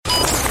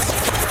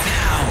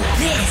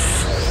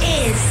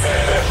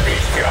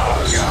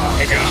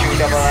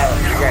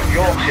West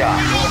Yorkshire.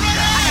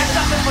 I got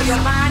something for your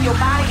mind, your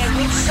body, and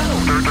your soul.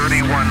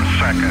 31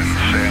 seconds,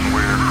 and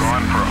we're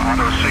going for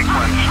auto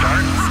sequence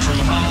start. From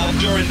Hull,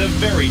 you're in the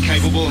very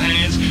capable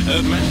hands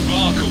of Matt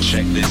Markle.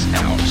 Check this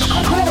out.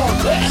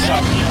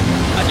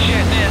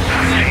 Check this.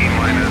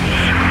 T-minus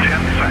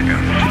 10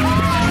 seconds.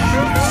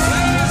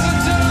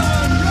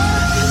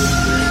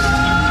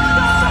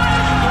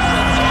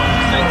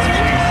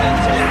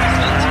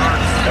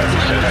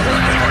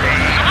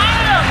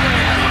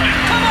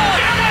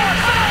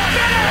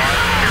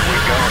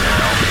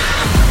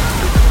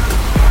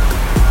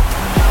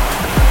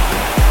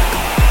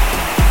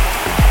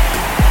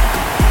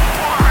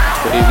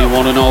 Good evening,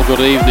 one and all, good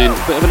evening.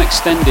 Bit of an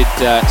extended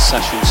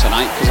session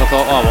tonight because I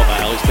thought, oh, what the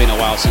hell, it's been a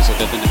while since I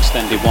did an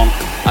extended one.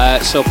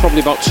 So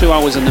probably about 2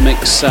 hours in the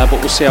mix, but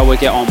we'll see how we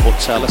get on.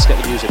 But let's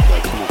get the music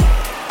played, come on.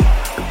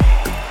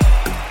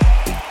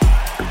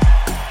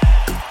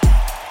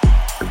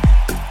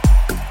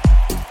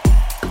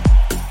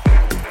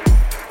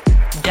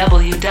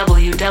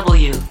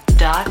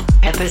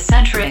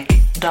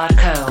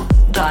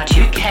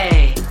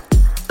 www.epicentric.co.uk.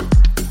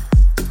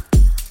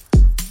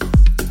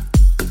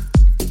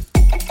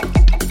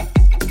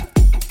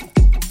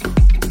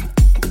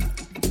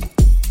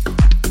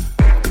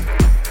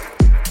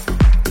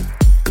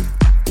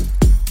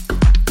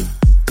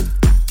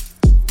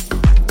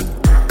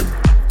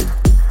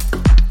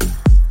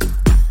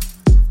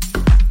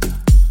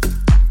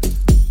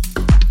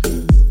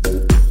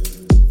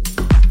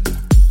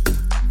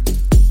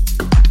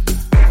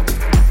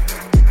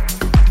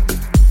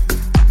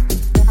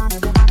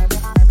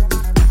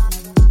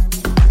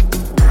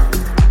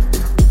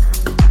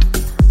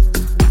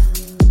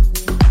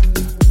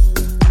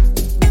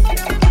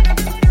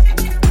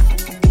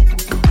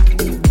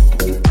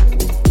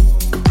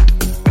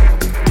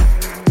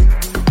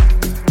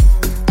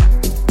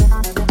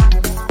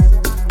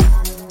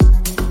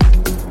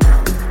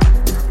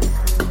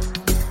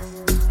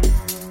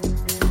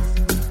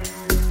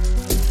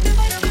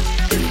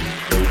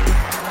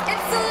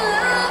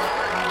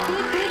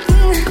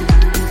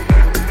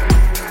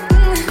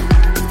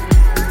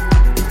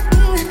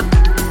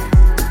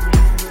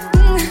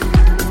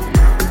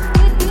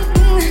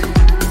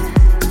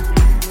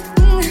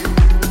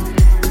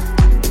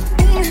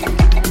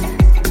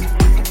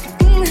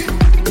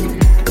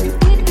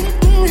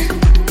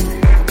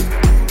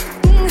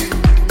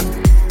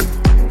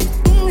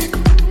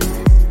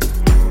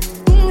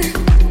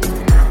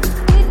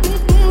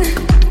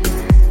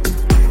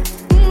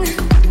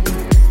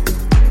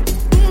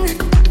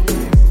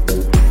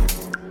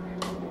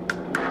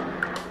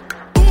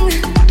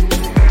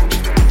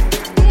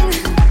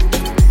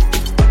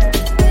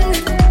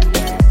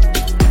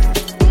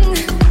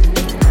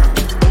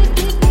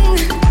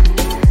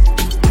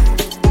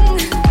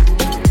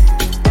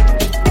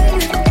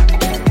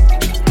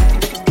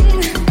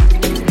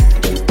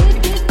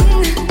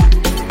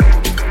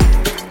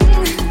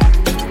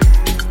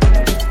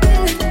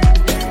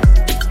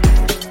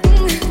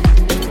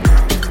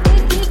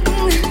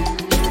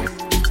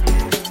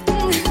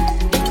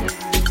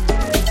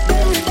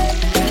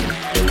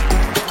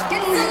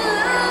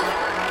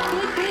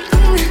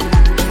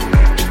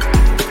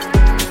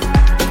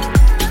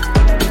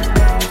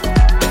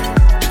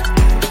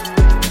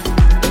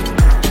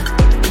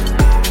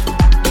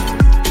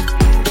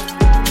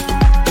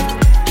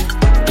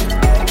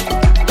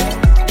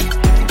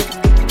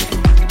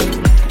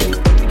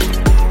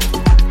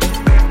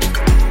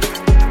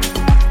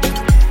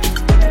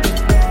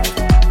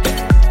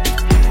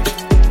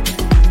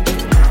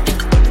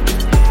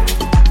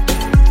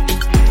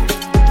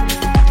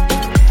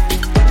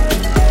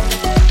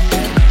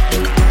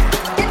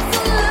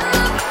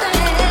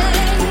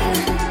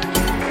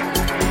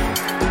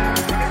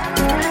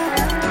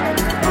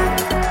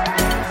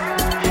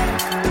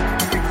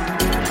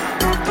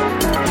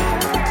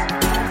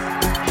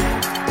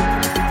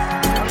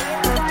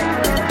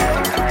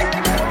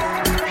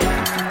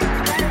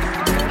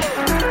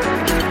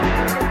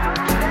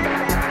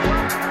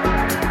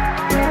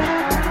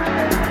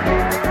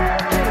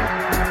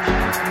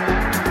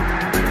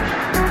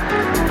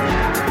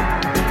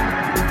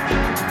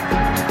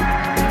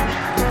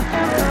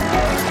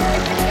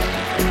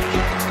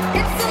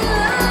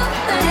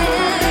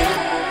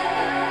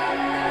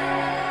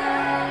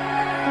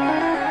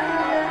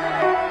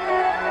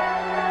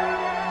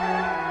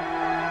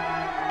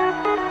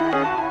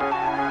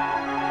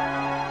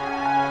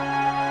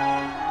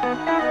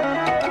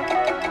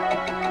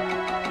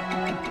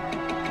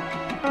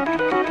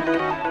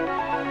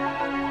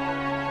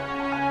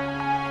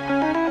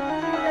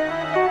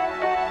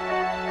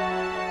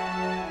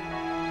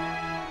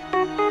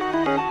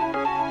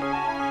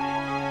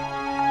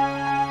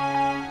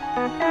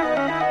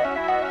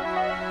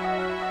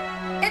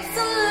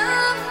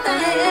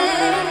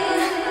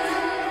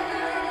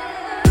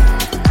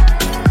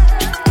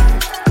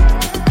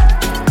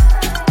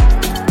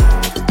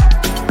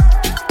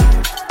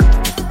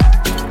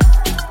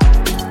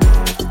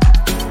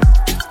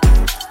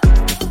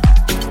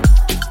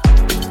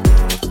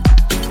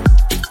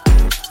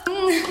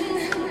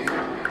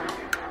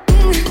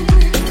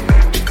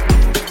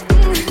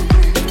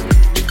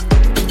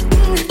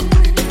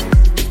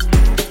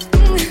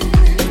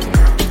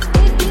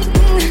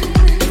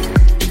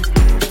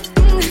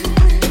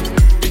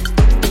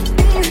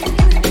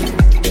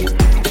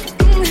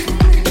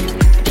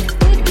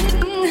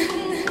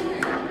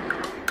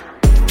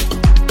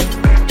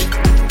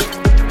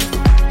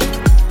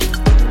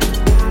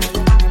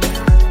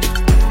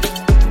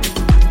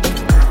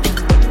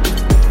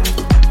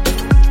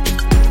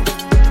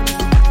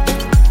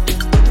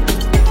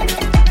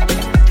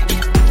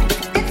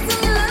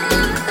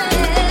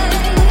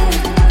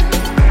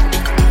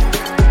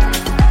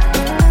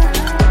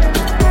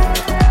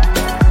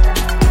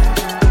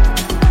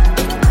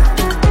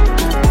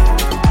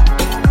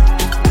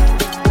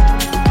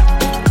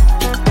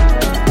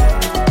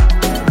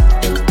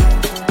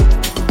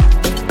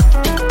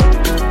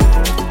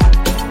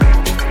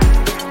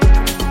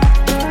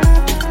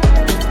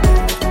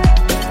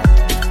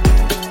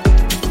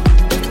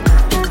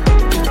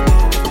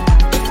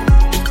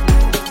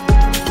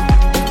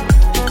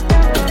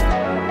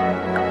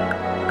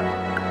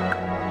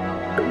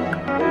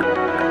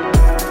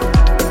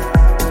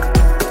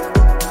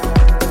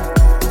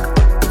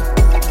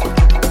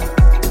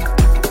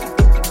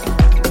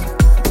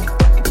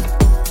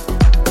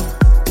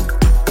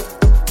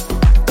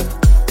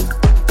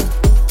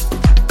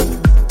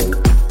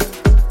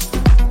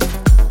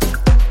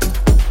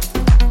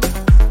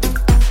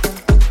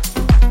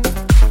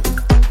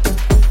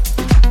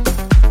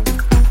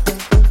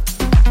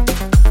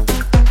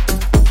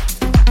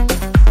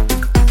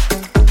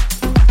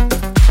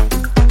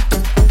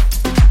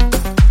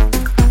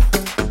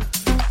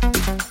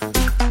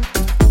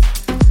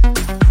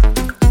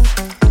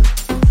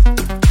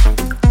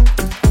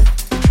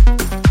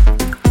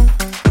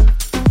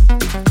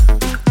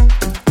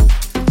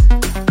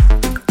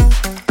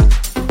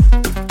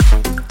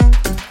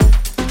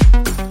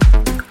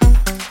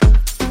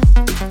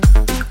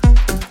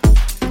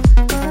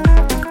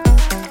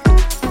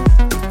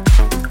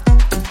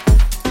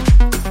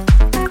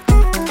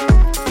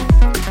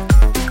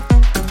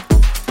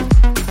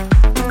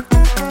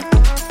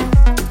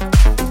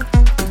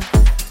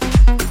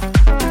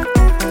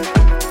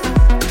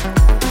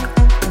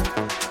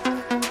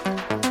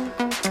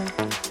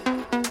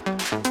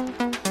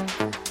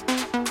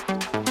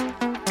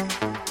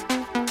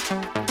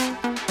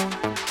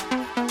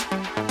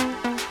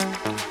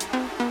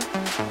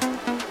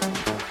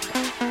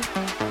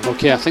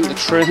 Okay, I think the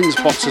train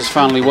spotter's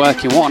finally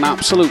working. What an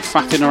absolute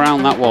faffing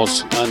around that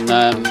was. And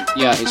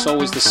yeah, it's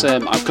always the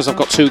same. Because I've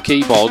got two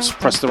keyboards,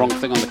 pressed the wrong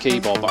thing on the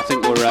keyboard, but I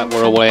think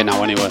we're away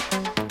now anyway.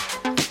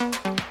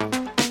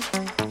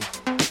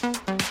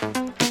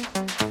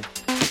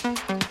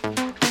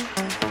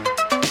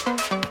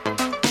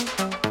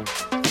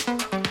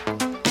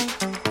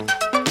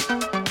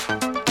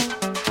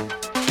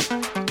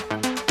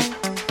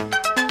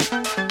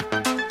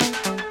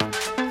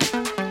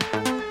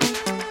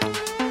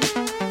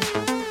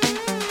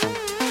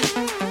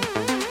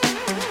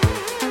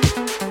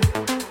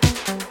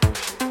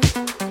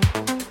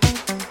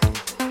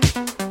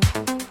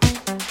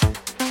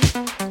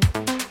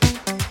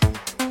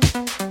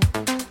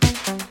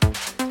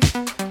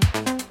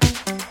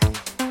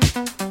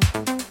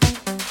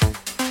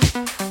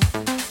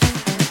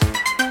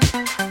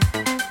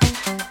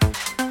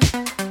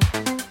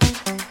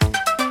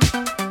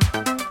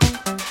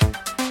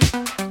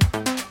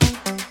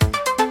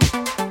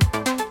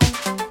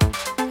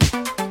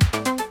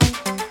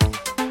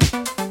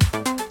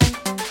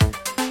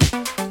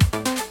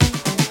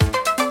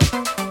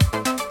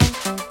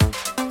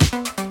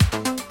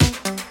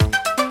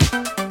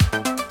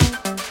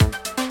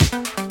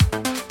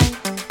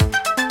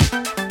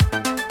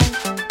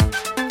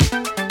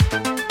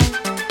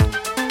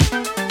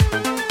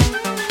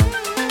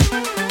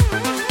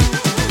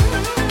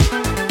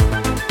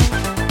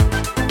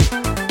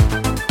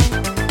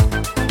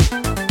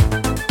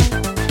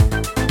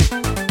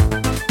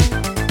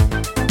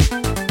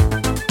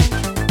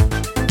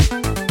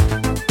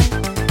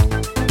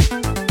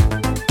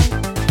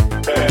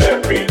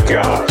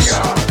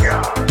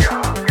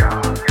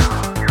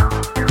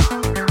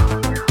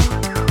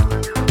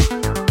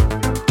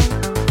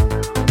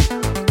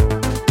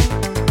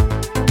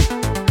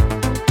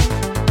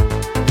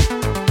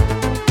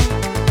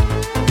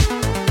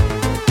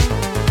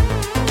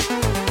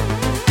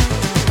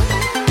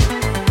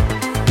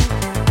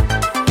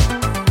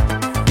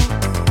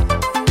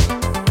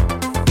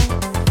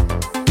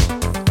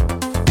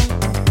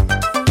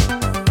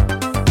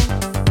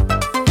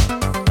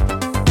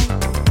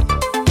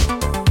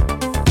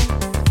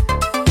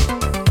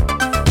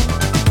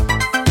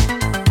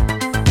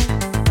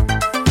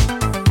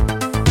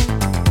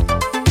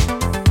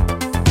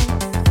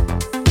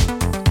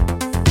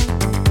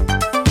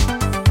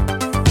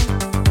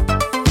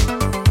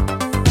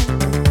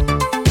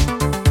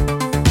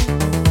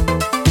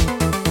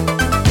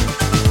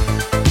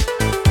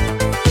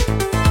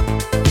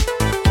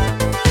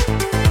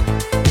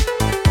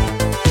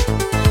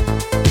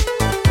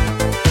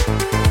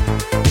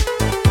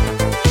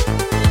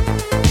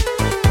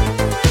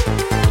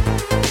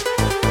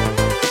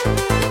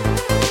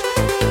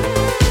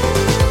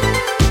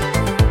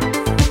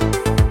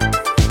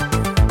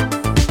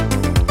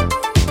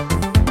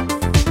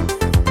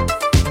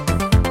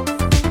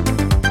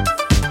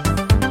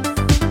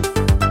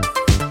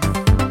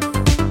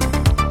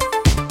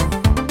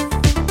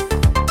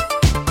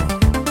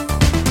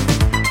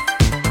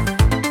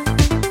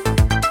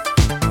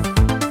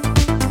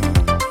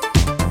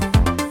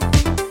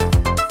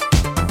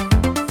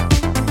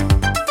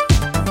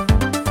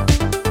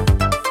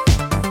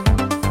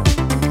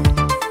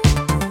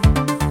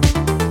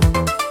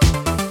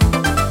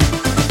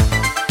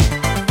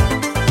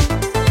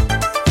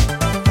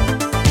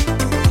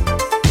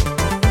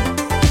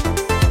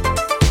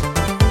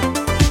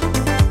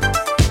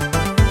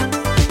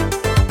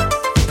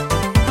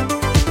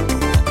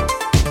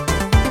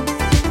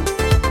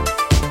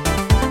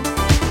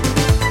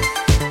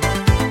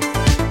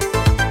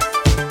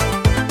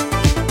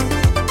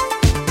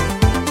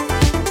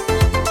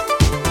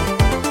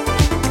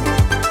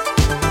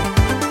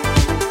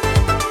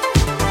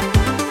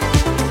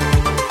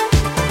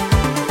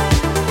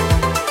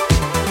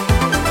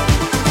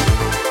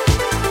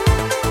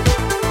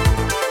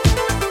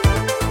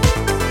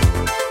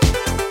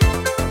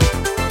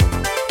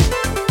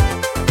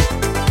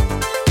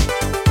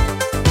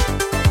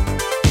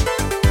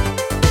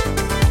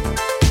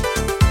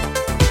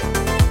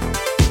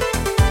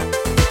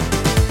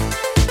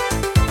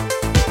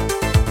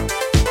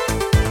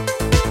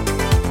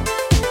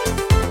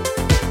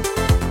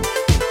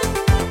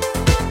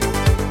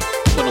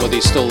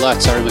 Still there,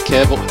 Terry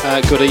McKay,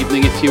 but good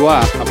evening if you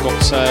are. I've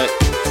got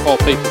 4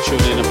 people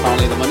tuning in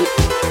apparently at the minute.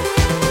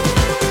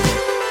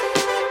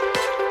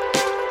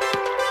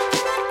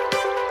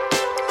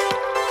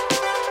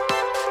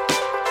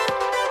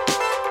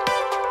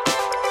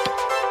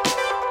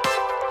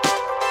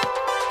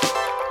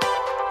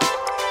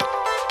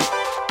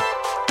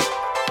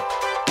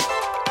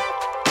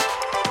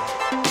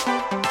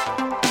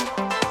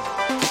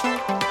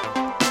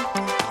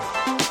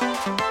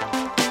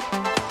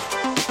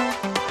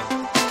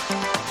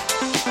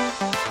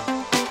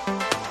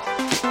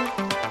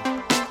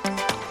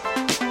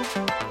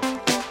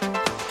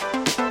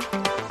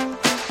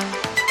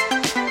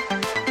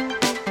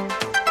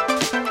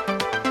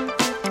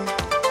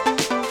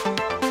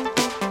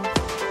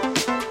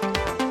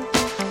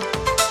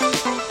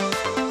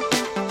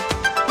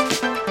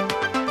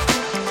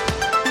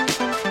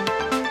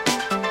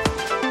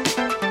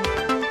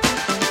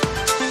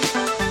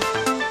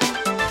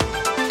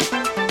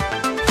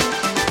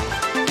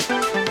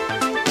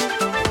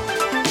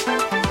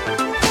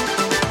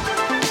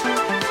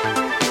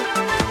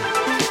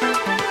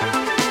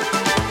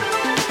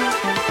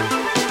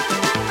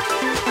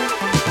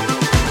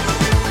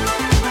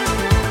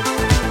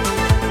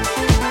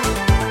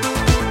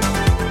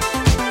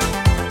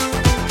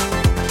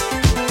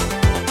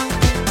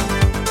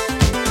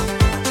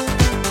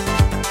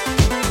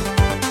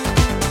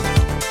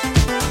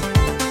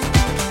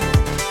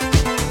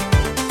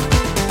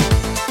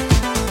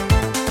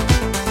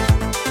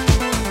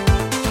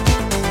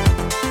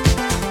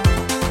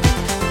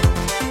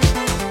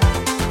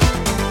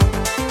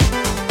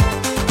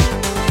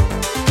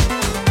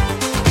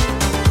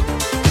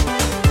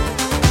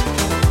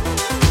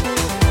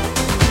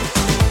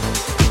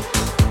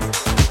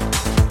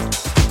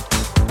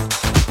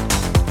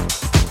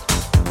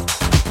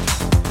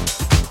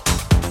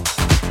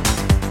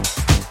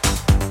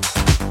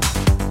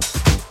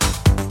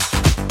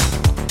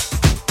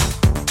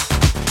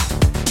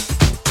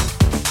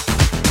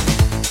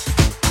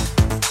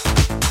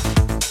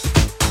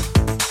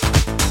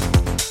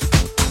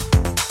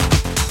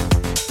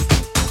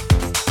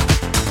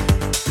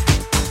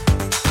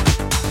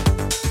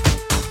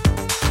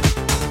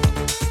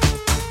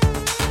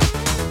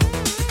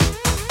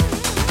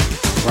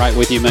 Right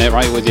with you, mate,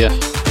 right with you.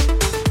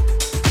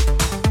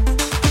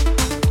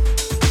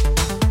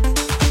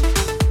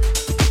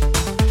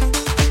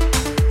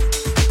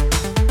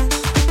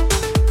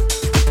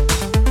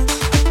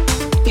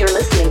 You're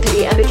listening to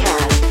the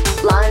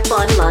Epicast, live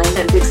online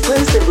and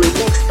exclusively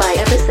mixed by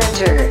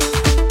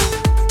Epicenter.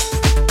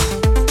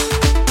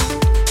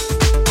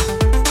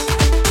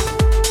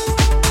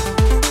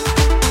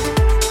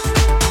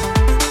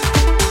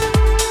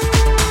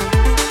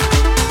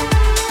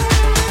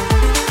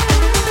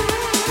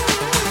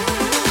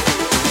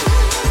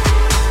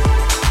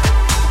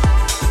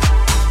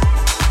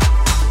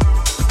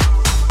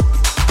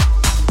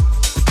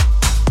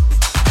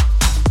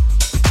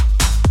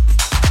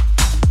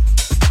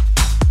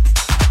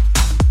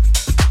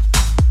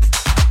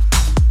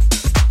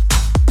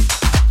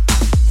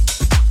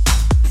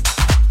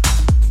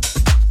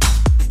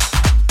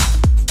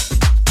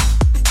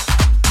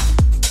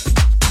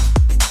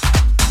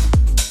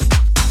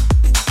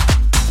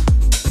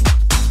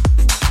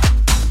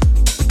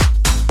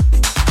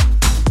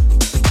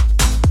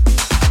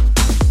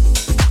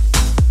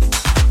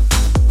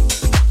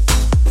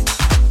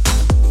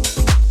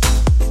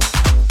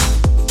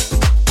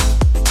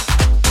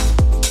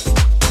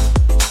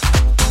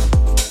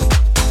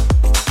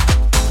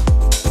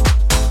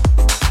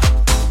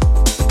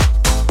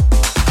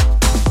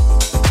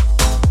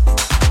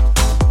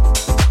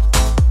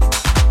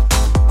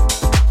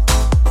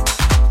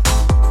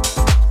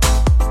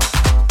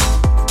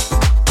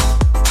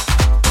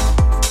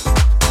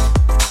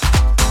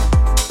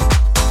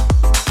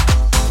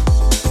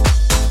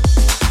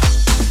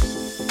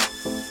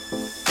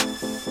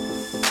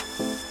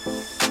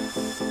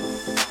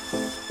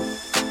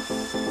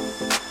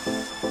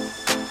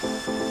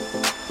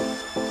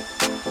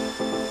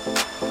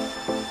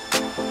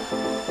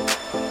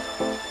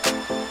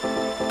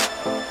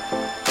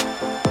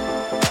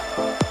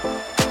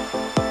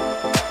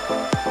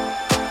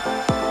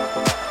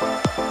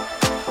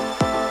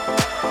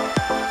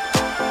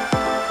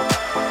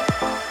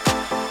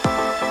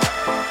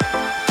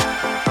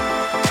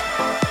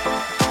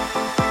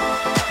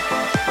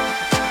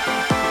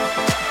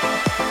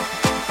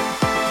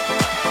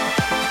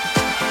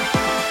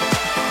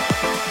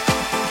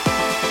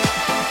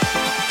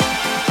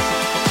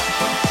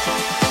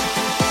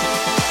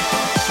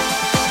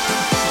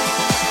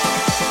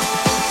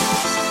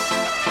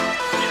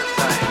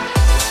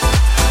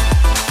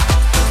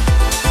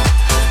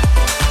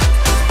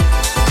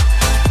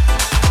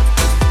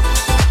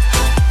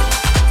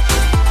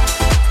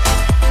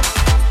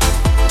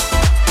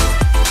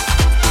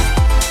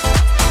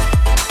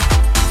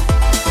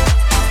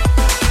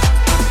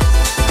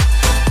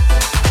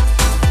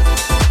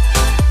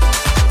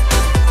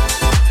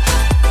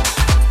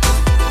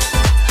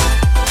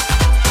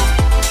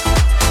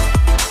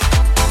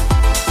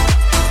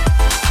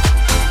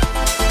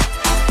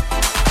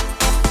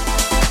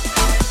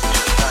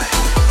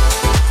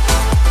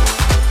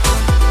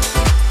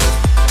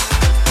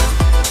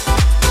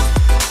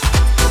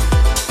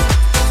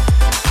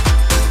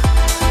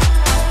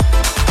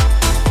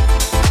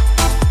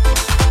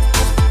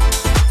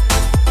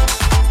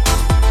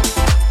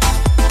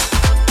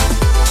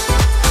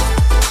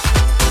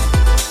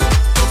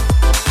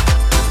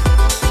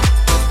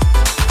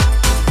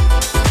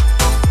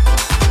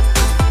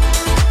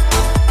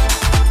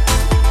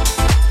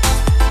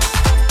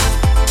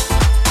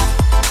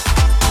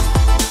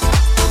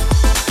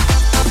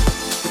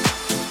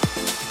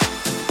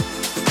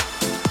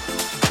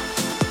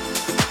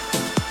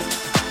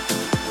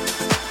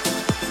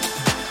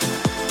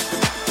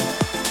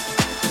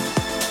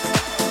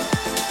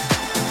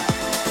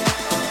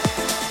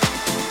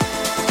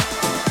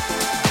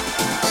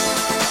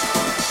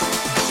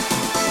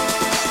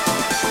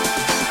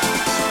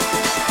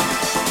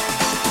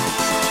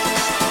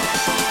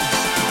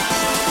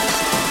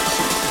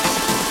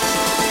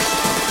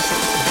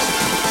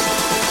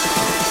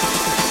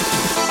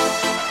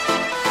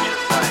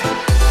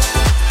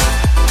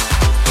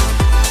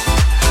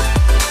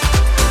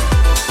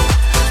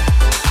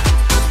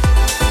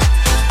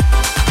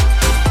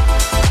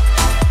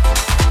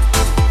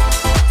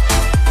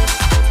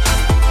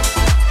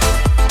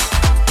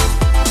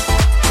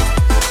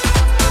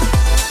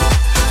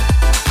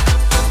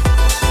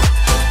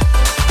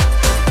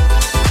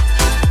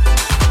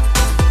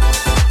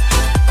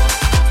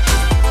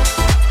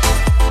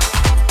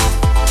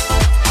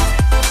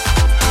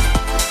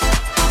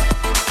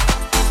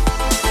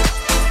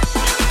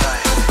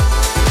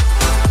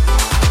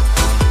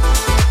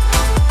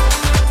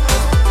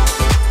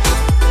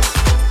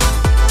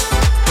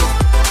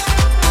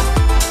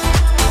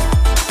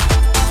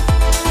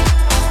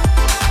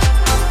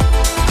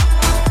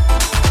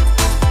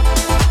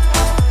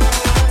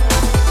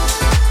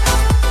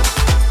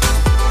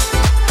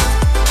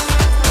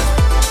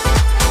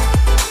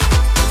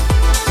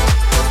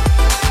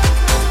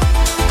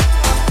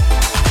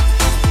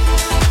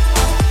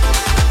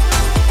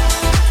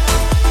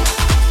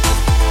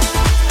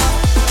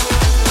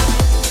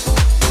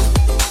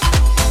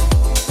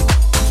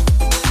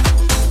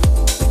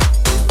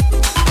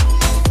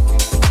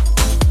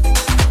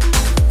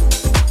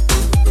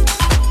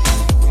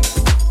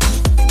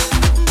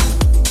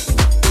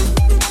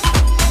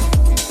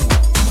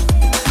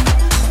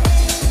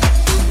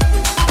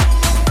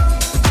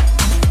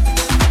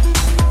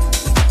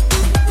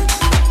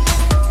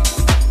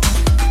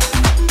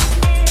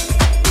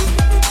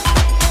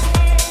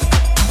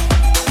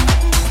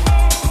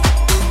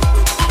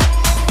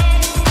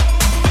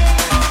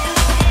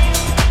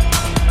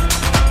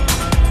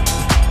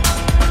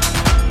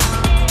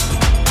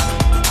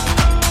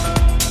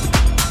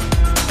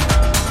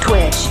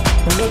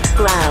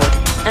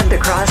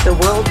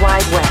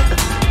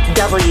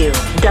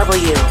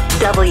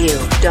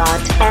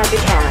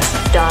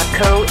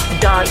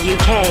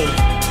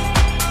 www.epicast.co.uk.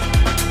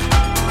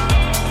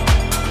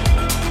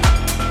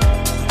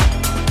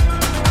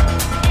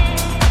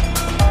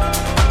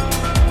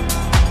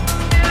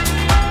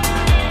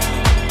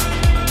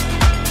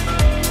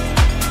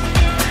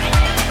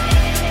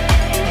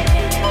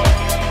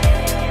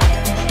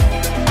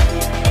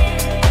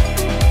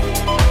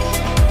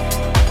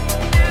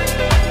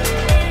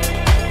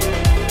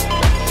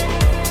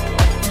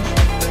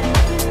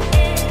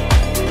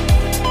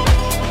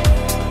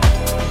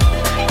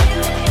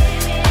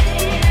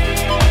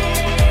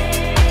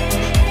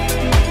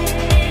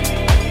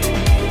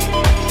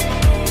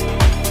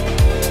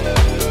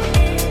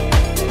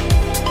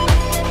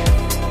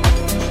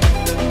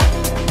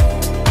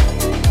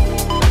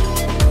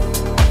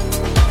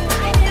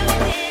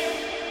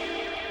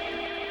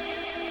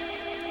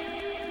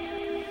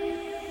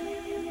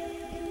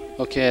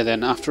 Okay,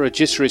 then after a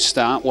jittery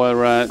start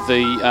where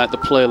the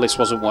playlist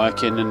wasn't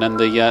working and then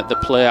the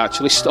play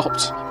actually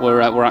stopped,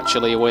 we're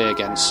actually away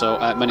again. So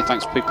many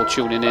thanks for people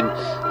tuning in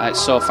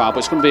so far. But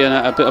it's going to be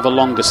a bit of a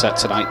longer set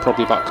tonight,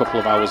 probably about a couple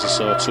of hours or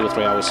so, 2 or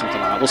 3 hours, something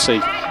like that. We'll see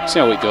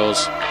how it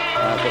goes.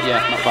 But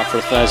yeah, not bad for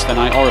a Thursday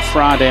night or a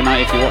Friday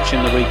night if you're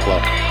watching the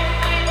replay.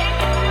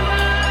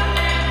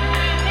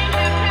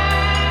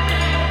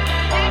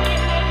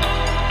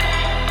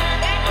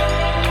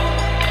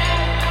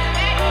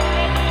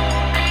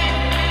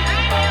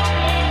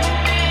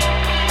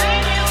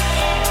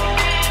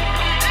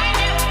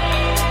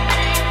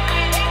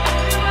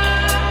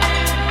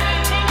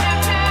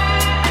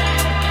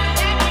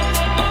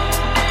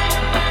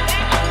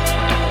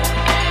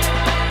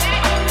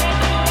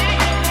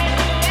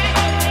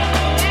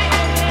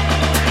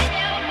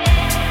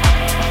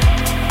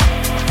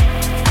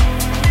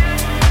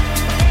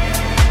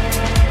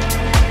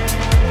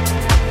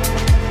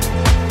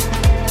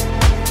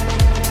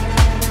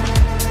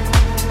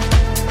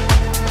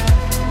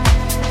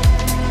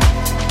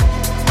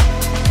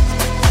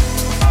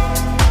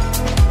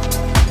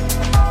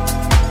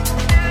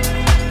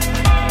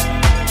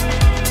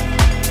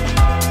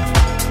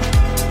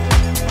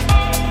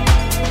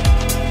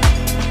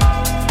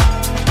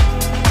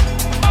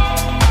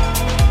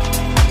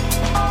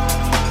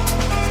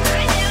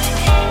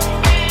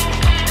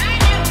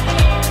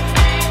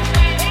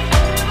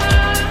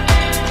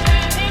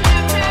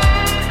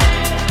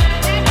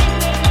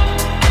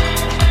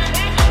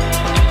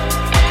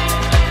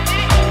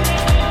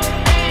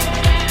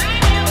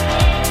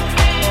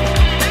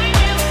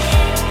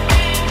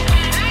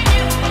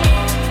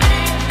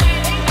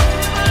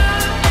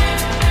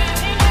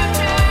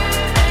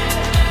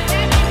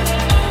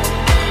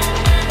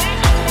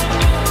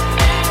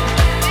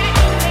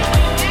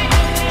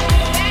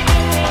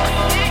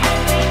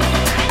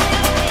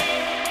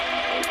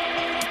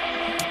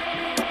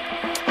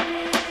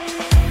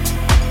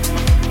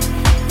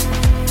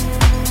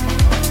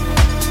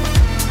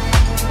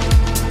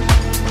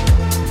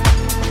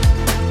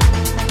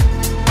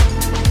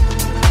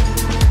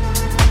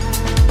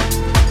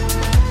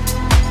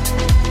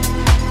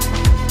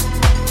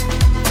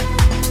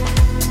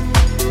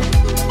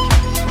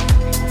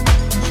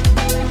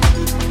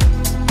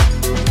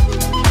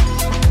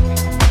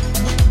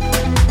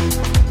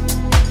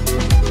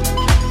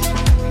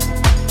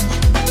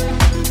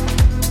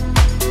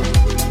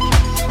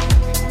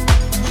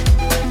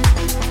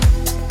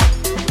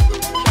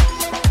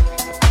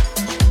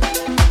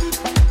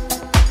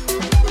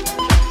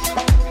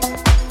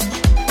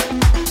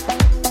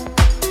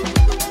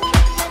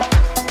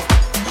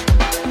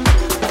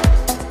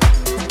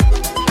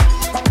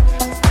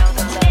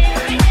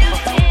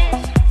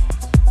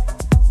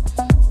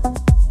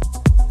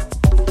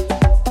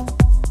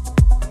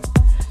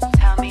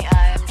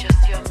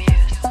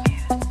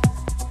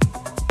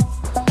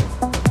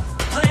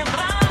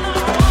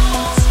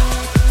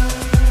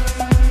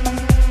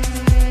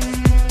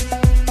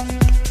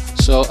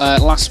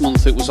 Last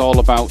month it was all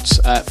about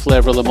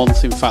Flavour of the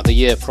Month, in fact the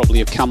year probably,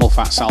 of Camel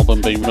Fat's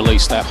album being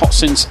released. Hot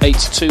Since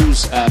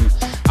 82's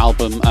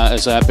album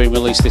has been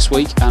released this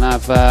week, and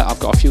I've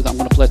got a few that I'm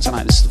going to play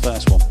tonight. This is the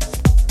first one.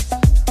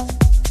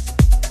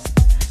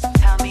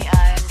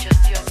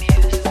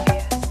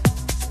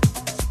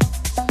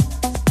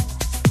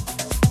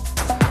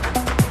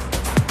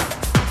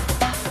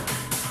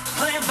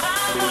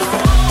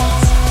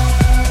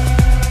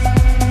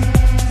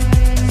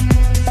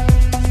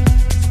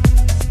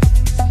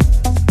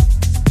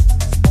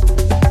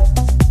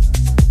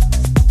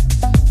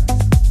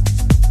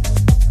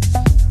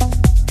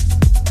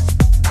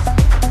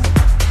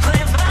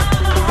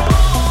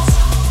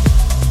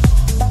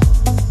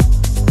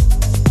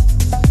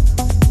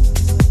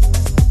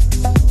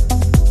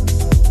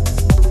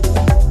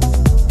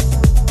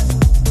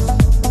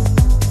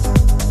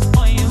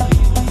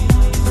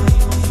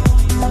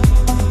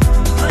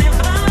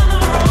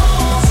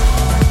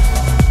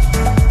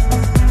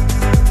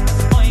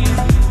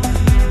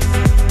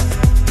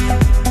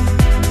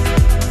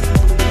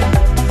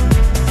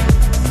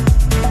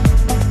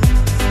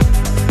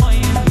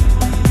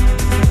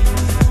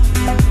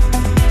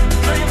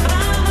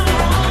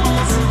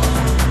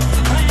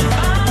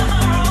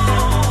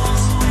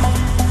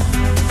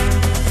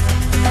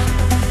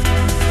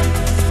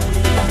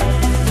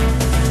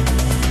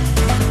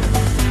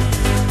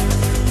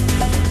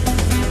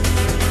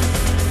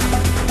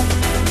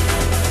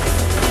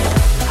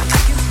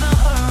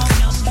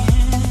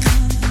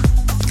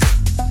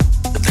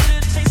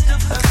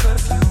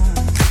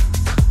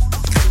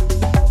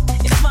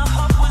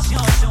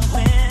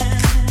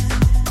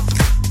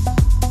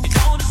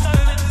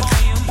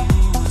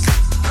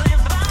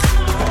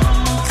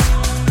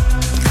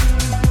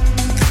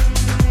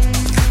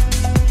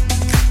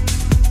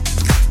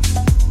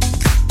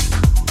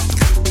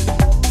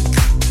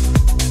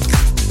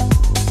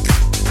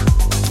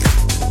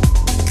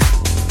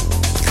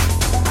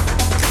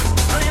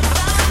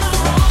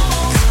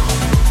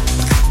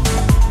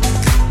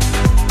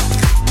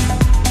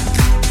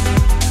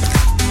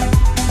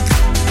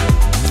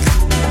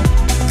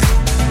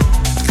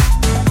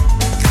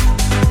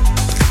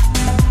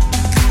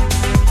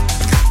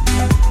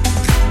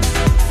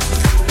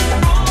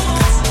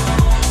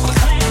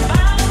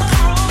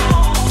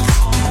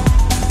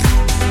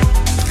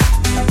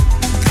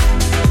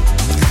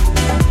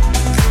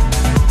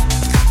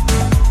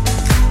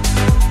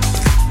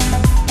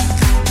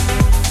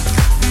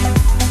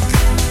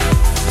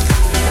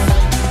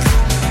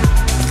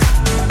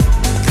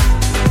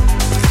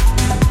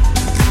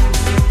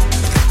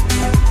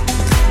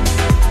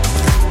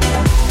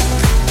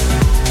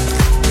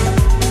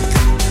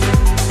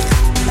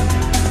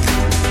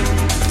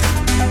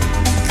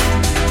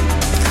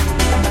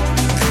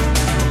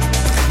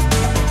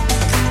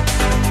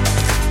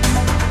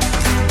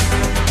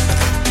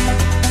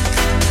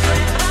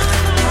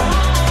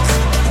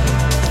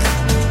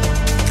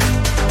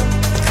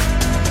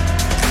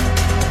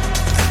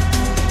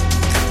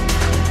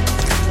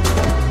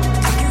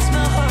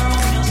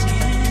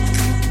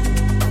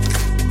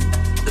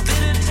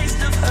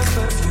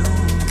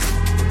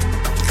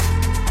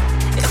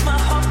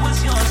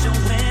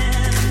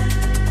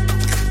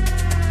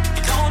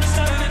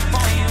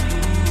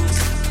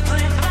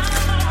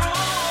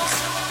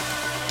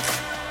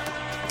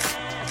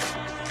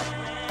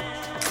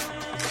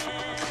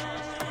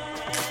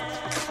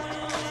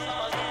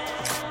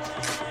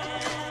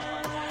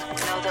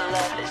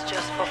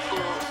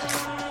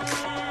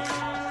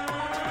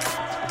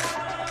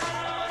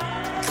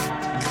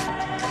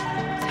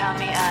 Tell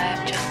me I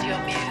am just your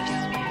muse.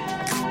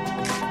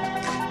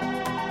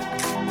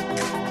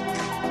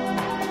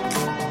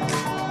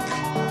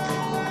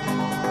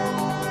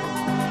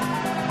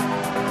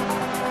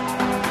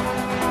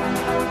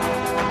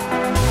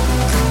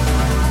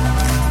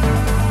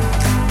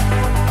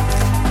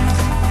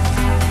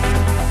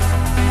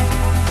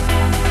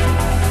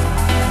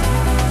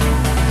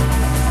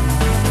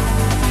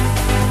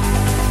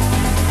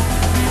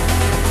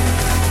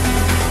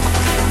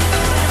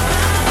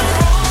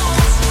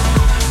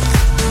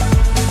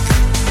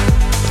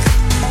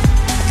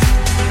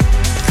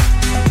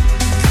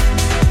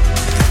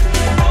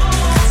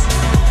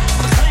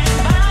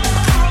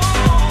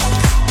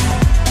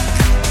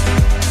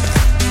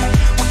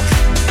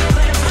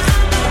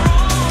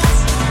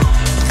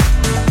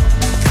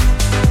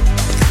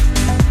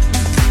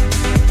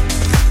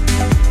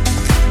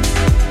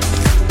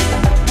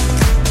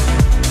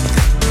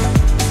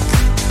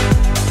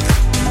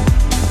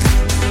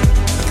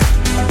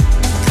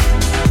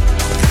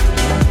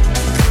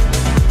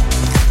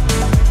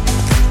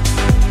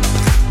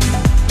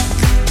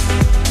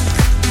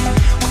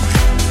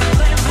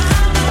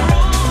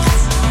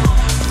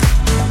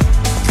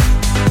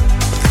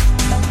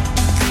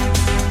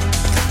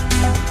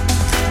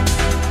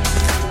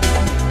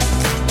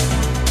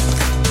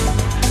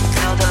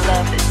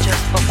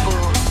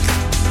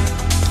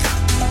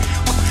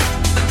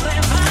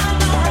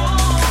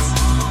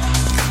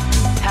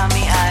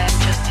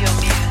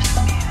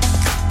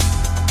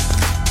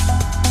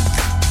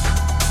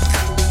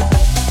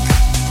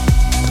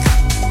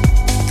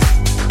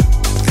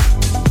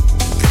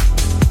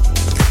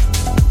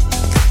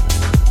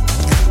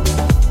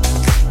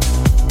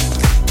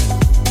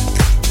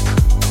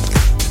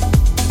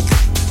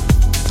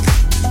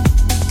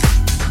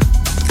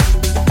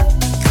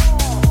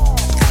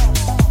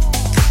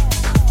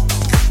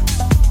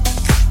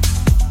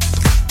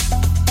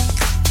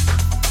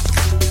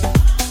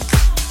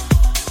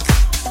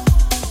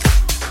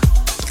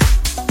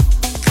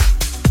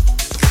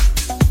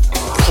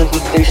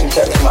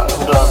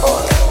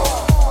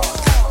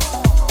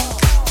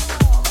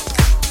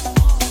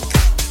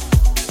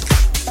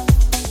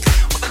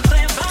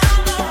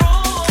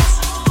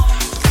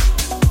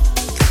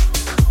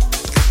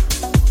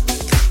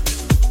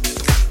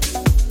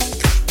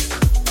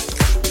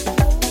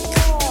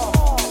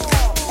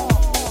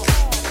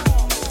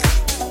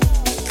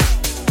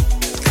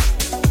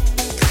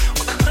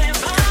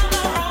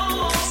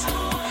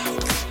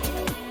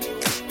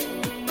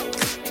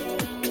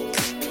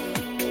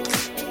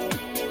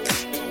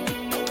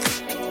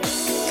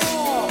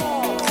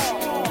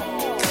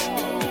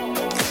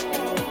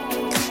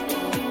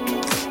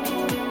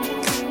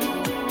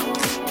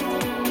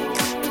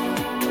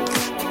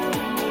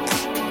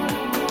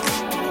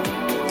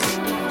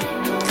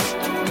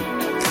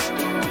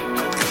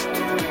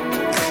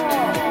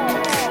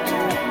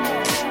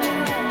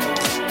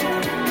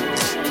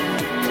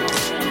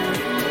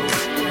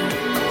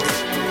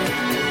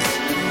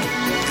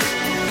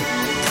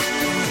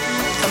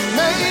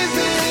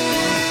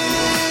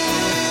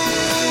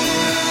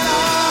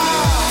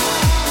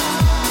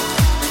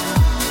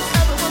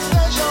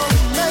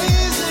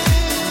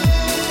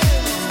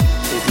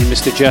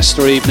 Mr.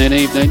 Jester,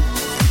 evening.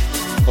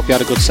 Hope you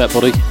had a good set,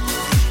 buddy.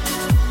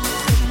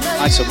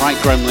 I had some right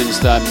gremlins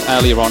then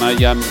earlier on.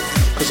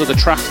 Because of the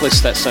track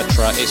list,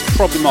 etc., it's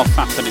probably more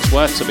faff than it's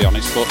worth, to be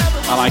honest, but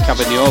I like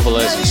having the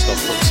overlays and stuff.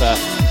 But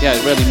yeah,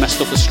 it really messed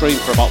up the stream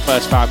for about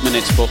first 5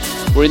 minutes, but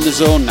we're in the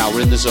zone now,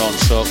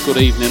 so good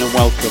evening and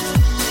welcome.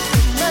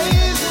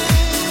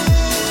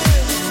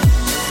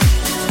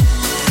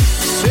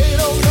 Say you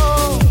don't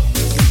know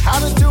how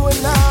to do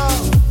it now,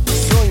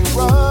 so you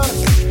run.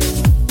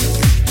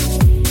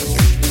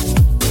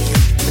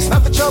 It's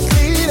not that you're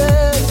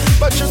bleeding,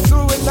 but you're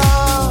through it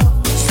now,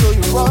 so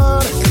you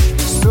run,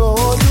 so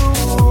you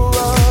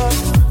run.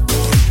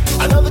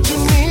 I know that you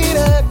need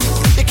it,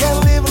 you can't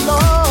live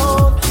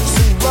alone,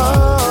 so you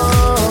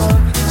run,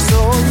 so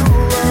you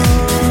run.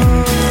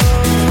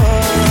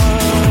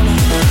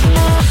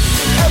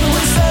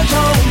 Everyone said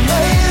you're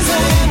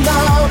amazing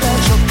now that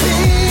you're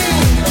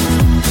clean.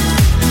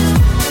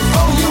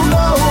 Oh, you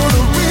know who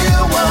the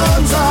real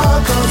ones are,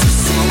 'cause you've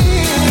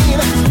seen.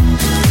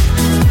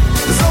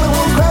 There's only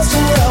one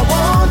question that I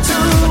want to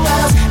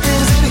ask.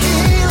 Is it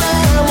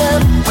healing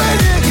when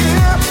you're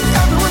here?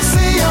 Everyone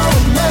say you're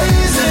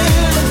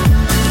amazing.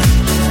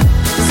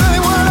 Does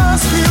anyone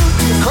ask you,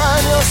 you cry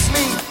in your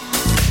sleep?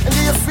 And do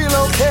you feel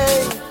okay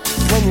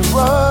when you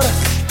run?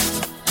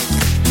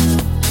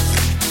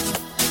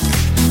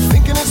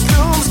 Thinking it's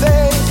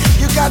doomsday,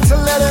 you got to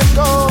let it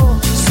go.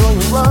 So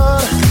you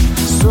run,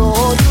 so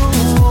you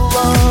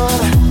run.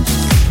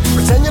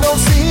 Pretend you don't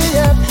see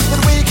it,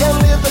 that we can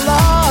live the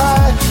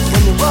life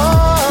when you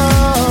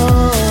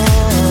run,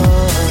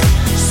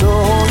 so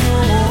you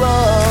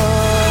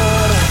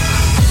run.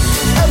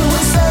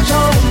 Everyone says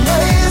you're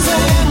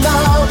amazing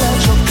now that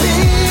you're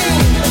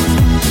clean.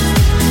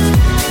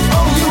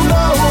 Oh, you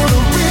know who the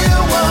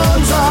real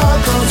ones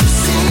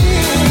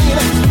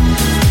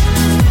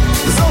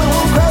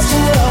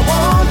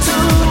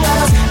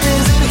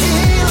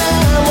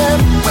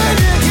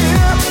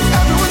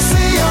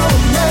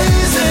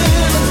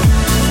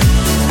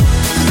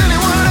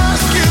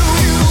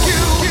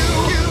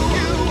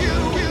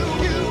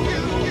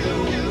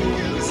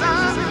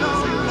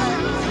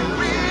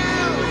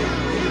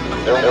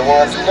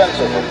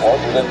extensive report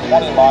within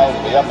 20 miles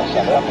of the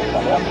epicenter.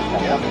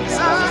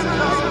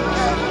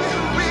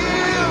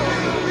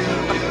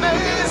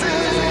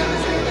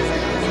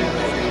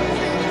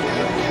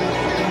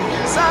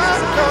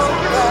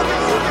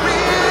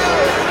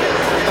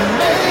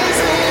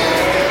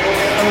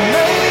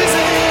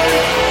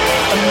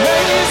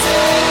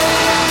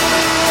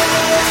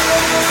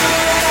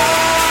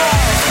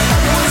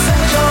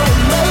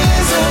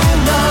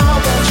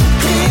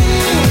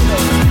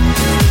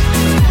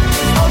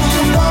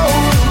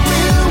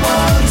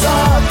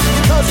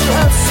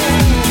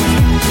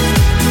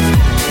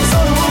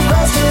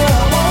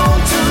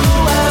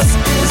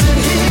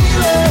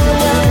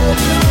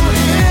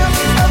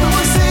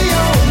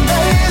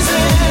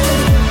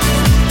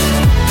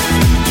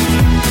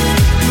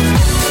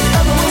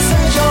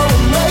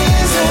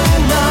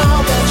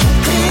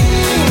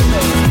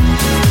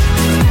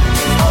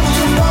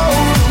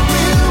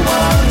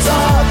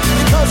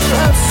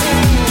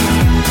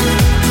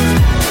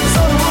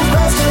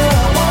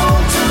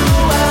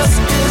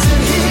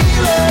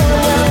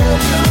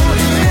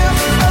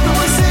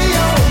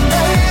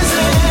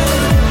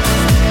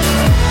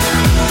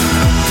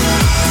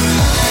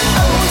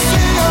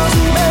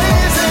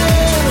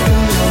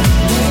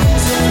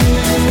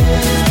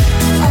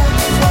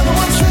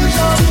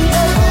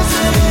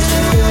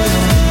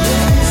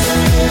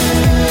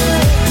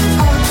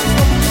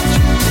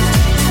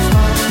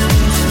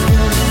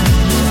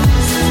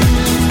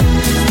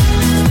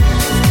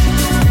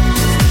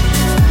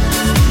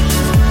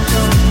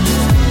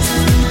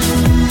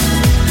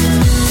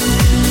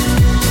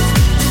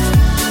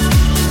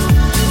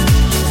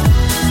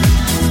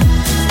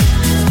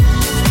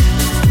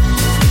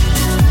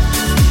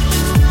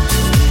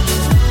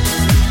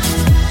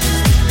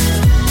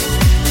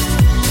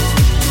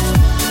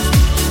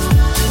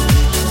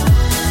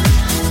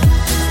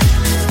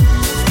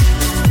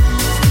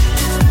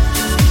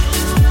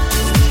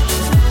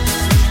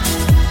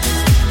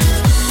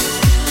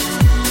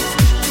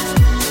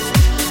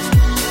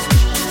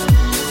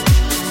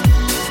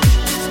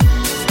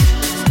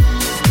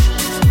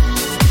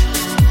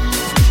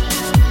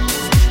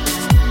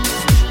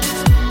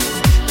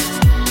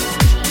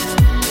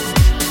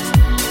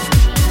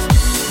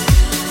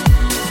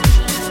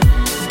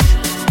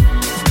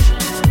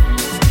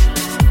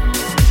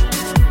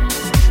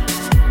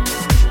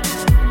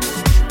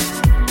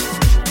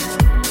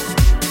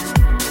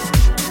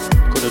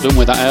 Done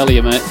with that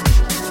earlier, mate.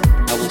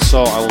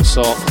 I will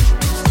sort.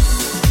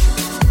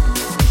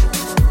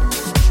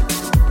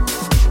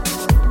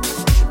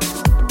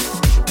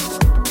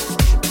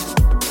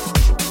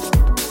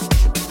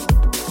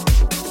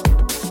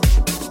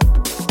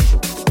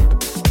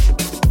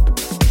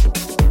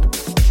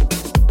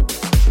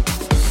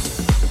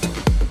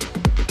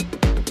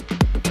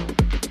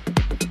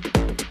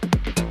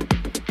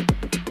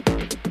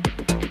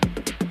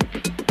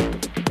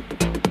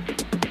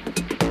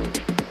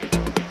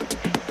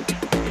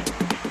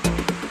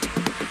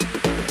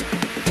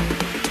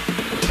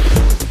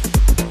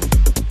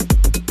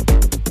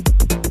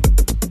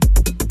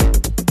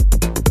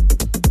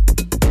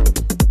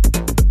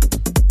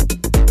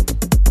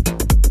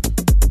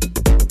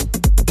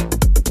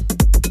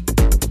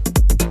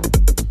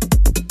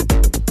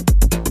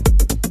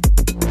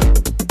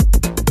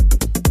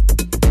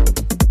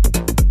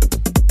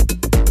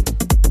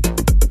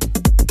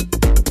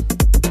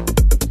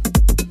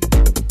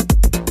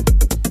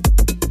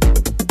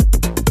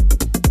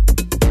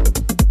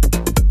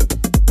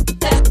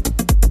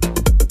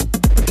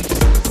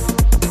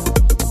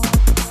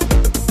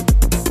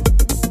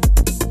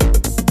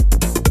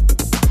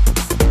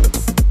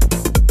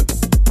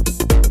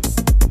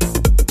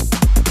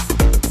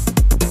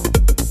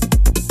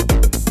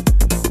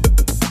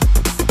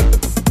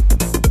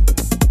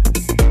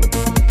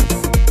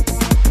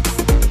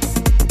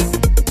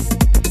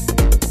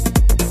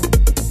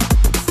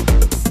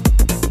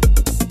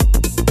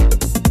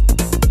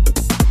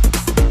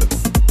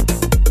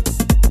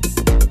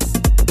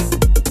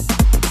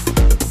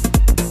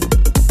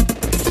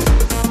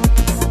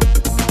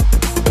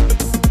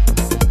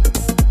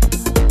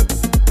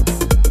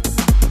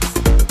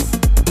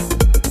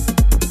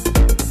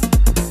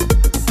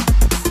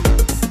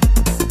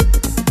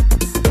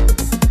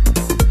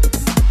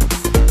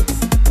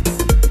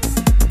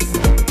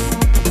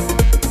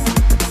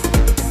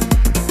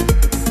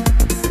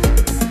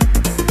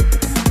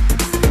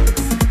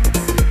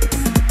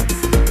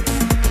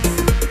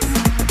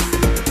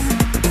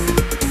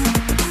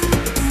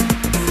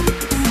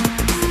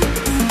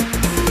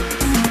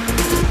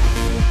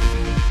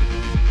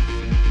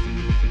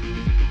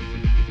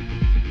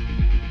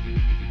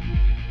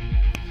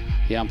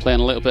 Yeah, I'm playing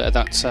a little bit of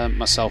that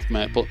myself,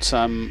 mate. But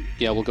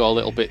yeah, we'll go a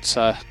little bit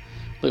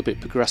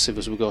progressive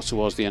as we go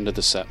towards the end of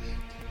the set.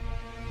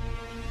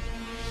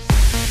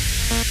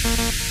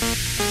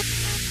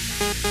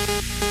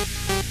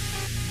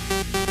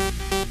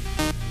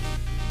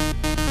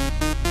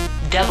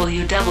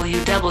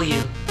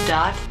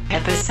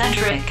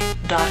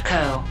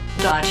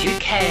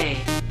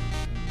 www.epicentric.co.uk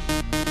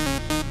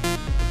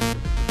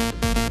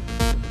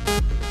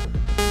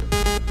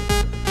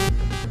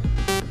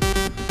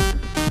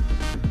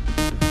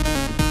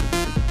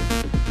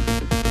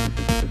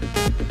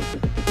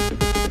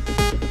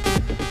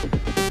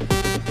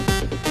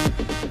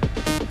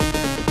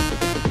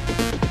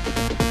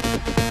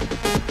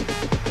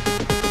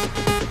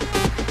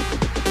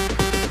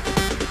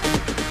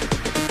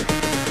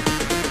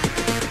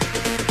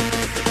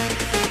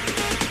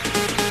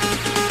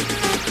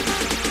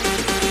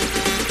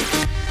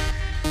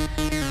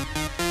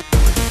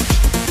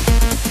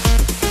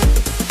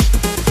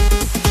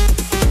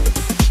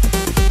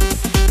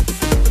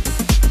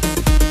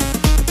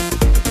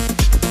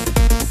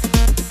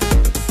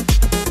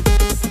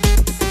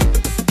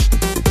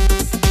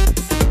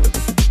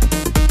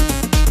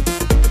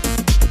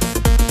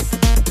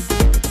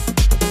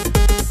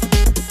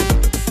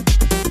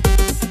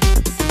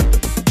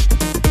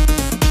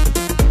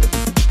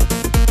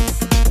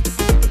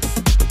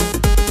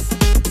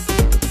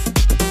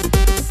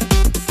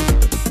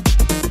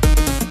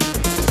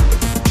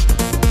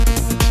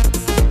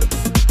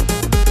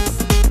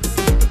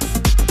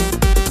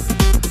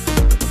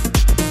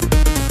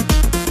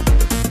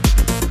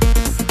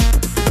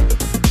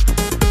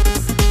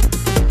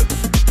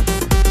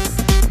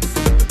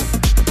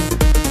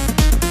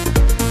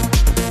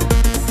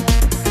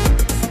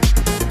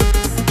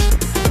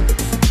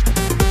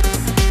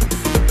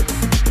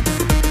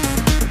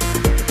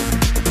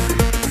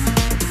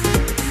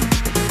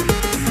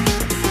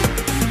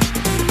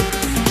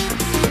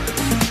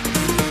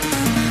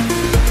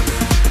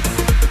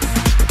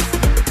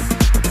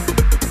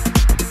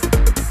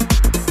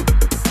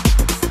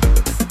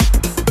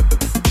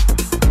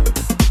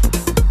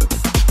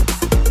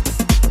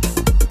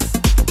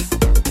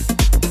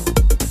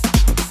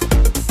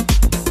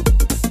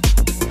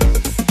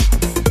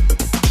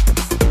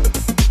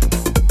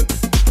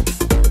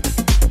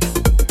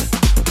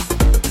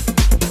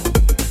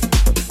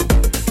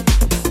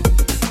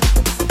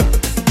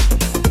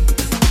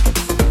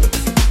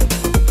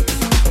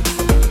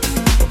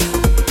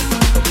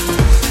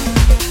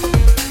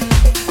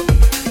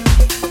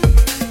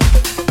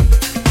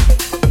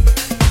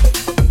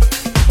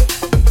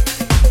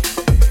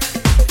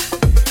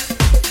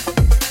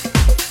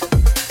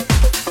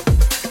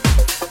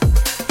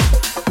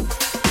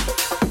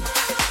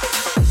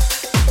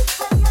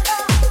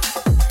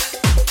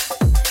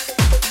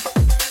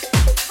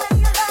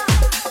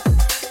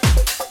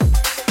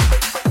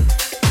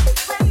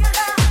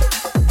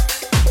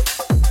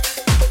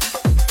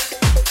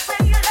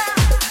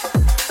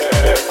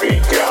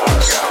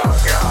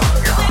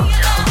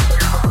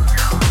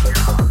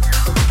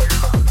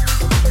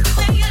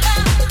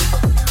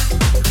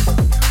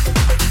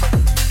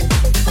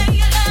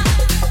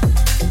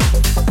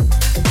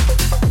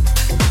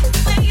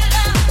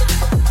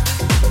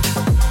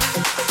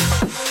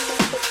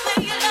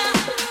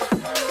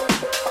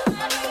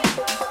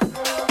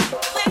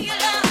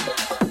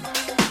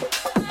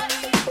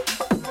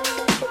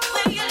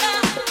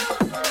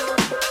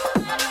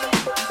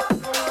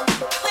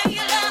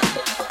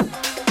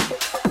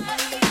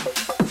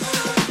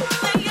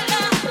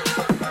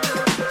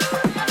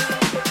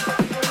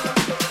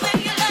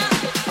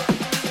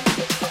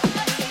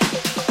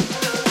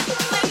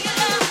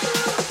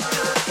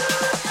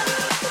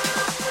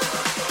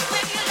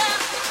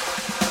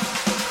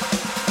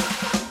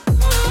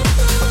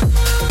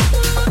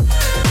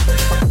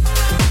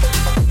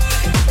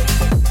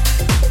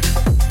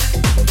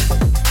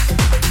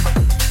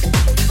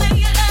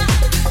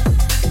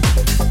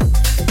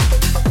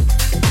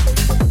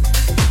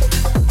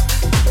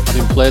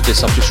played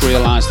this, I've just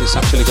realised it's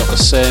actually got the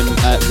same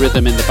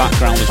rhythm in the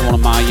background as one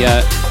of my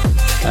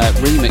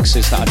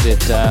remixes that I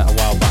did a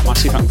while back. I might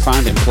see if I can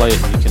find it and play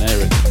it and you can hear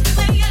it.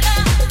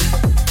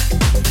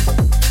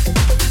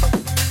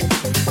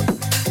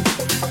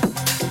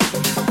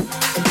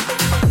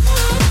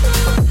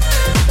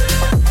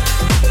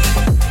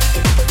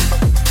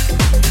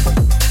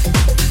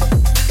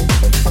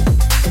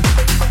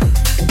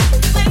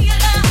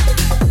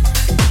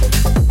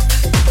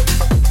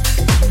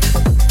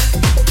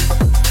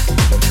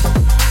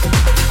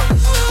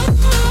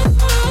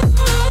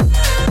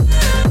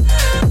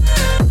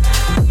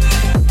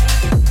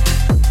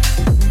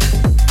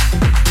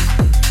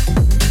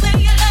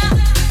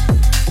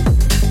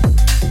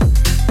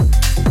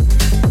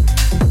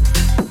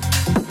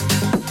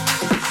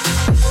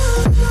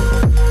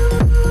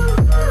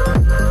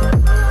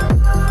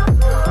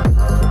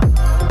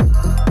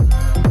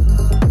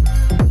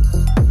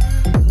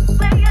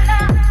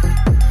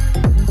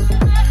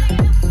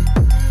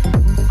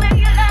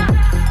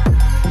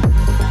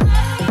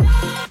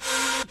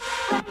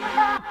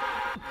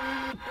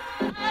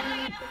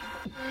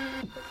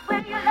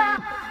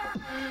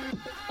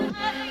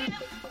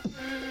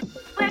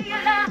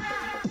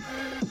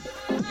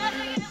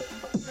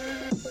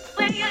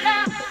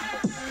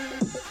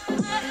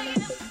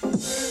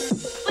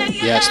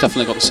 Yeah, it's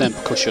definitely got the same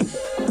percussion.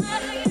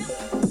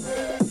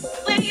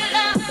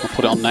 I'll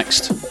put it on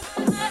next.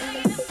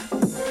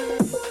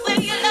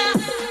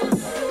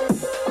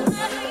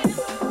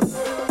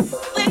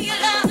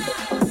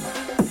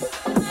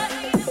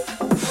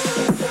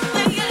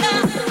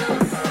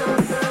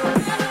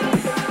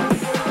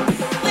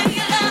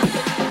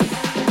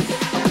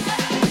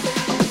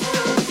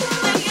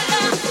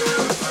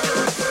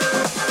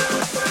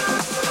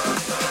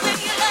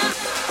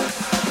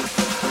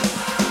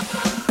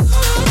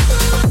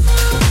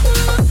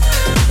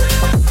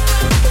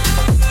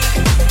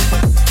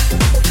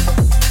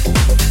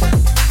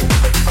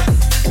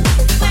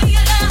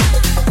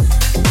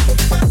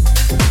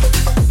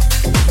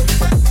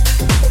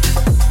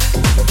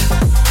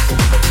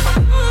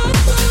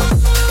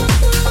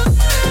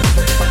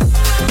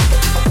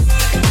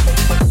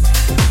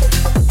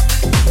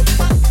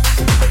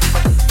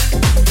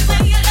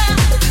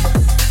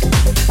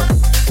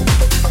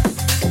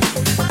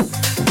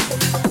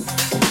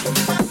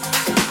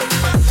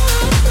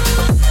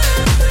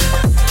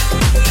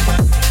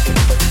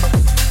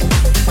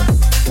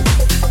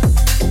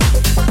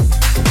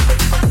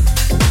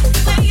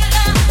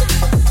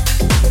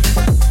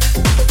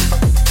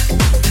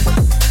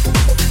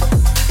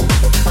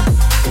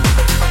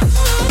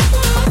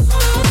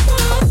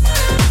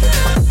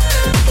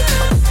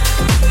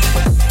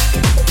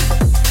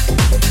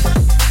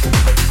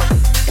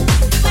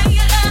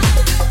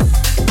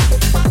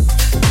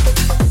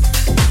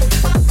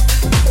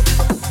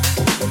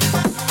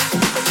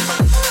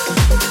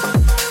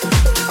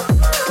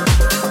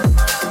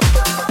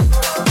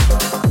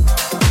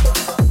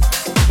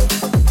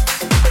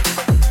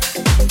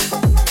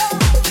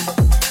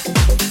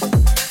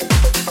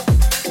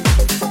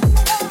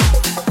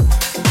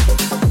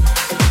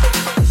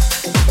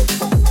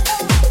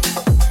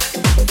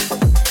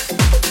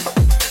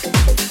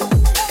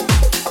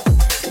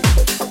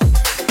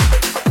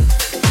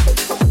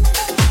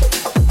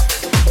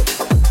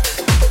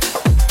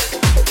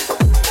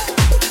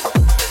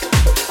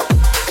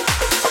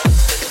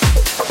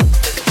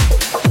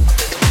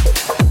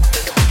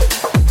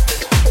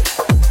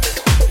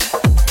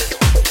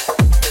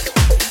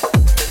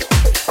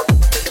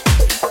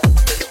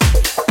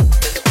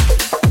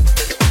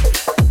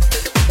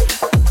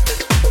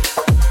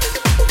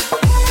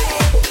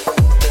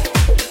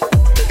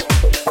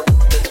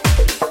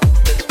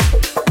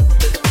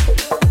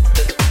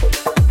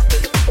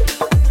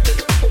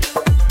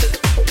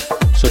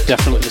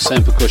 Definitely the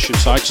same percussion,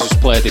 so I just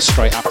play this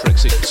straight after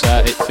it. It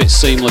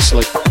fits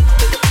seamlessly.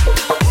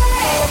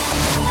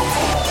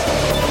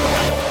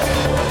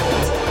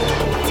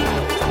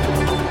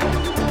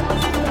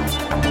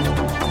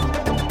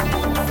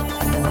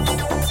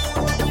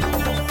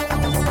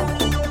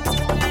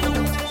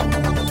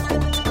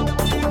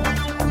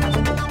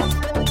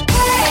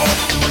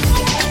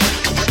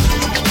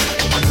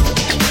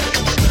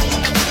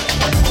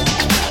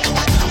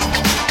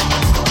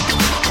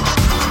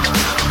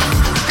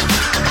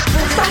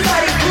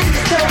 Somebody please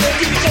tell the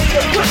DJ to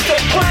put the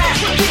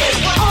blast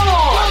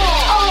on.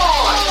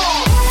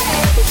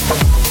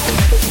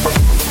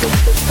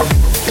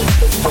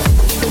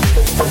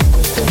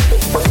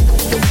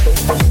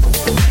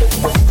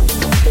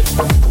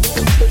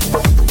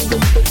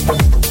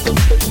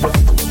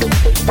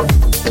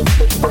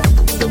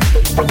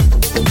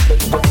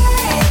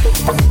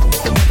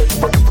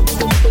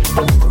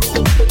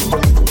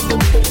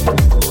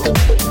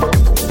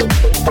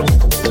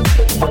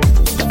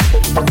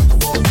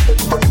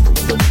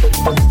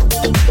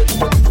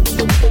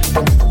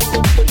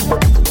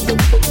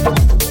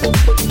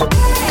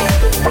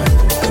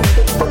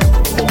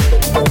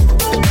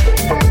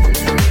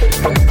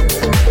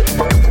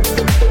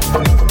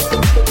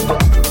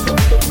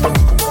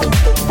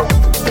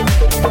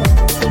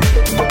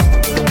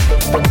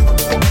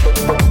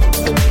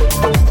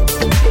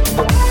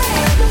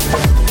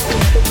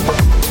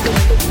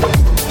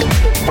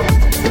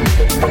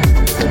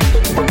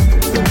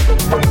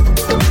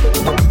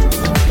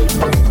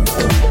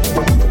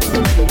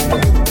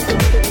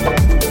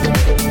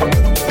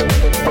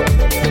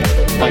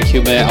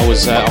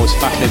 was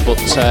fapping, but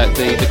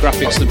the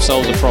graphics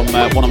themselves are from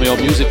one of my old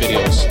music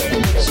videos.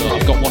 So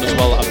I've got one as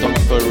well that I've done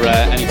for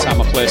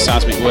anytime I play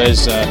Seismic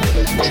Waves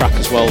track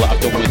as well that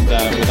I've done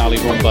with Ali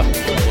Rumba.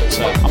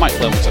 But I might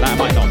play one tonight, I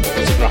might not, but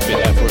there's a graphic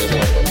there for it as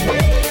well.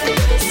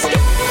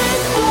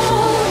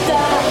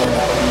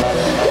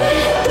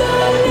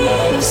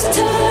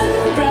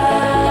 Turn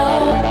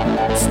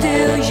round.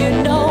 Still, you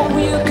know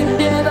you can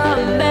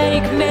never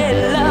make me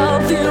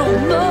love you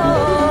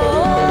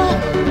more.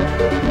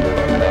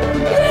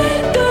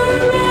 Let the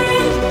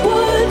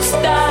redwoods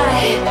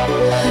die.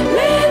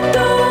 Let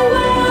the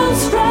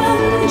wells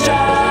run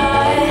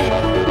dry.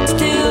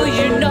 Still,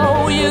 you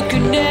know you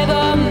can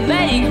never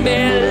make me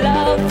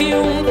love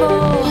you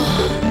more.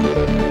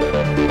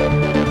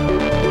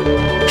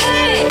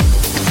 Hey!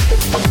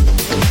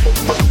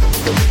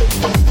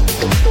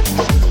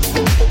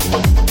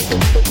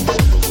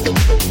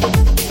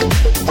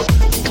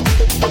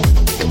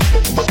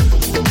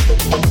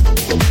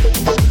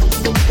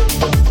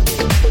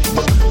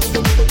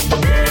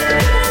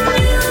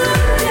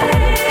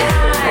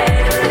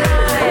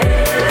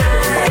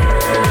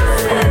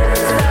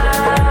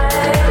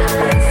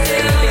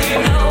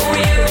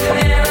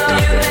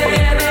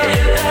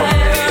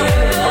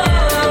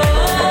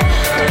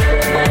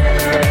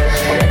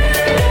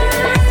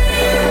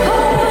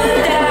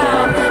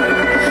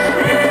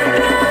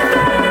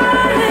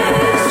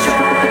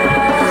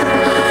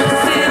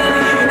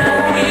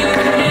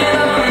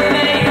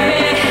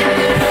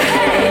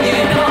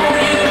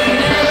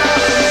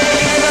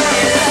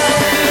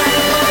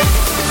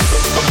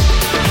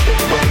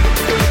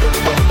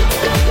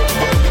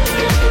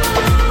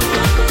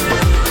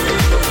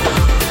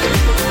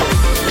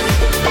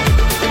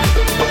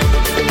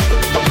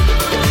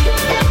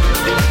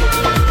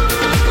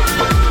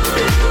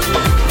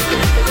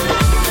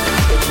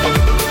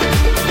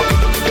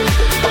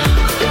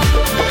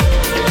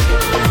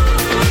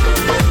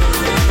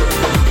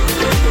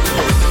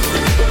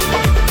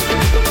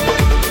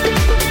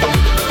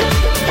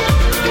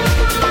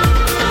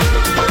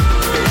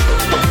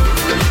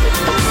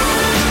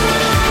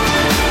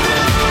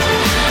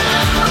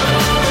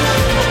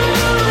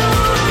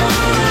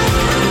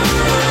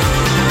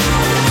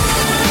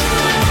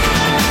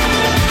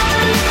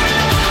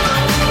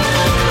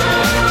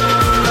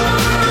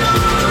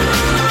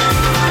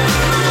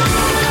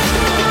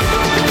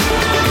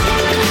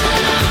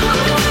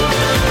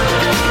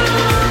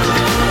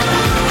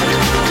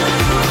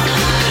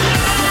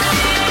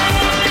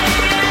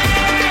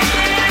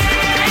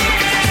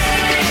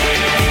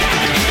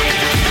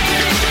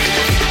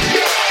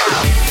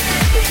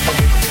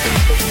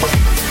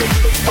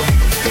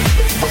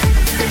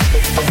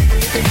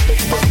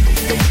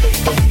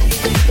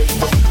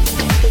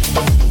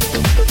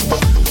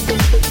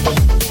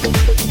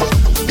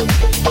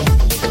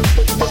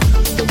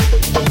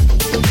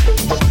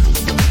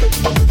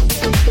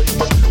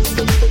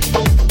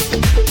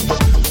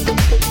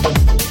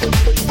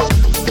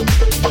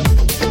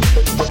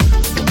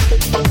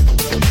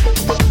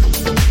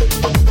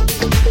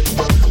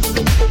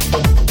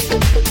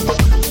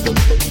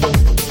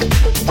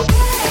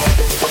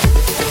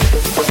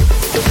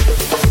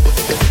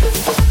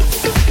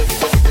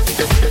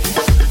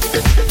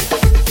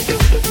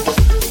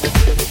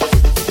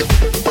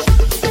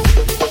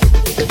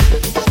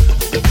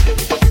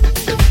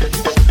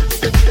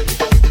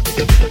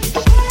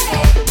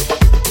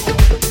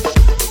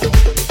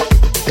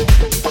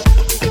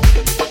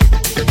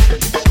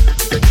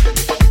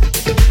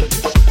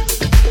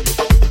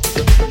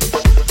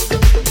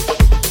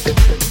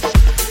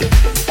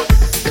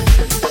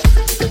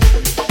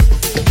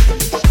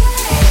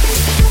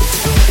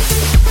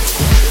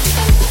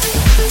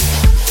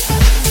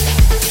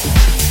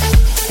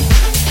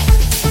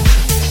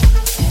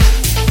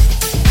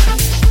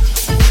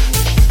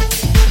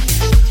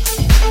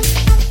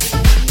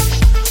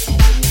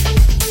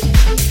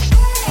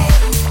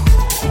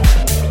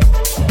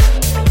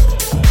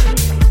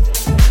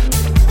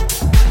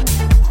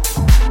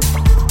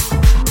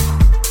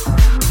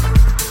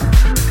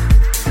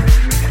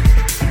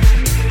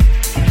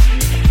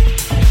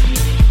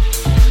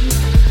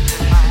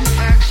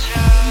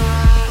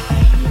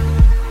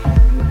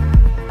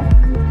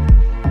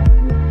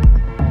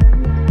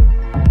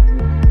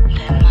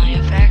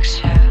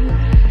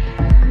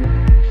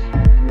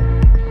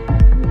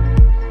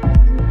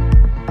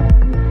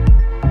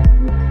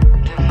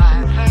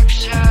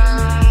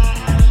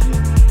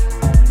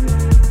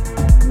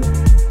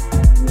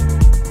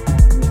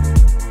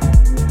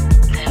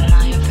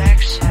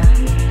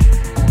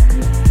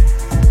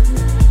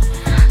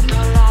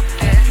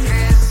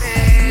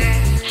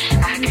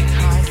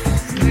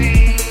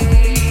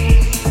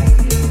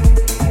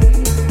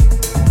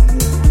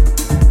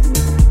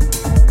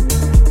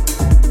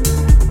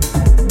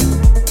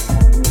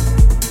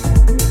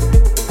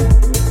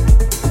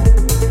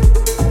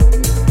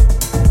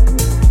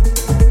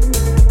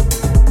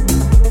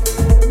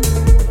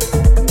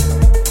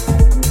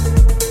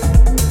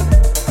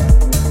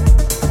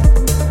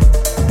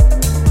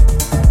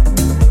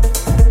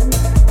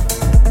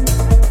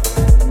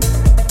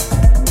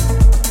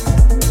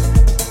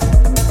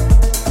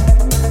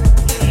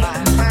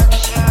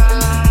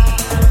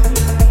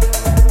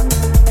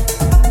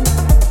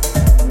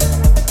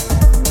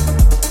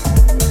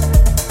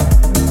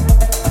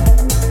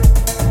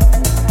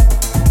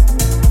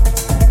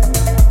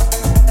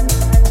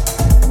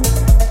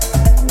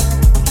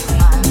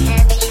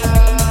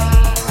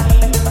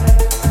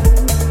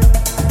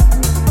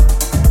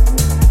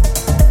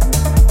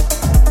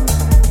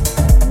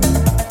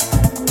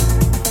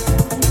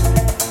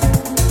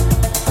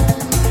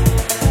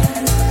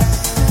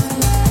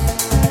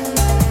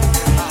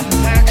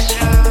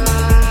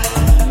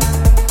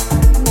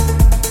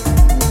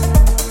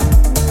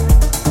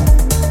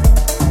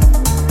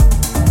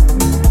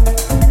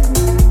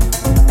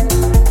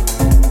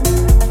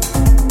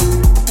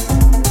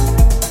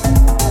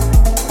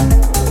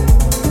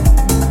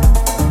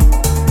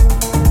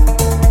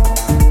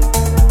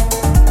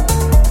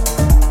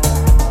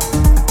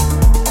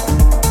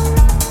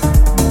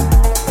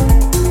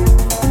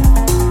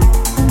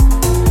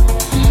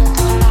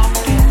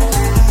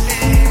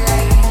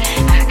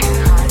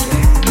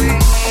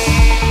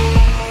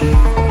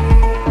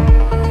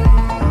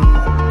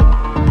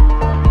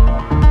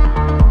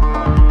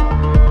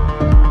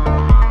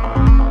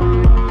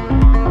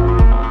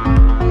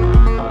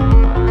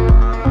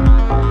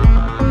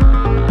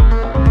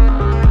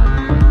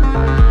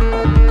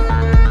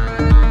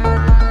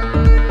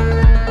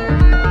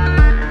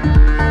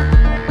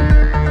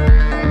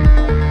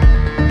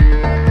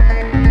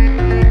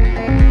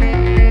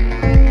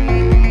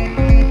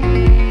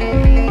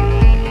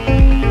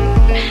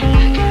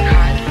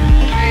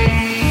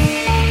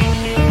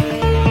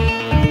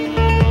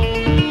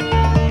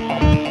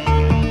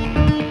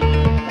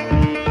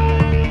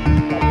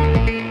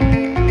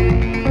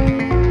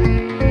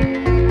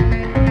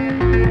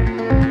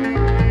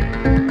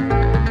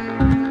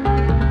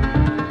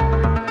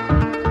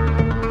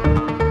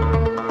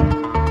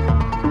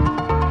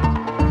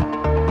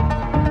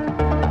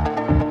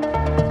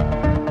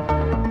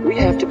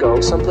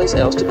 going someplace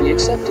else to be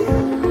accepted.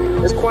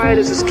 As quiet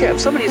as it's kept,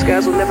 some of these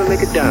guys will never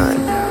make a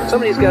dime.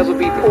 Some of these guys will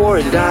be poor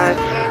and die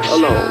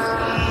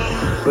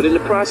alone. But in the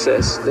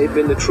process, they've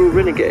been the true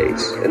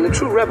renegades. And the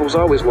true rebels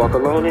always walk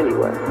alone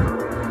anyway.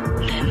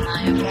 In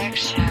my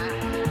affection.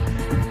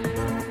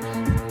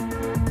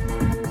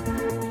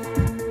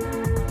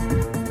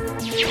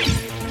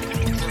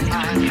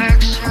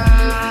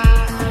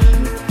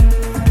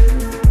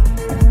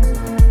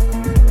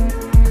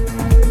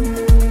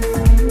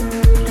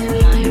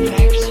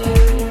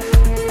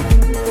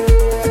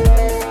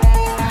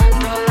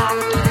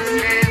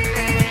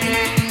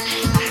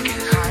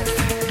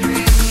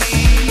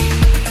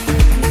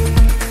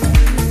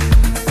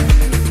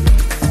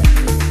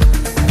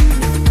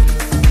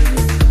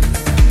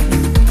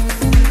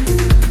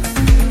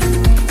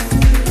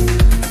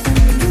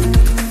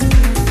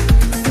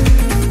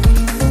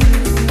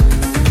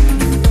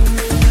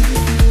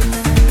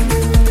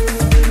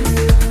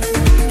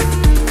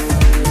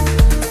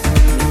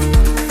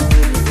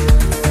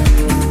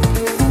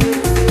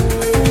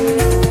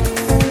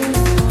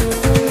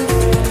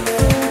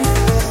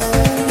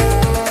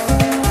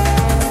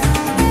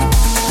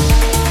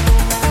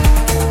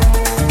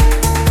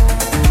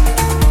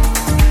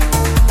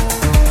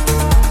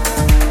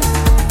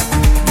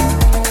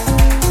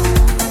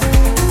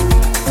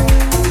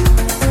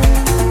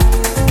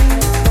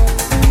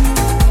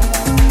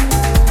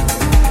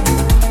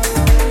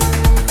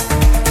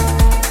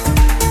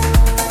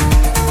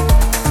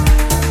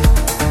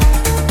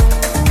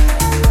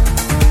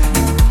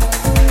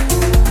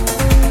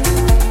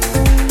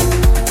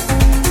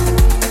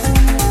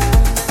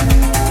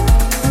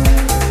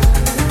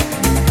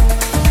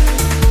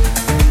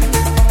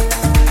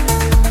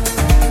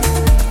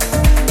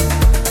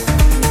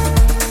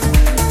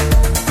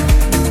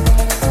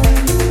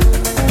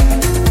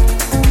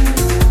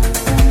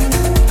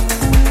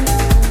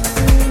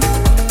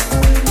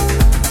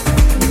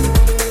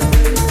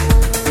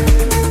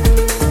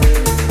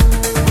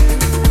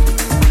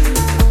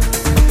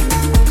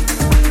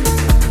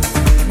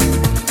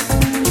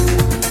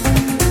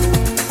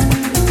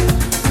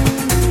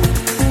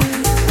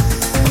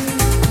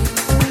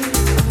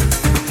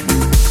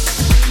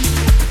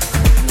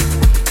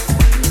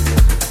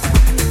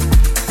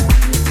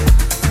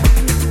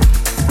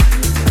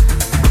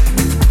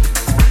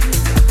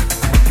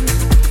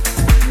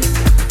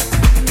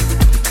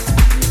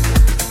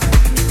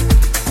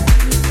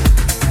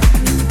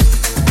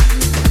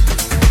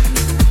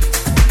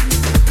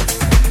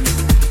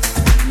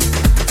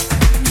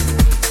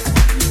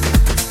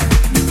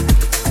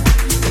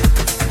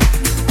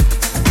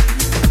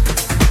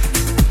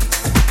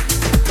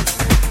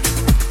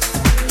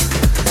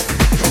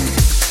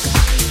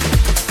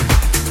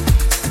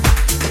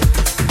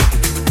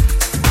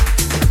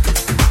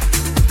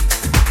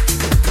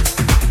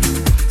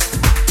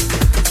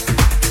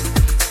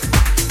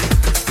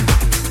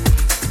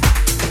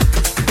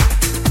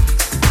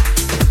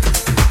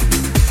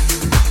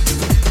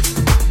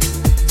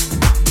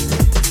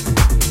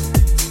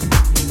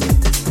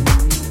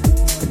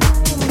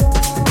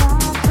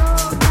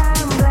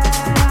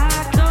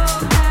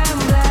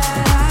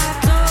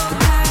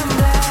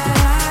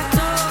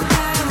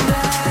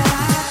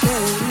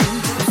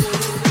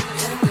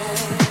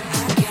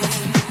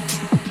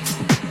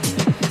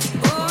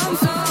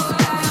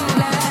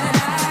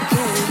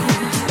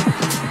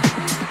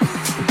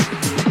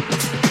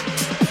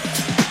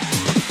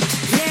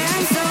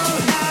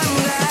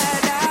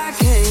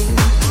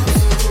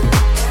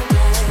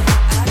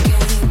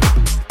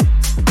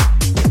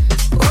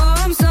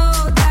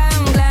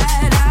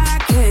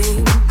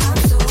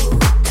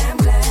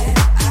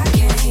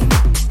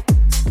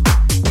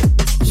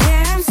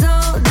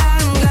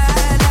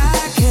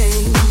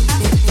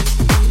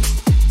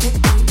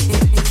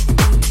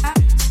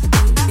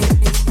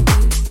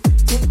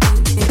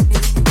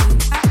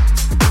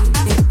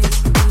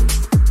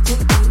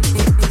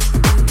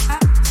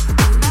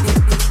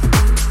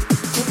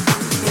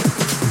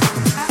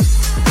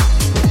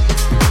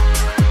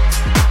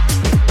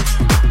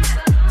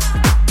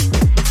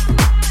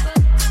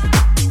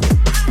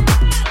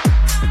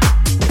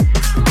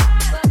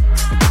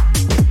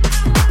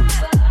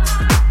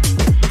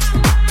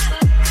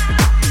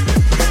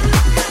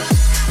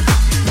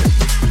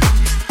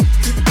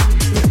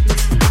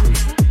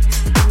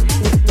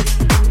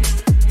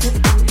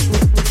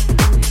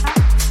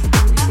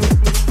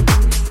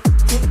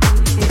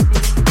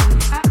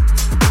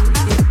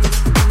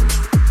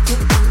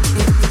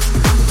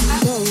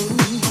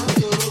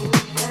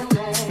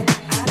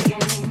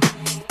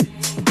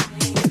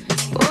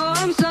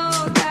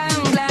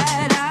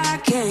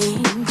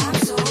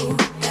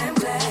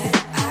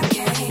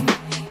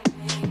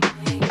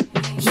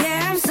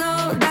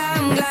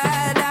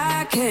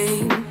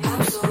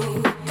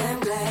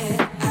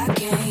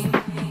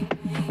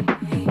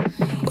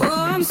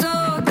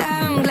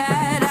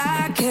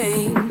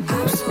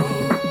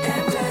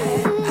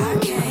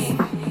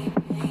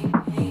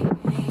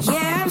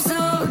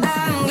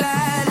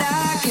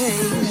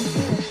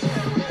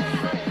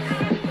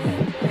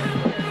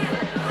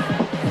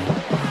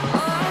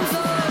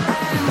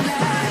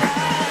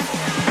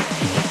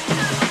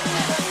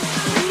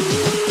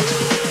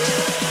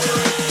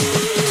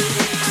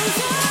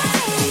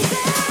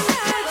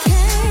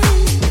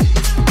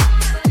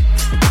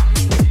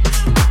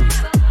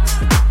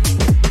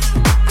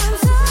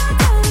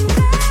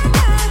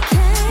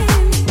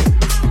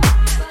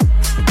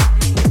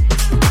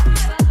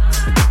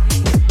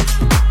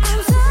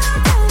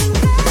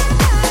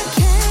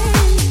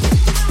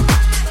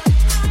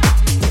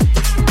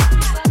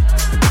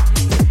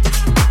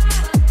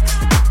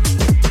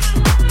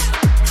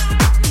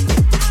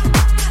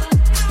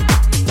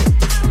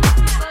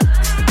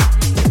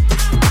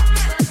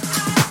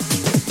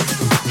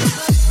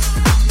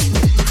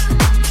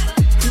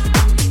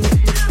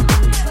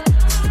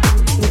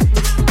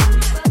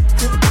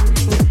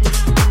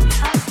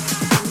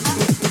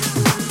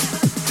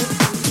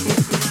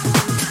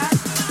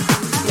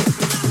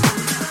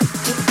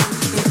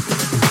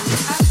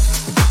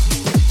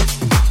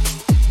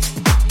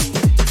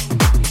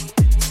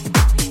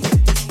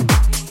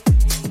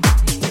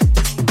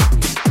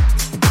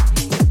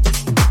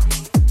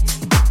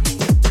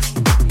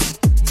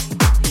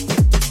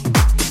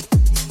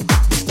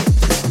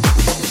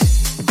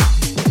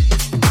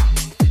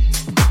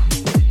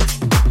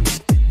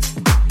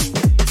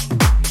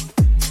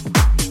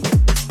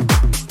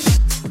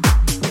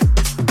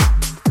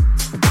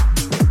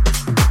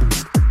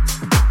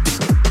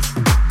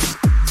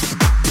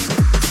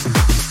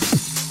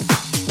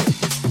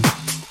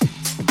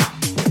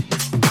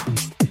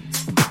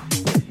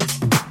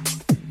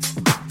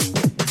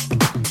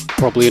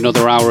 probably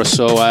another hour or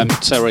so,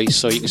 Terry,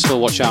 so you can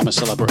still watch I'm a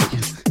Celebrity.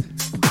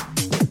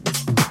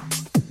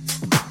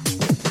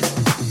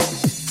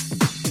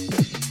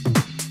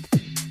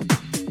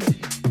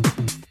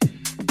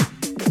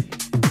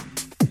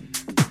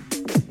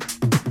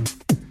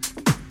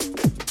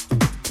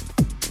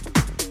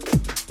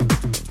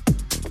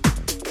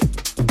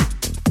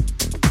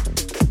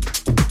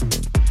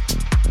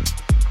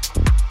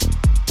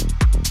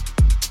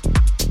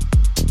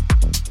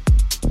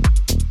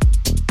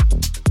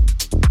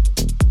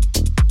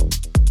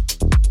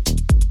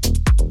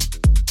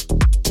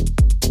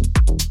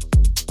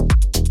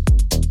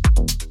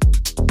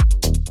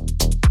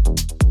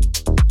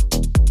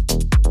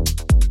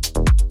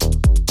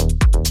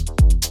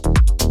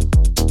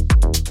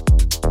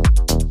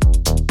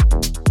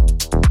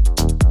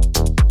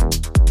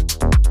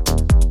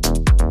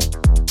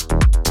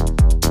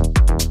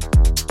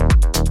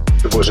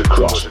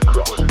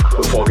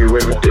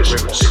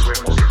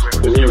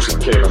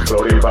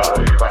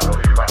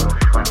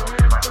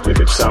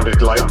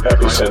 sounded like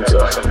Epicenter,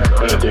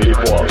 and indeed it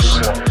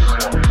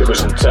was. It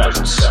was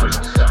intense.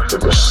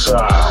 It was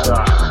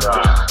sound.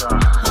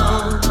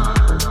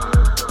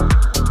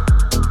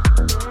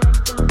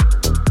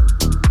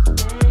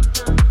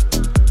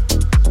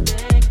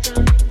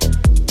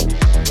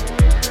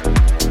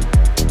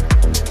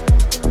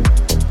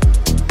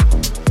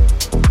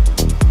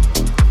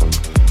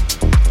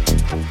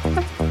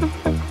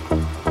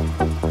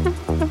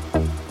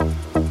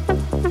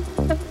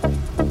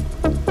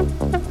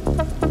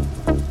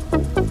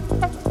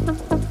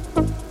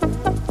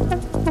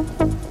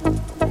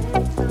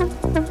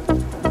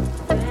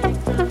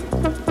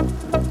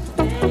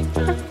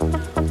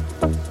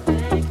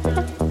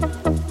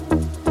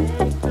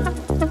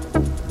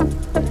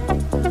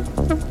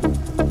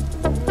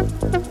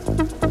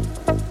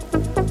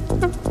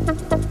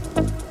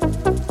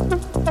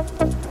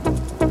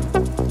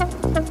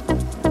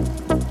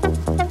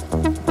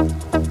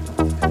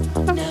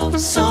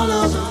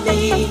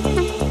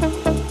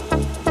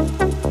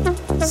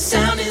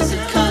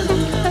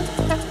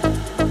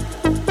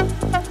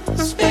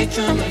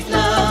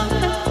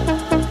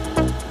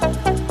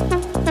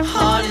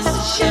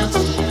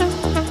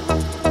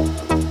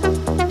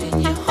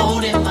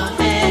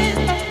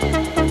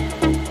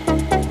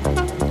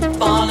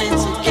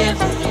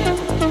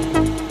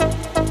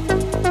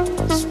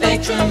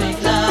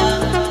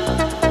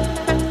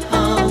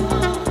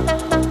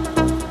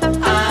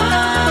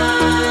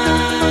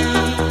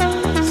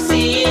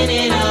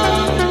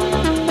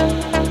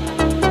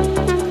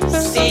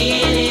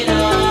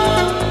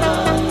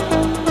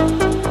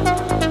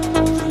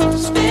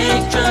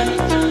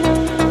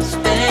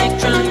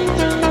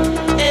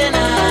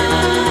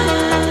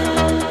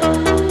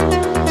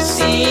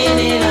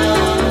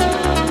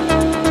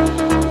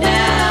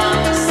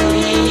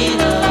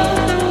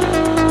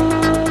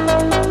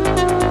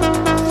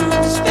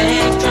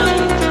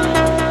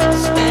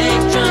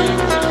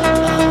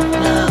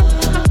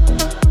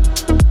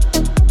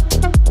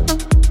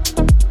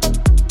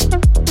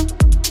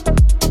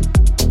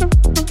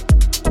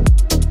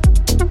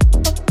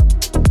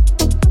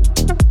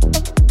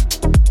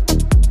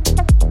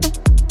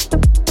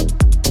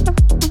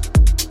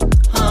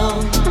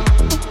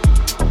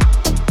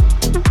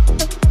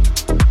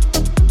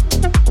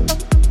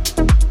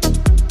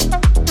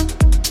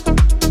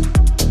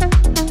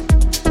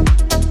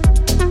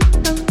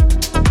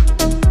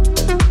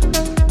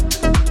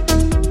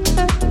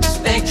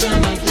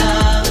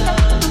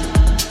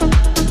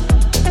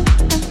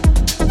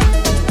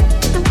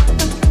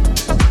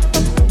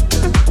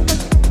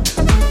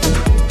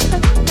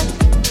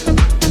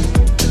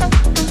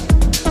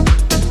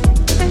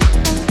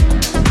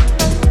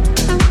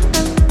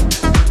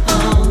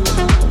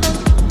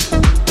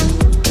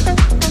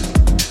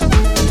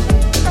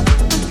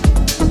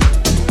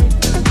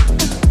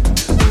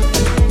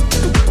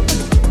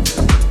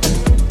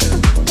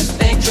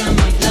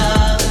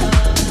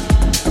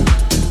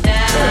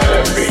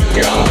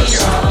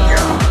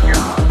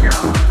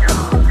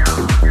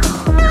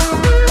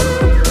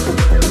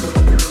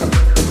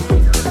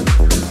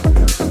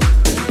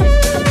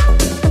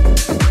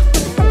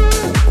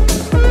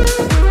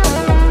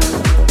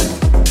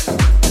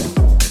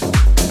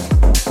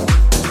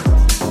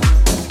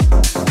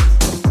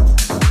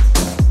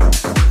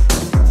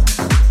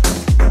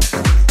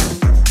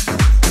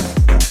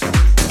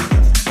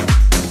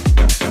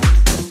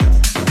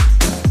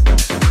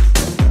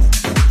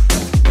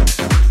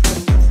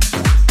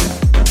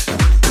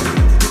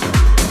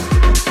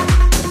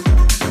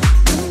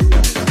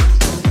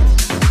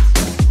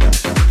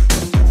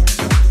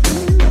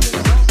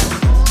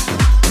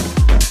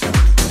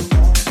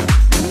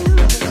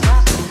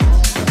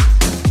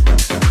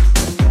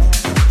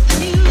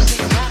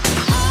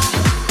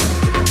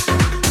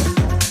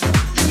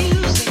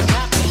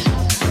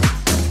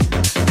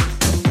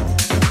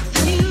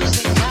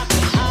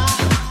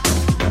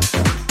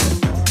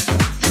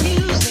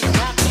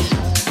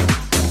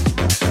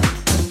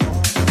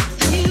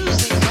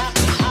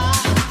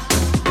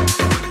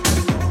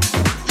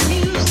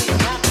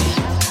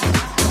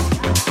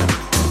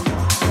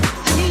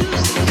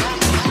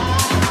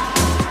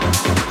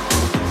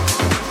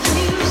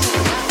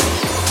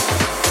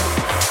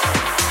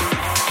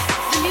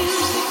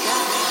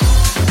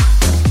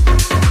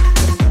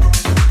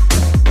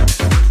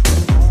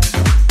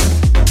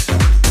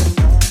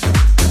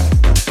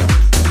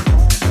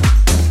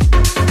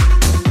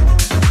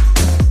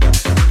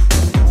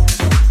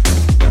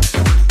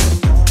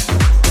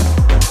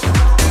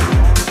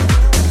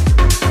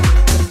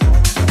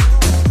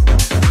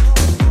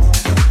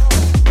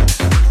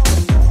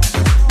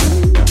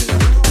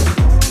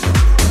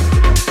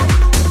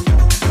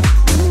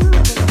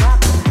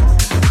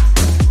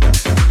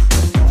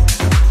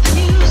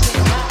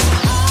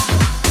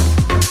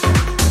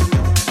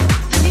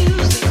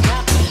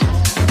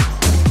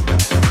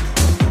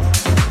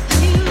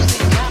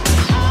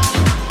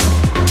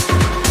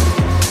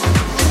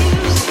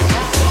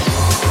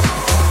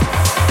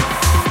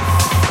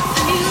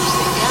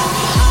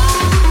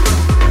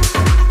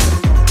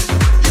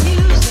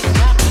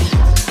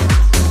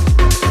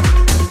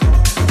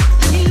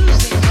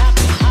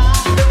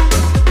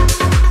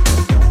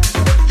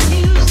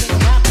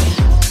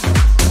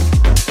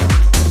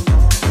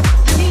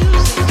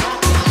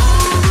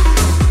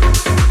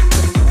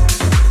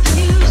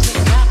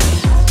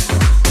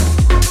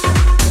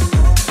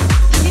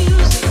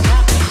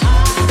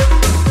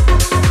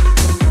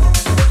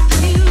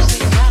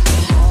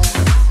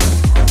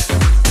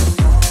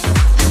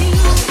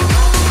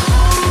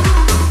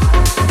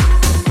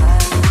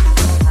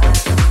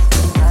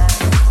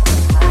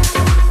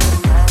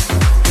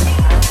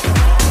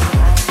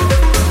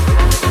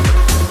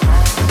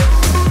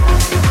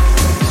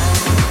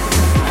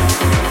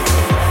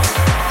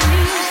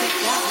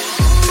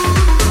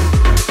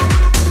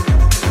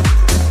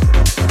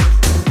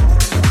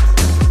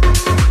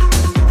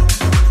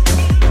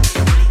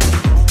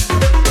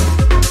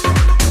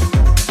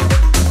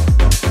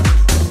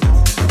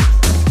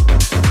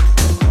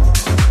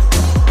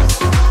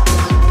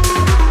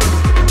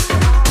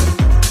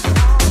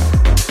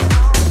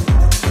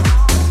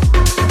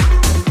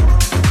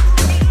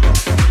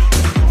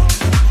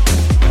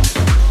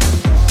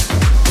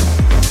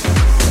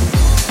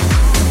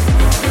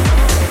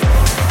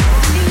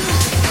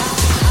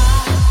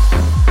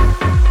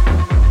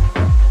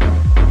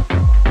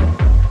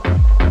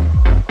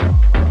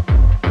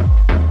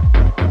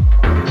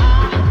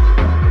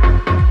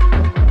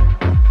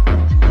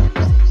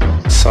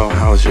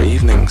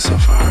 feeling so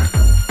far?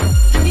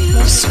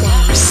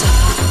 Bonsoir, ça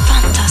va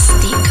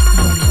fantastique,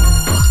 mon amour.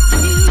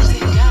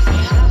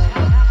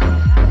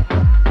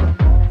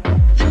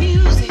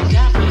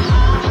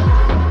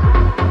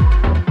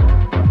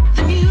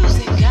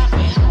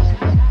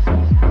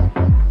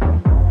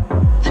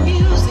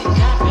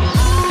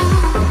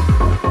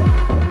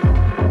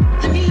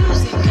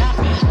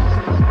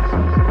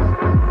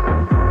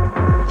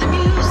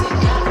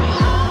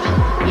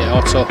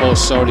 Auto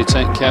host's already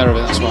taken care of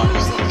it, that's why.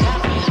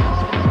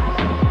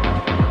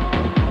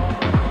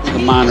 The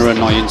minor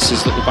annoyance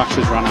is that the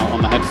batteries ran out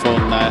on the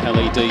headphone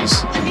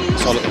LEDs.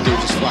 So all it will do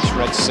is just flash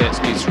red to say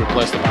it needs to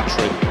replace the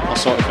battery. I'll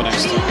sort it for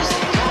next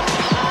time.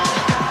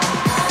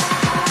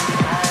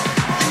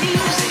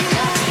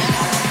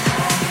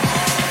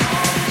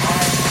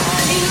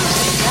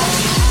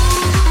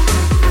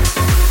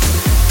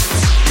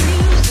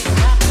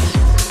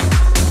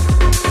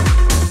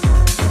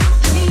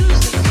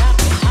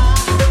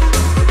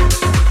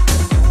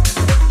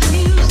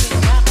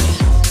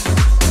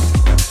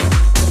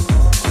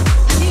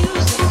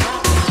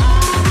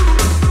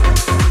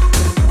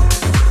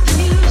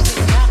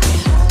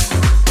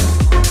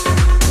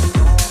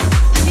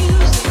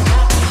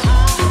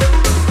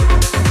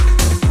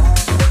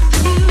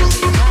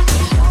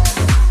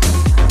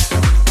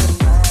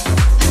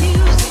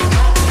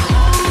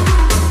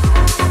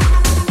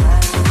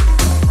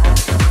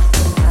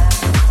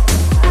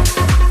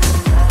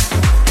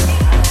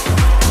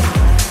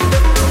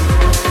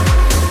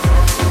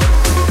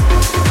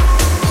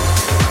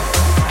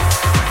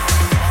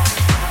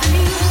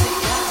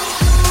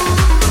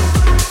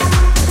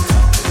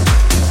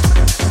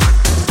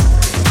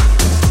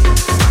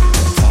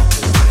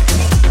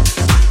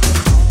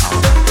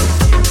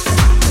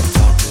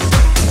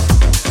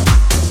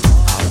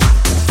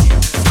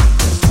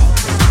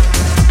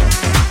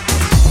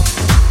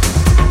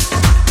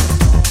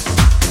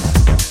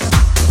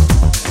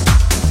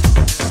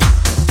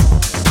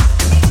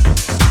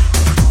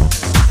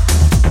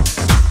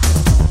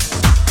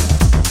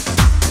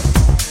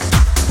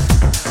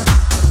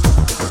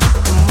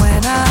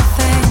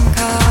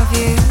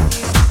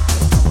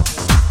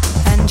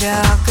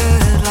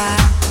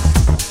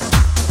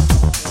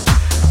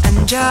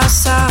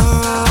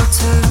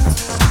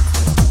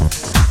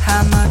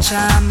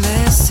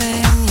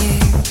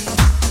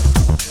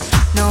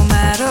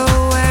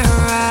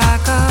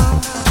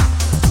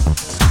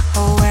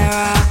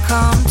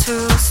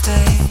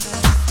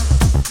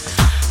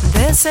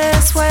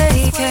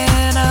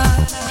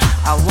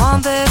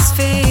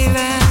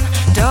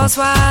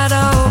 Wide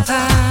open.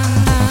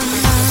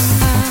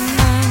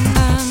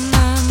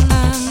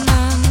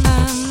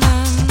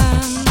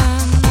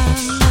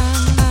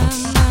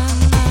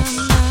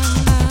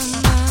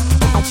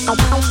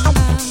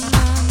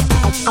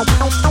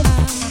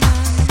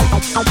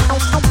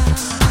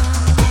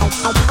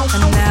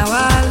 And now I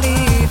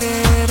leave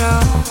it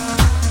all,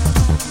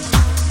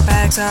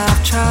 bags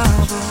of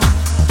trouble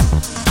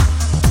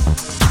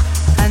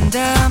and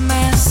a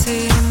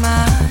messy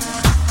mind.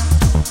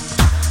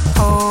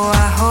 Oh, I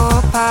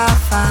hope I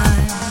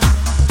find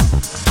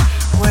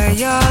where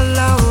your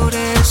load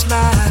is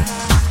light,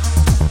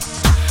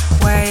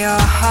 where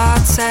your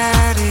heart's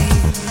at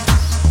ease.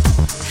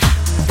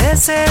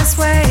 This is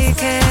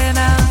waking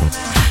up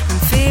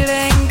and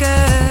feeling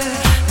good,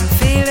 and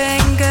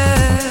feeling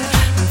good,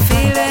 and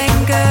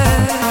feeling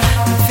good,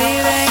 and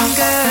feeling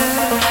good,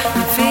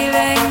 and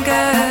feeling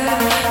good,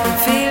 and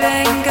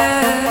feeling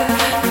good,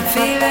 and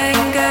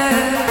feeling good, and feeling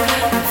good,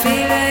 and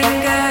feeling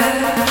good,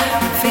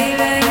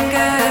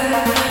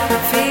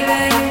 and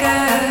feeling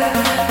good,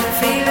 and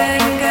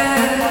feeling good, and feeling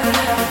good,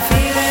 and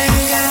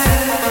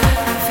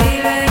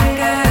feeling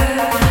good,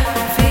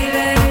 and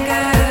feeling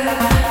good,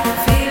 and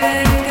feeling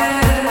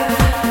good,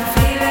 and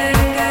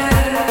feeling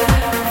good,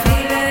 and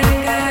feeling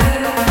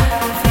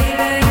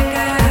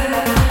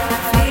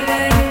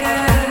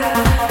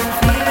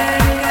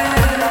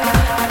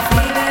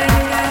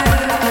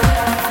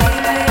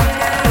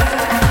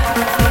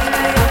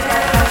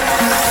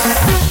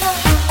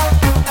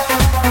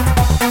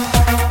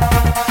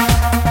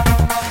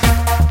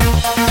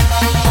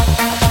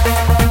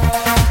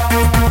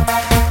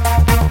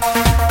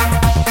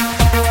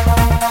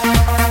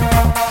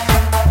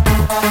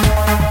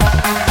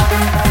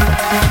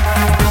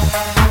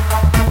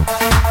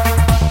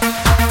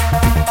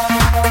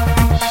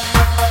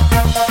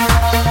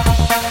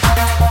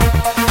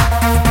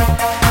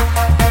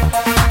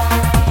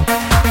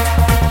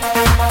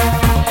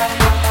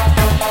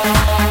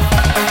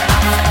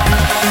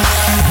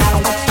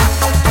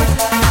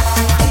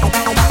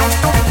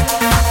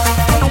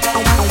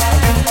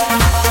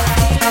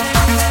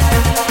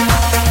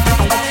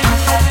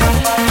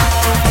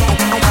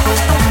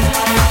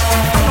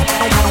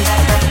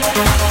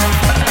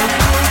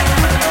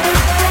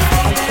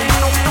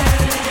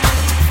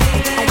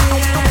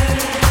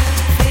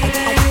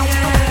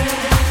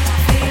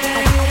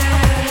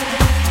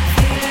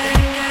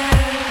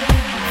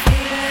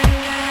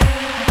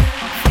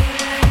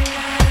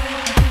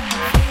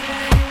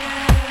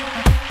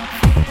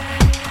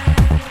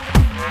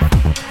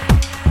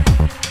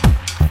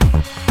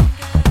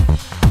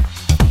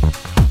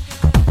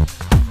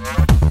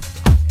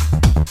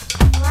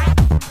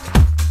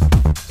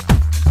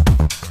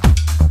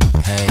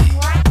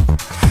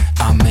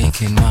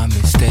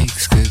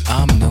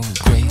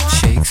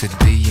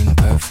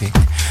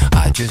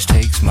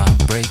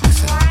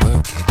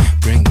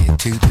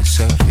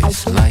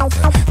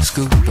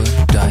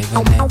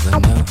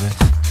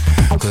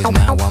 'cause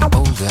now I'm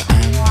older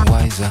and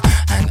wiser,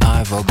 and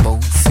I've a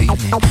bold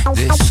feeling.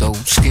 This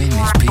old skin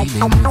is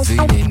peeling,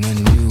 revealing a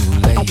new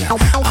layer.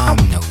 I'm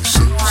no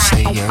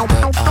soothsayer,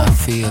 but I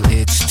feel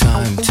it's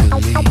time to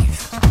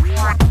leave,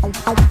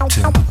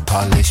 to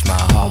polish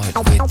my heart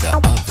with the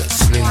other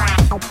sleeve.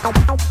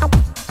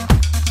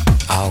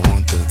 I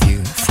want the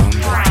view from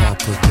the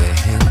top of the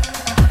hill.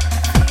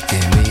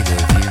 Give me the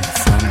view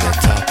from the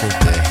top of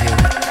the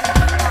hill.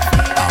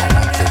 I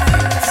want the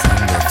view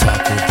from the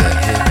top of the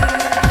hill.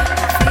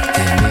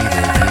 Give me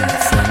the view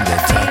from the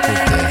top of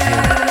the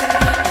hill.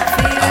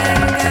 I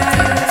want the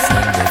view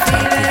from the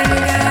top of the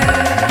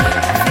hill.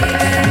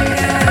 Give me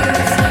the view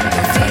from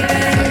the top of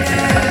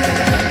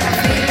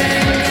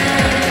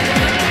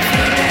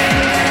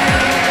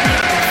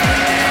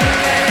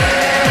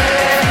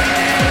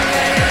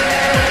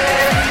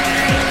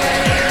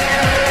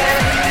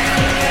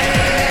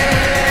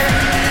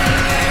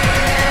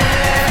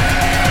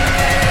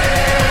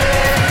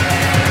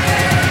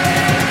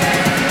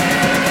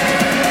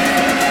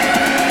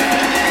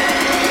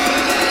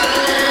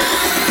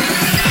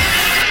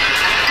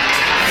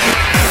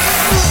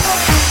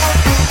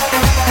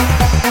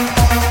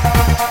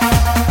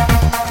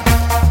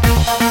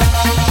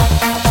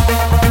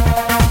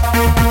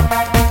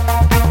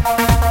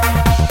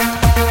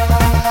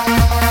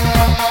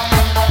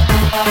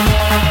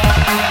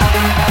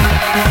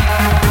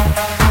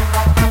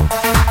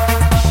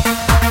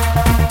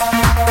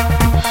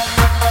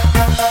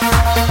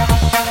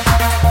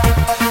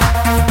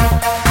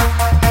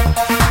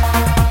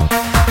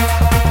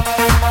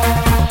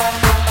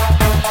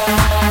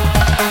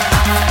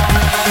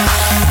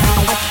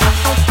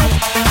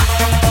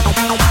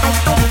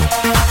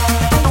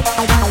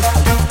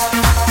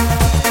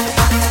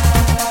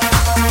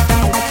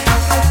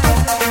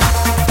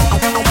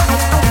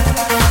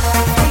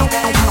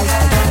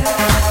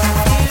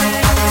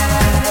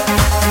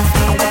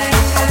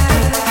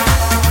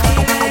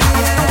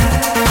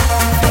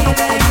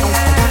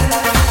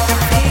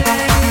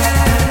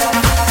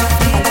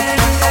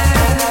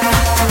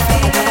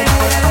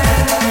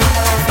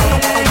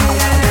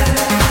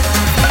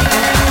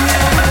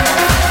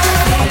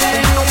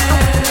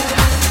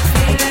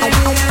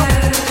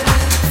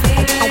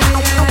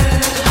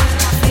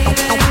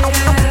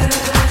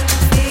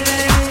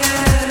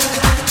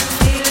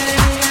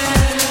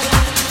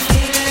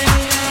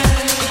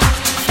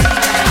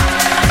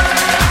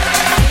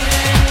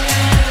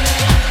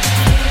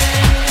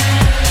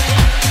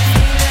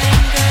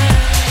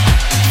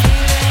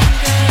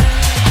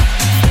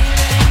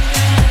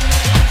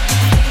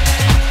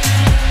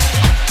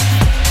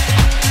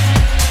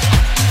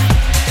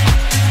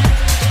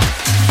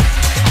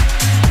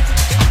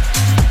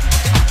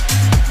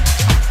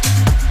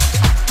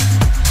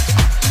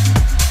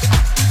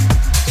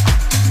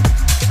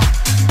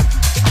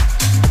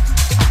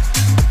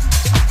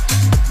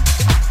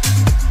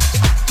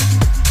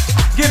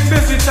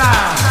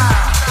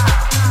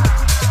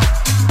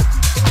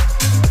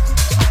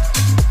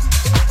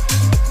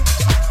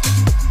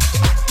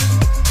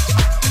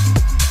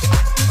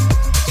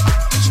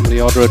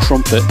the order a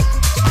trumpet.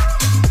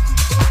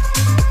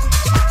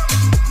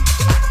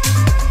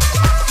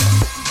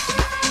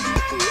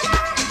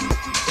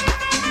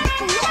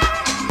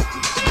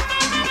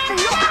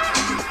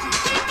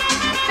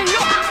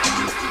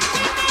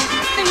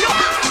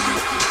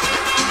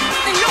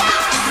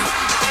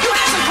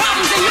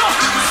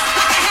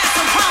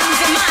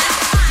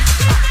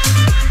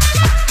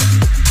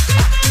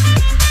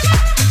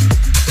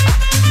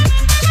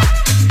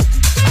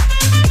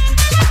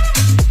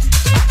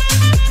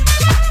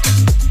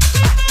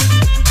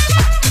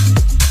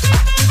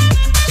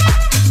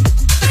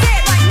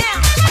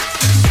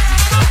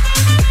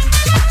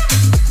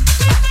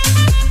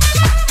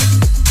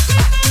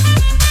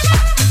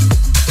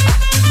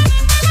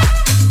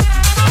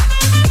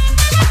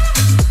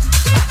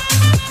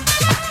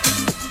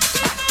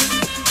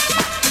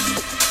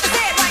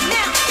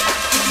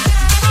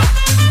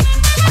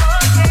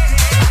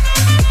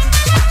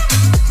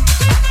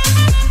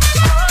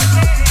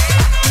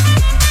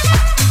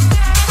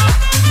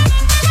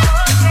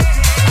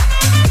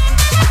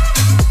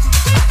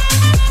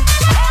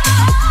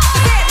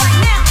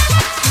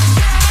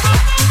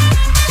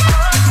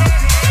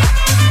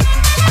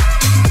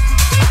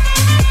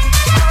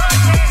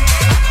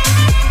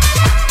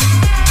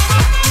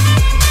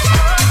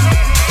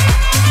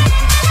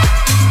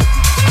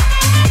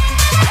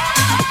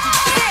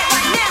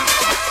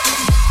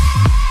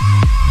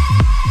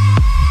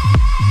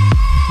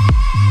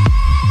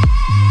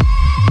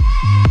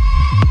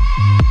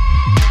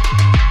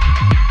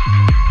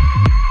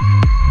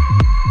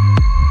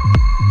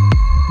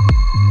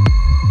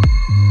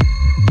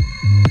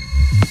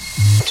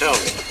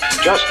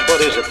 Just what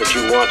is it that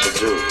you want to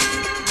do?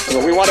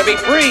 Well, we want to be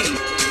free.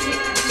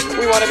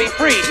 We want to be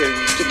free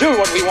to do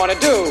what we want to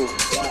do.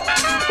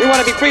 We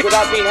want to be free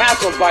without being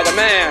hassled by the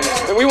man.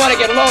 And we want to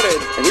get loaded.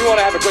 And we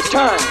want to have a good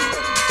time.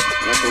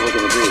 And that's what we're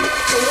going to do.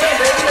 Yeah,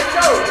 baby, let's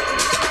go.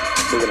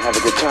 We're going to have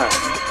a good time.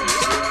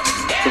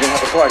 We're going to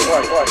have a party.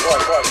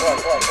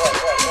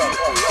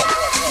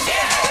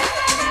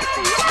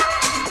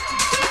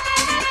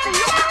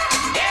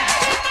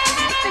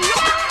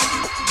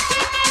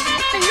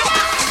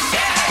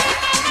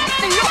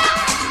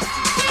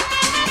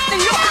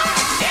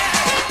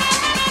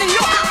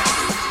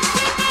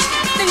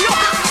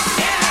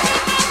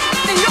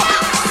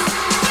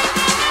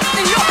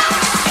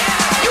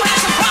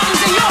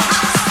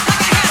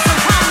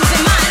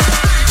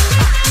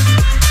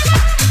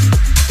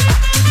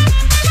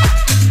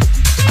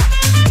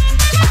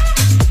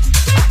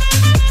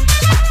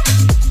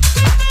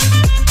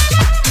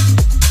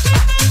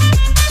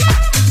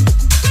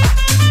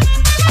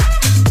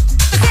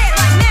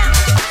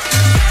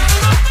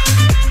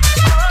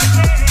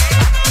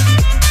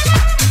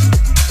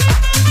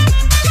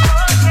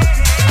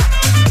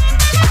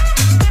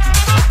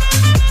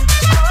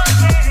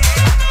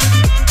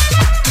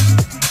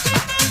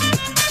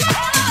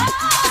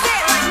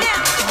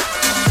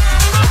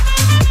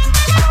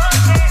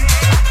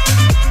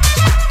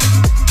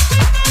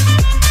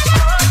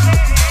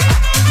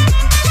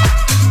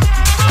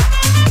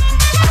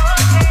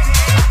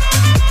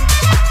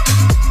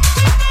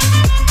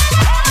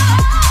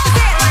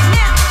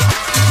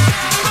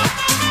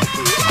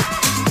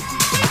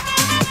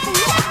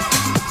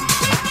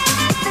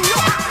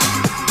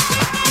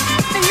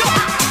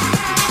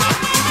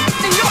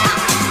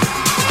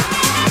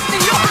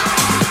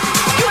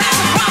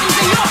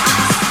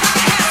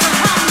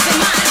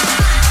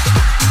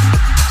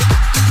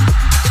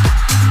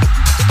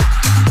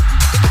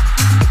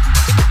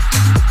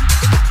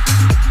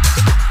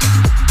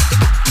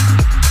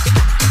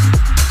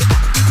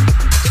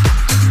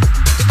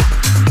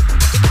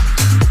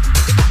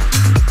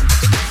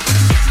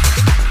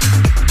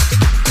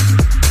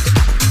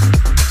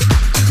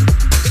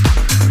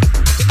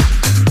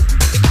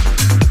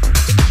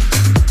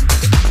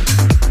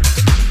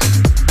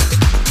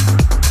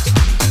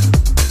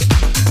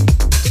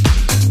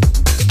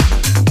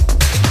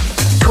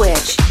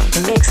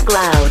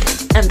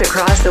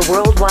 the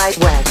World Wide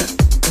Web.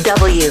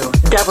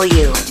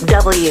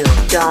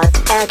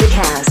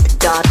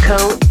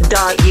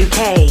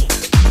 www.epicast.co.uk.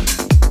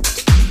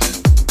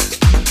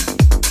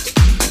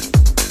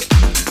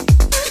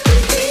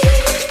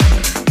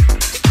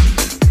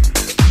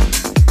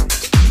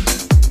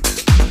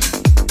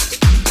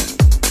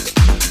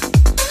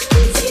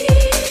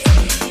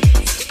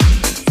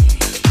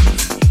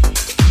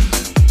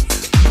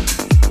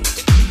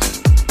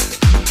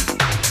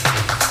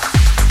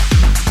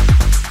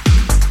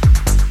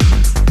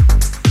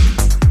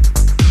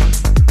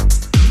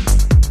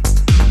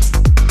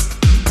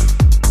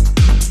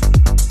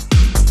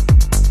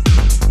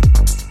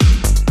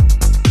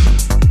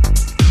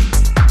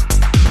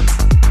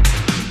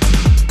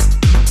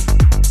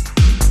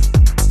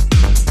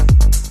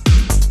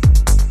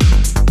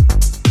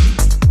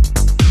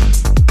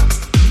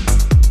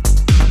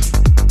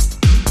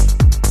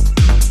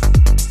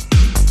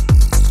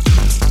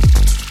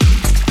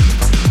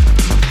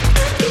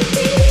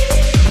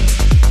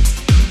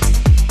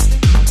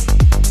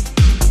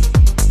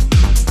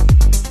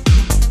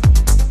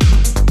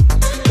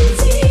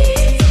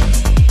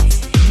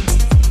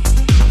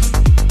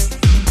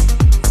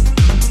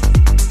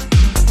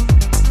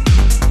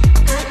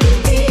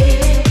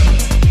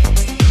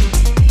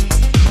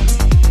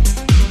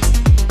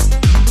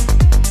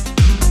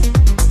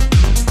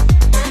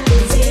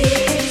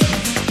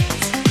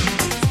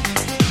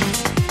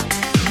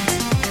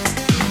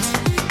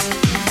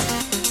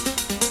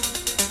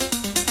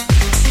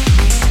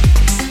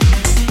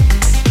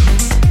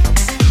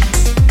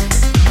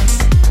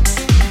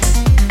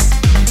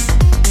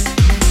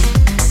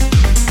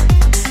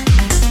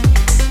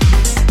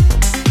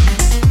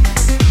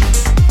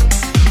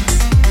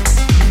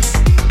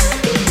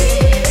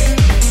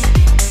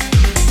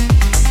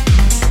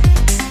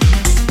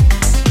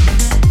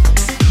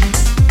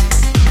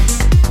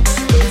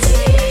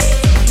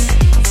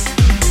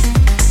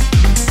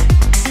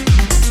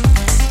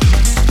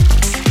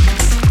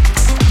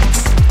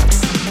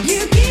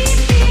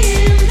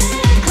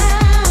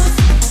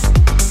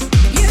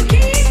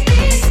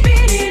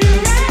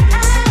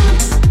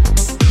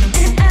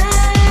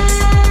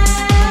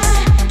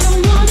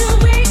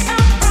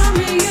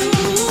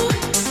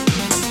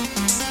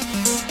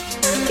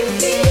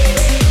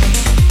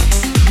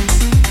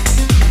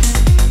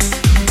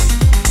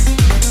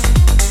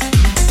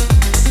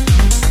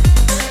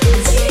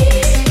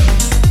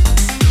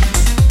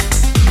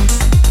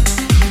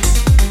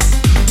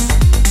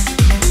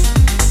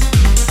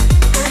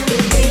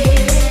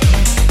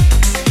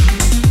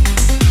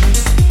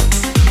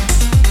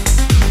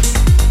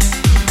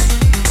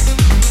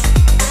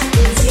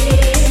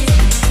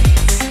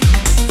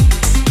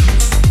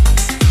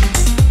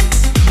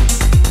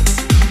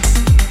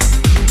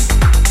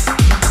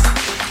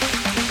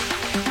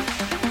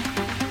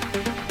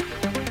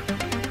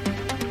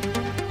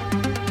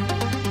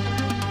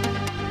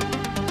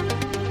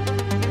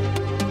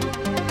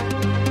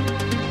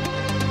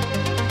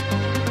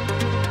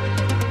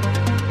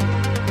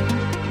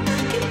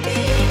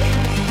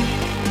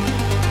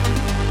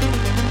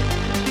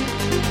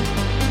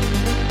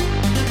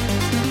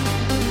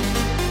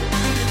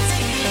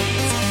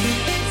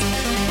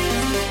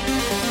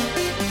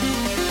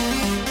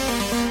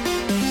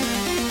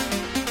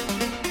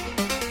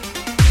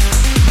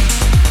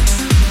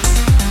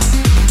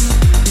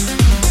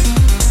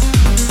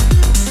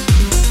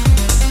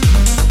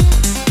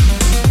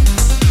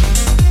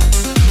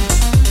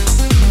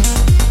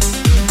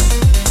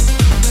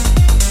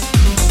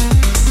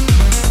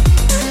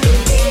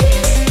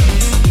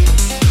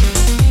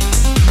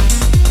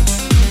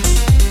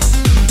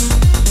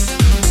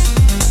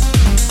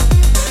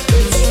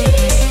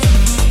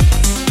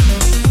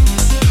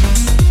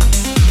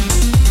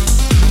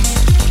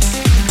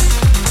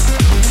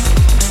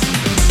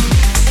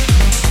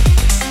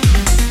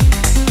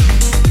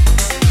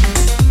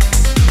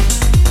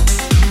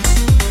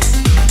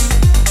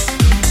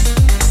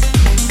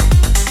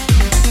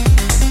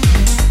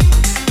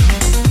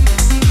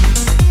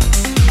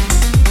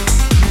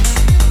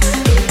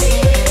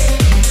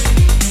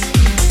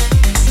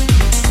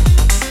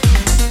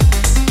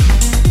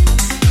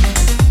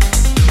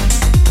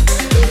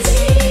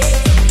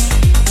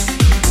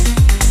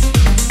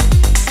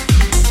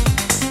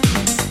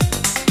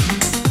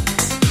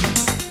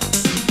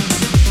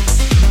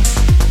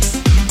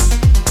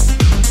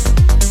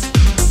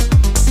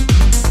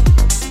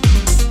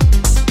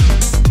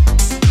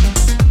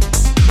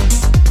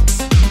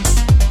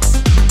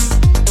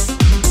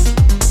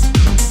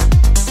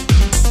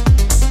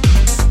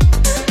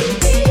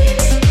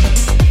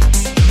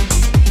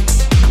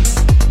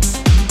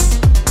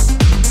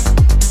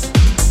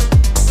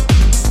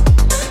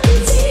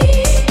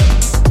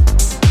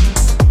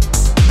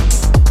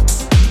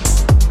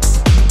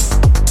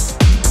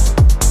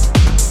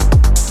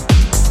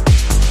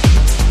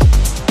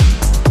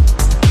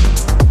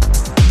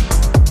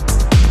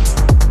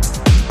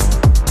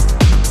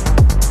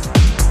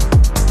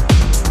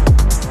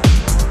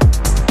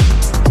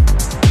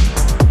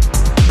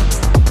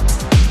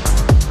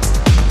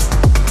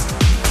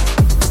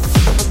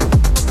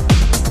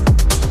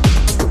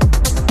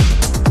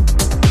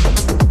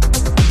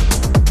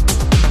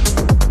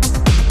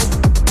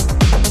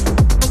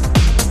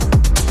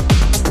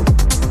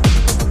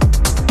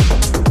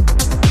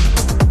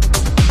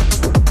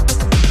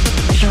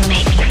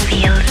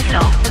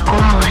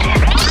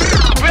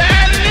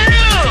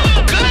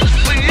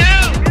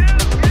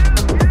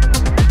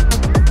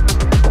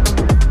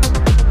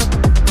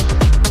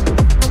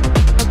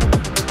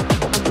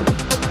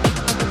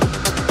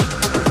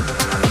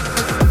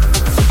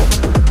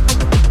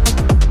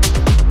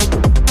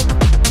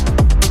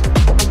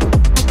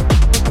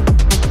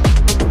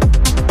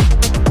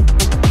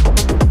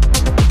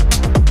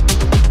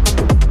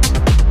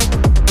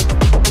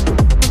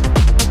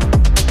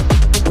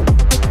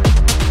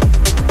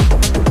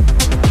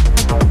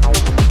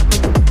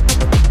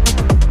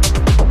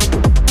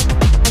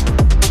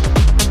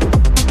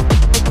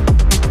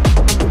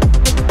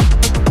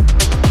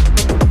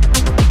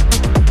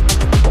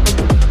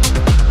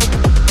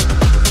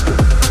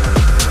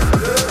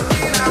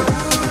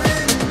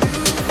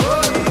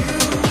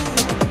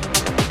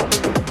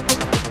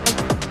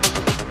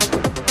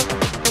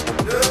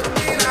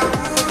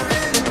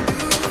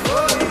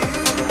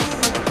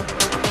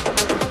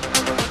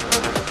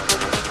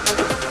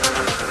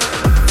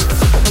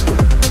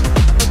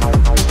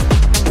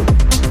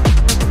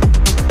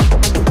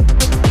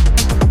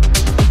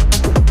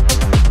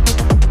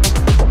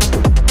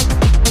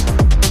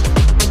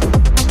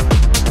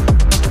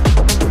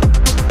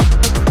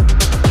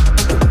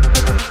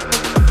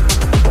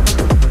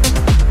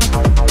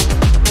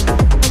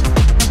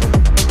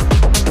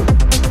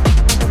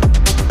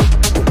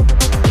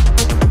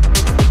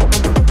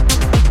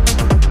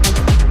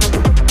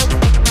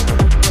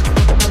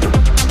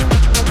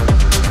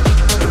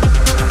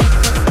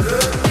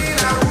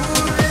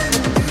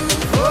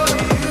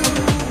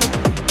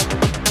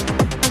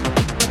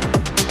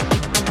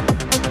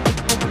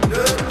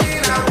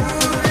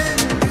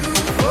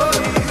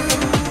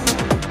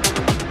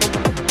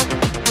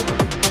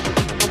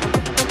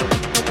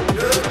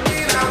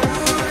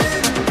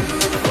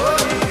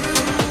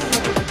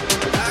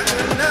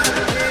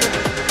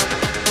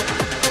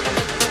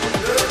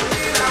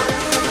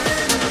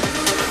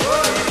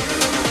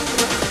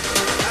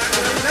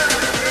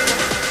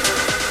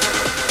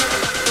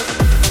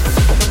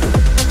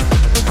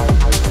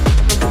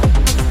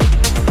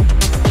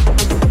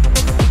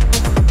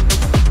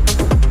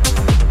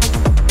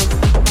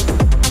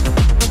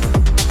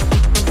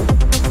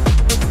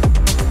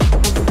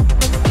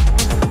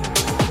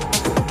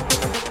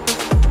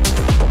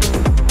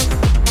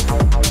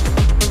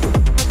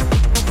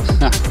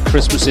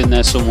 Christmas in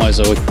there somewhere,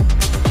 Zoe.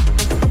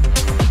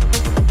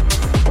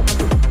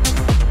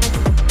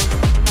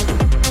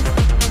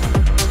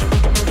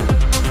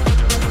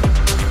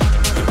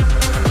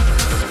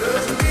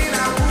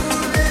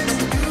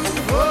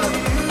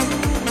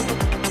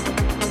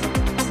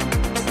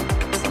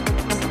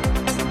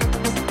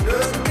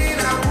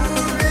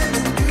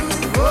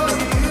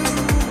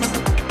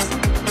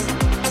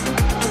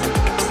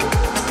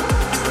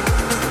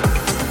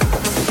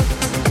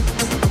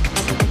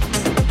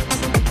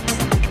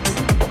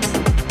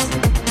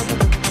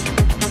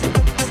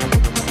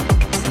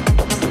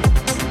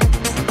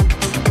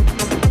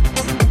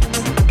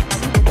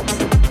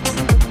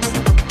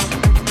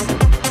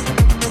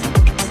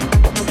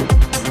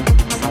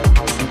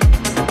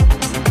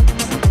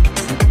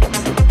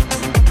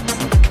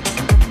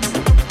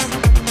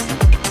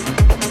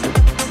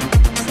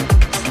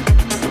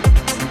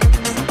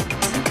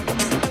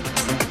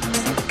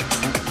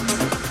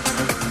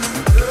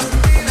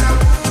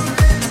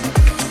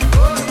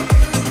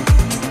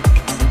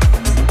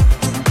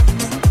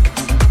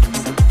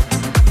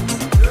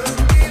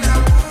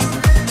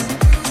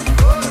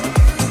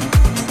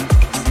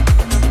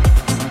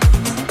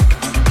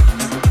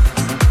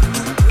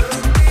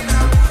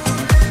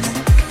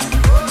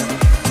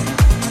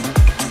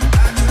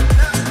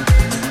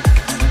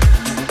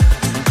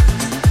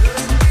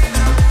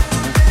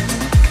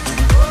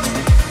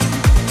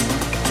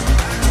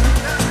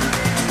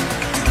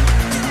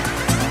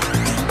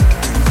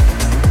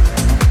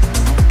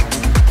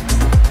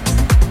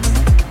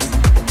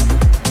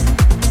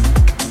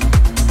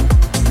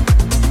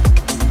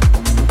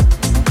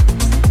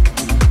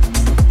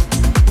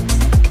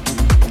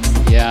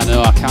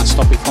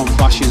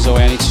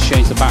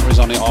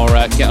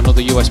 Get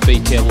another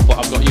USB cable, but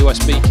I've got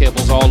USB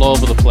cables all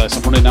over the place.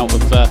 I'm running out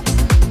of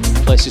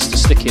places to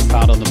stick it,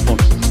 pardon the pun.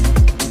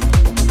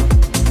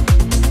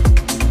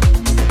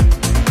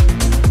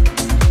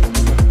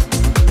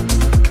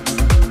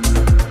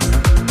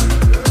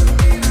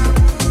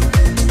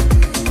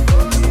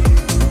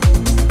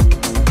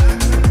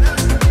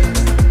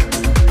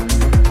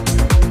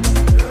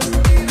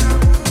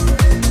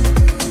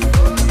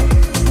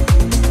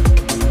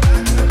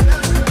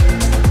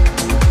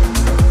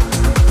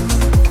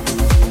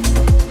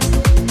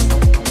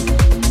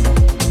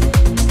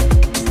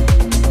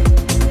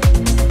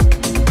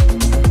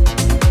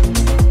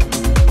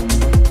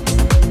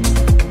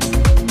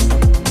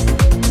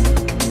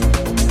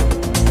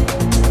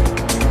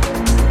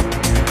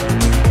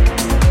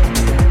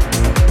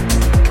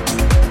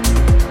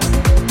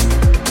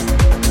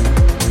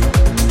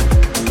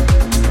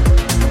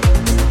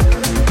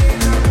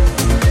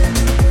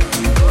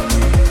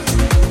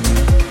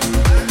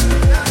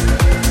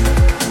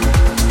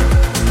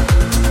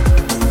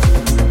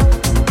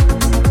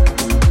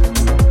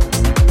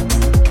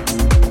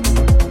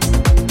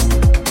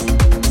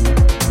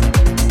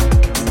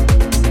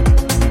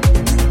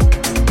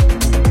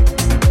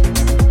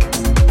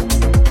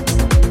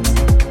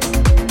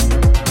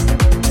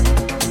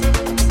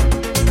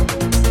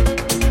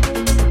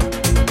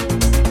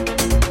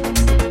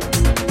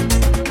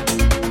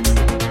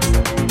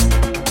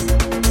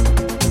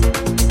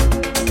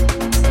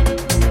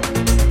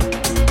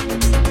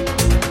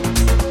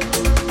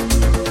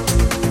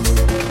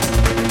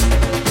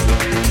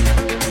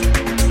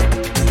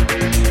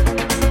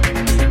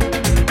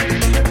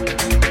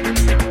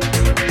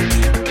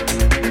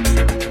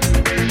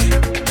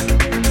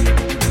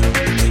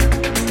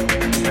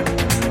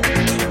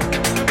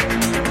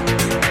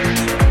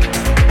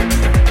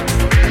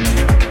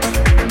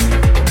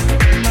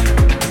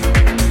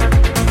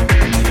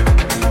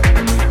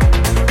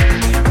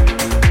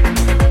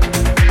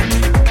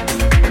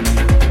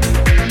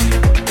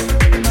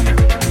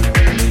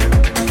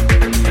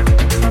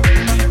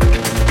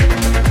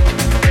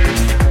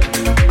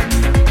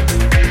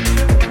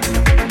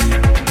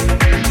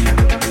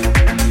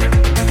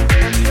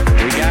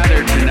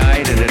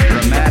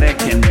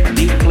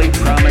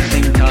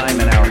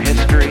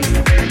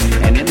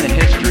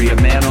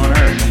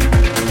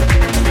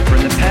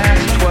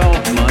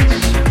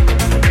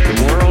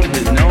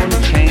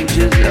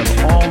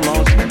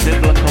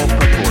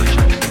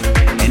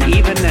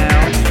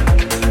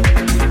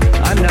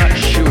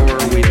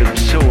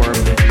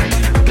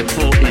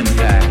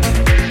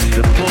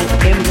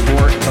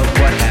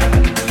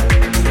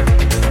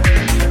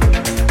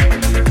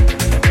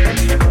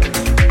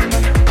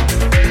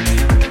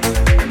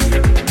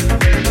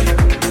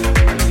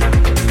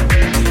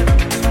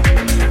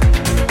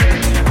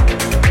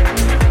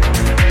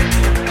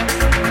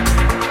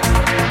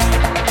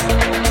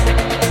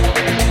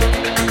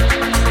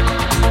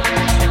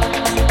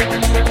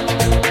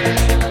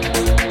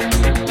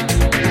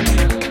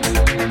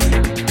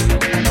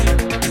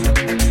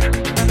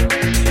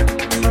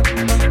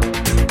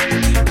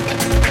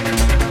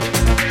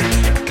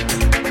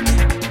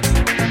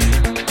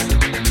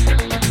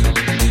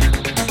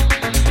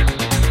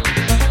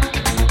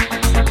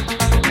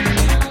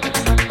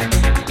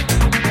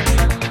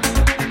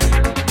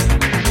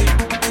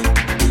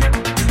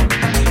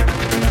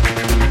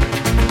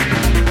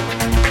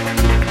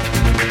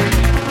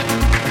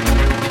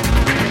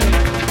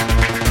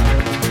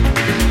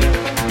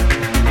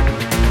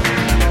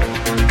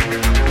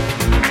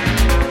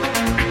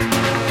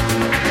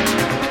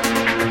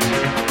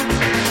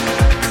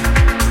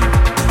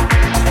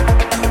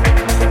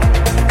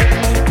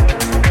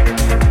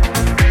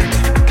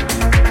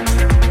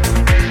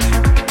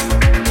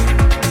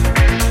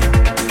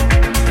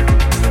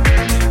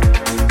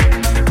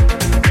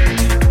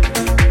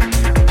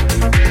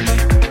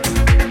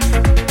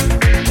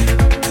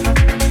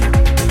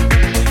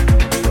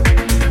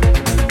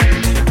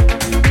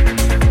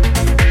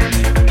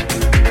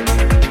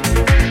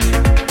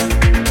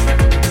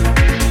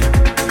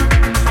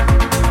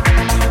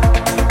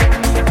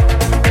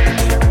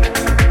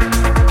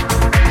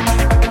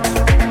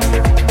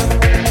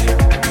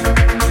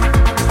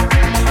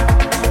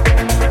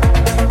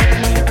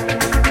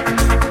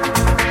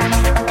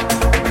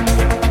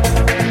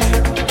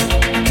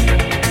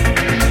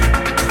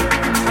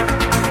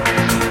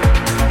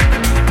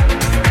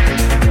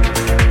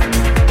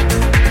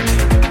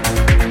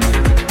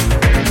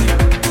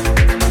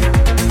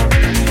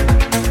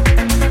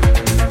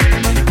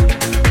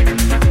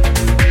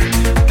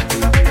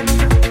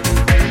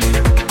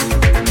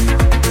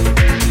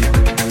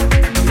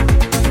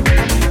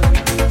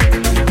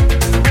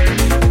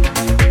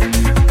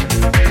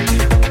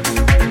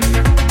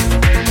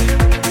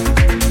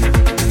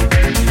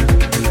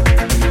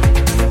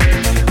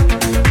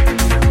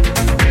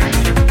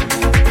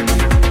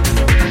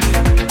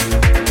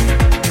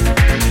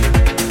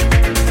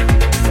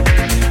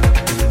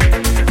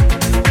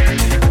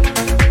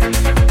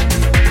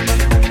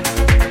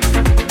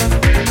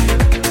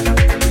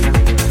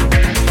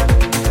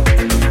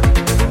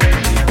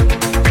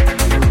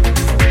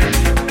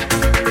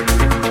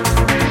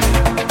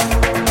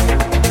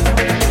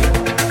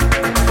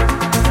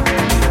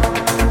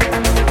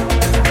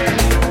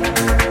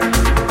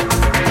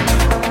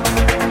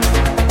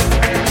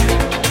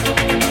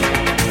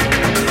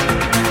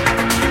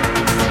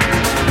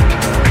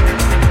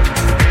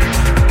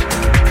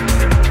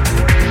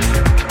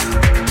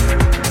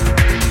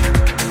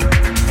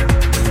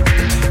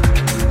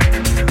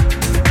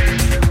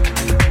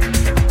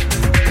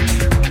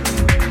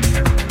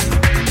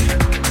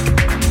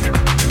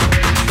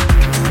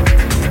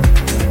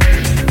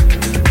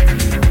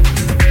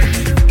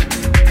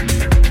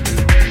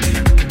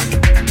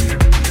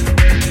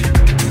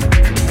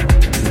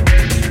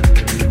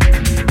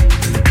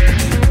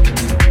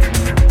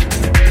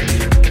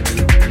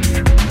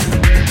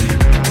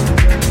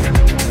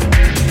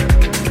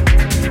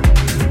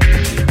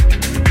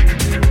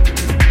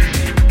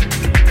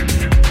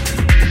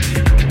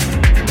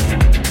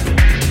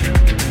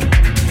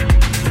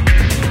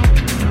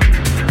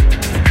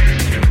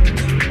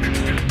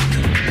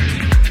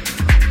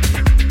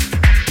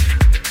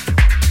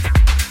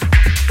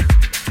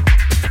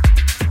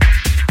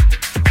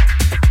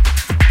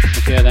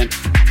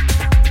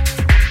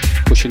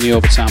 the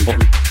overtime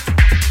button.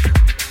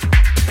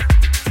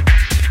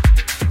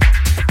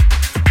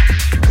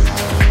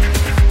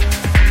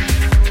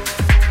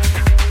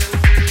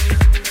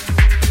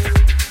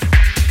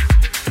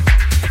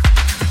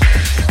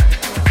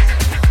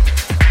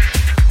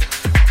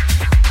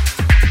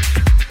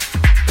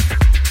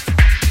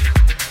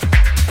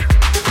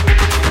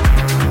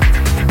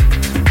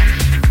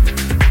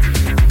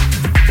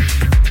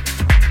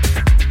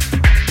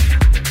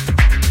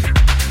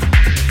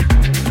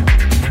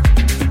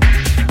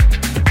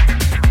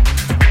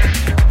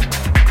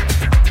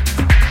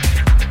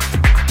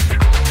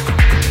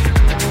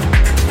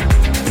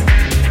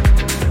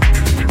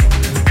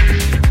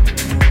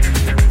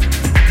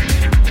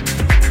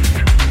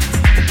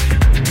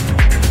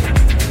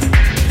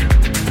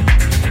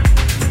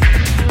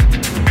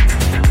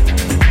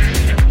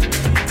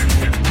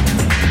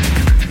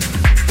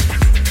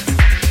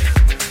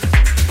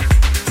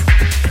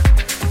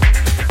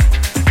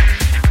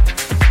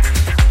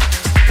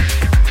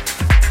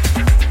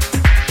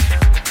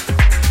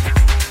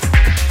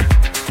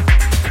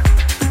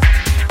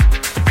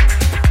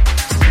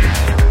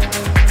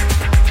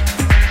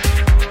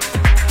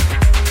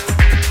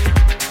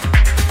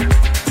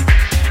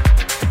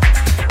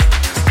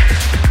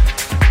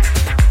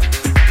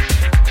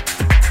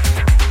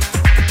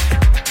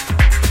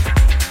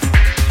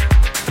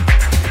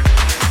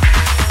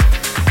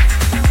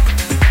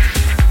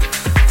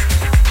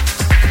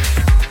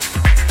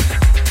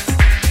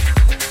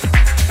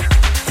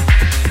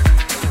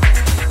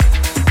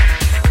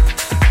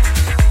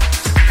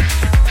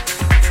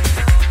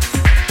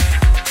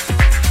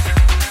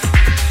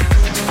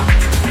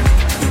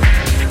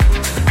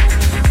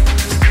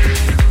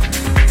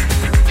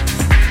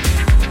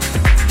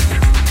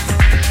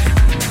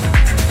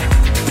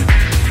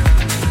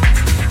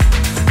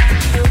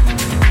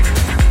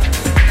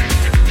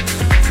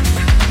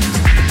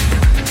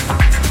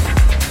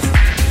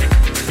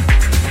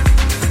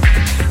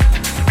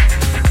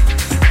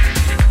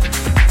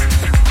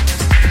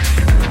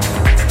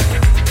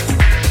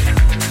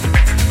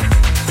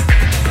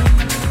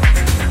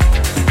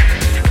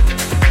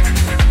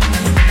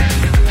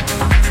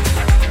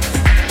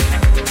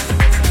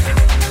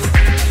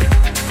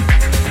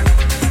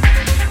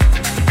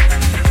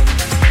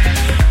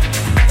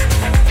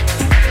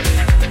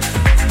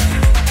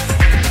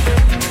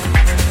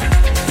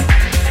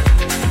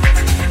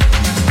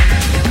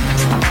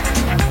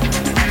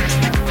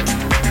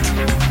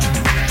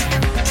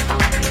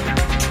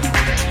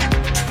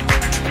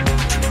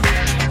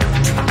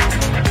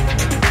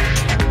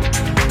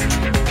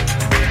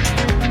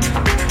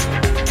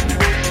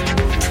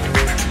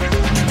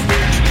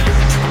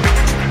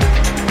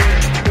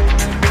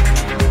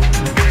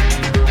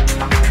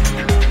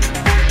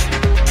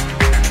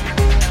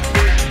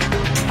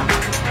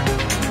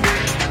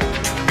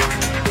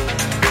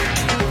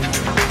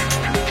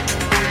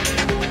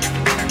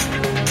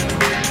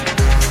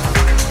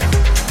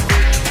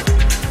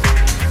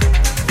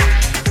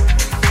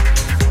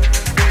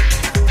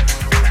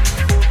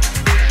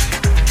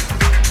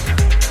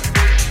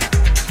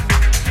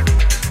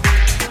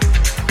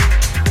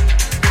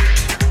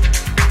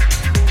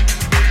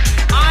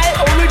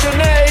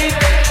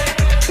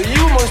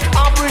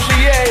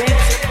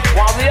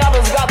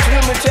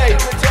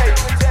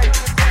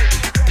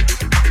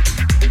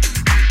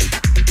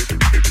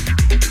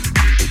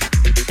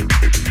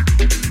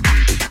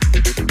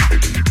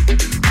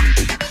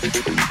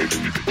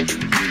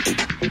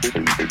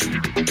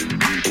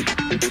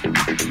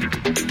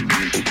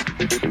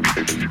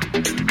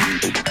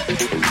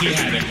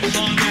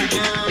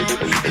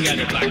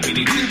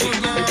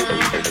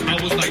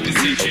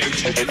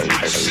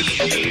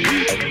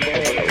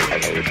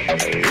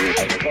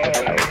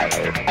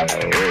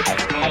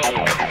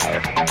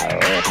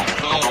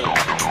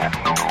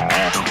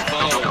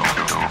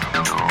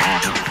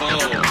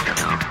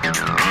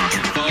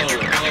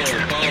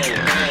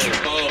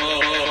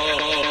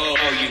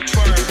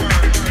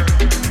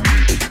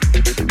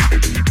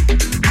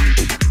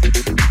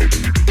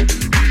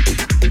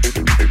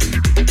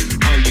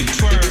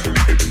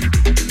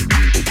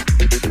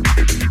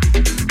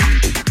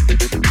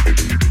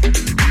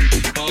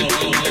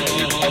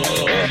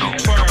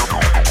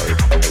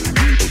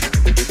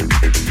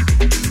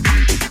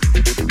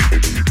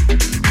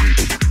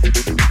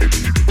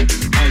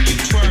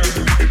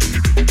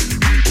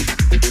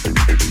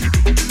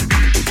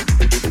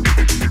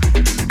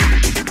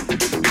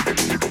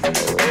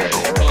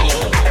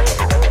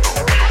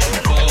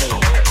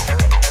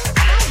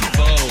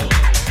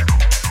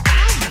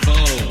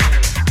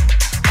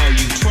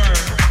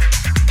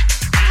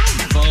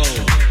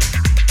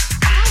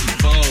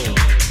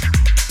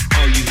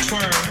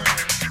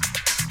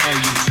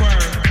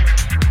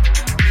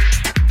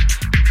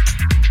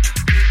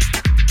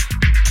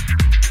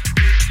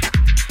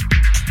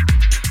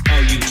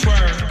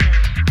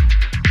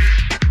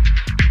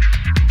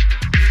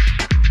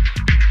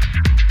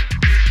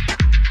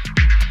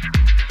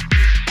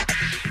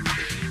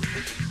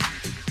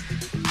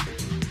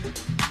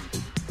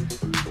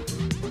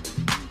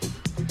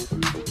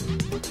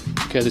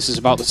 Okay, this is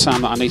about the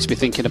time that I need to be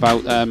thinking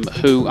about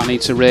who I need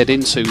to raid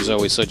into,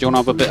 Zoe. So do you want to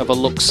have a bit of a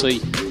look-see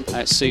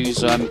at see who's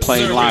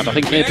playing live? I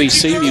think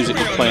ABC Music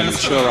was playing. I'm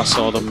sure I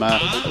saw them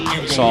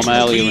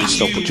earlier and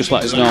stuff, but just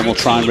let us know and we'll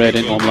try and raid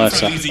into them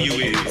later.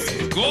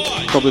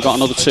 Probably got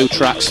another 2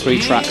 tracks, 3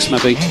 tracks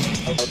maybe.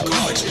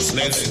 Gorgeous,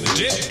 let's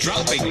legit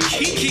dropping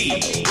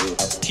Kiki.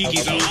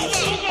 Kiki's all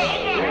over.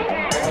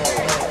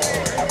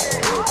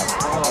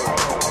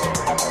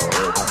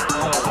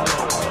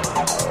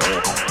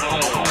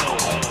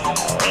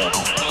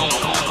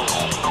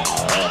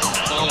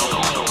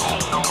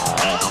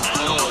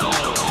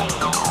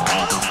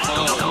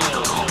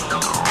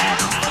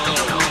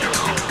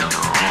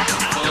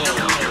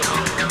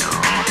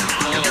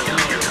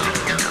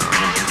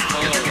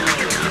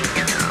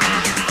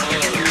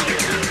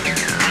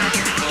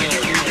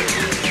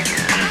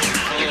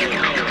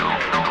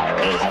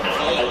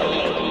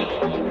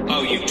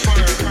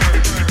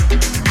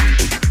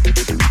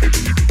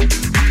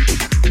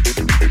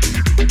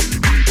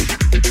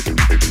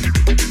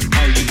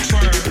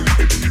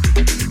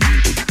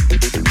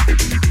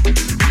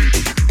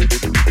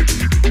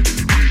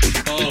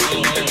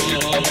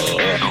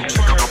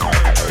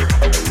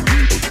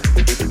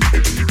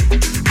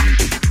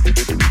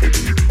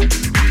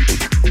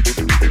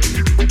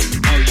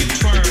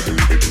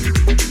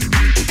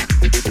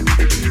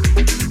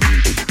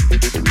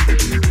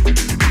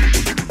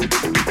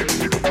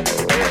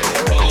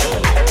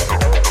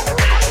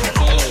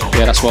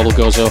 Well, we'll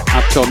go so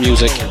hardcore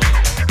music.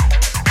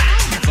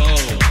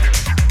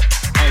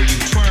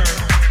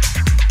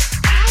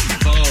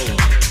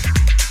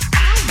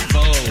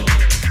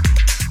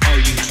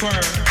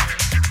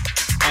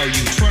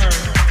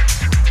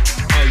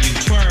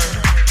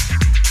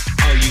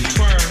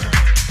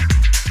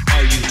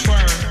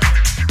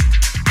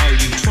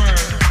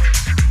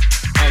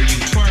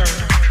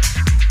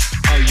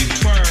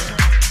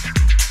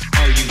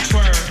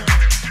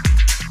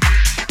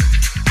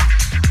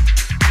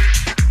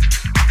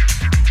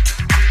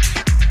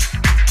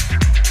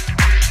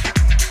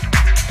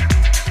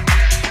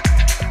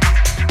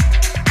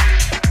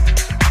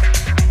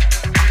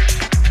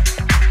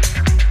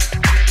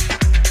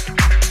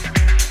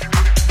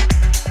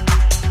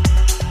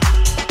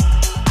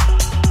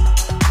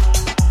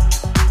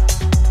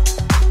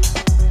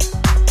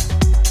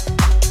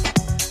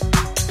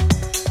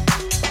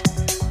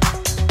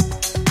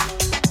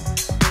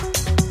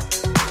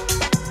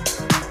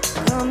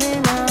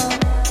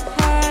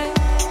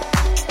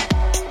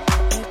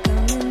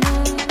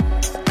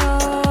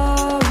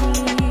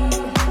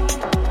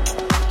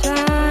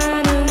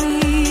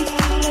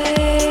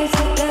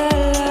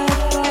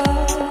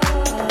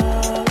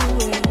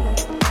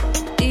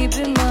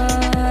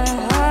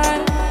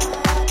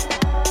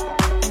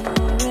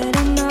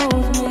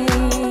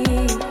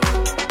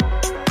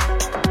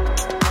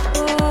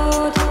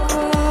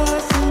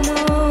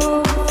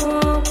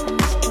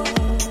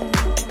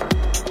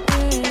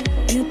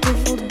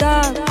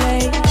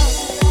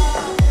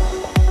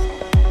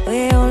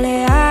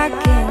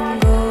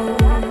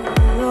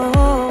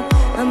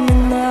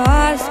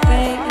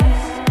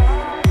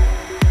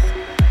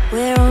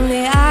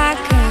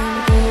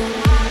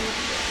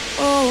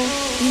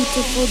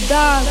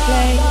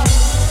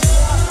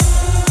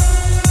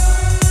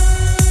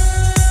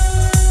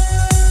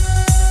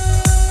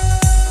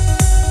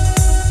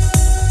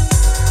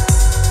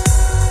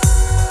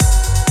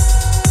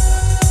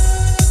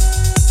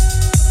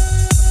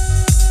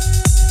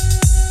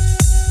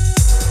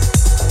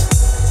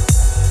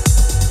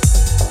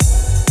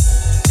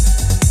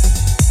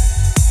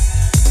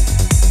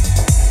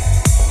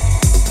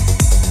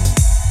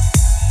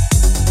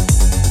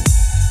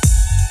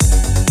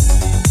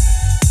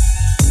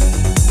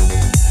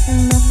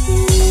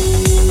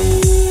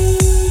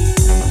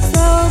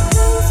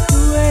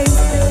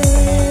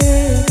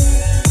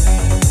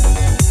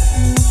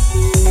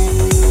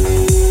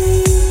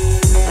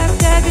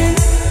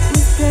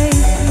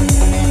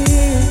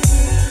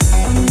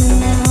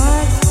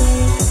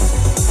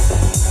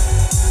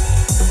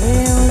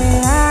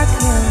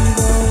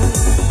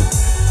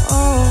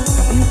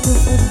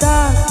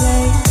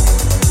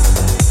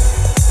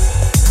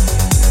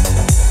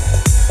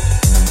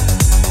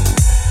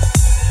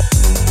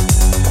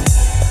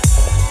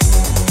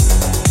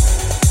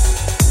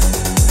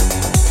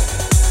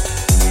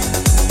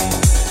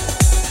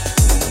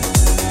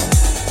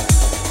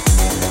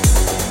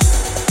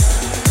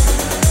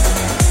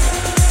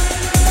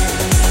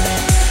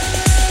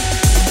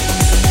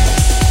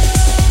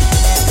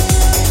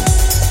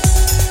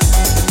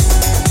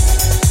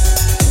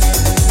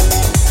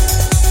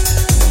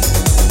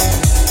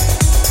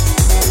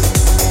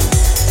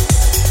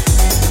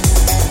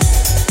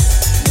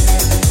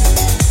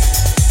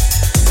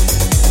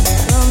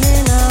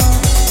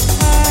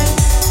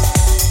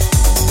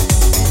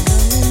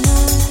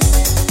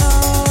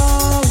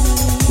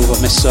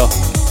 So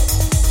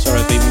sorry,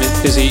 I've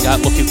been busy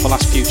looking for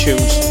last few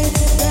tunes.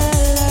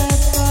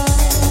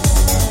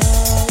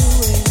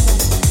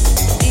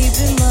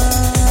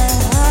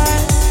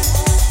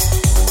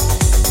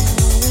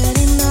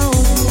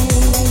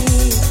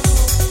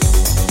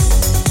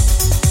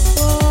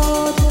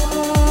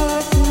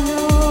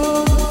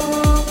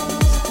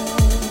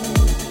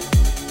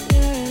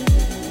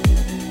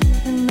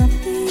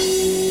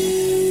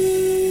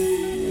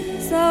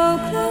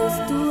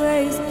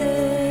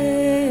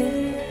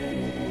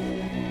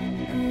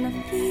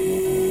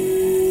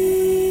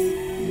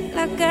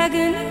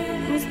 second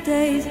was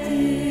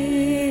tasty.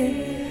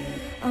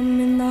 I'm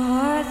in the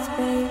heart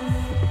space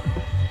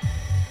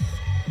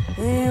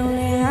where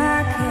only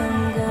I can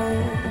go.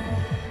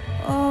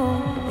 Oh,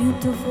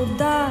 beautiful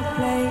dark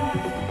place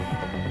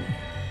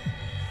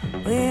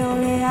where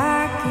only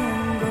I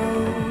can go.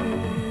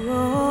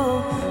 Oh,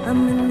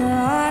 I'm in the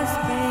heart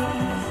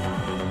space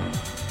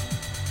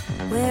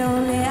where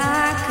only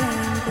I can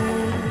go.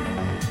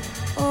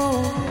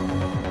 Oh,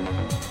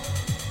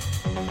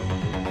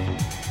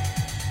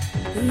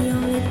 the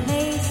only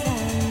place I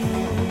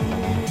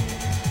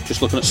know.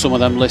 Just looking at some of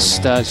them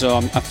lists, so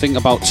I think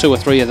about 2 or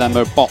 3 of them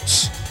are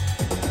bots.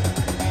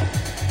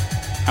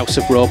 House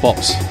of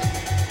Robots.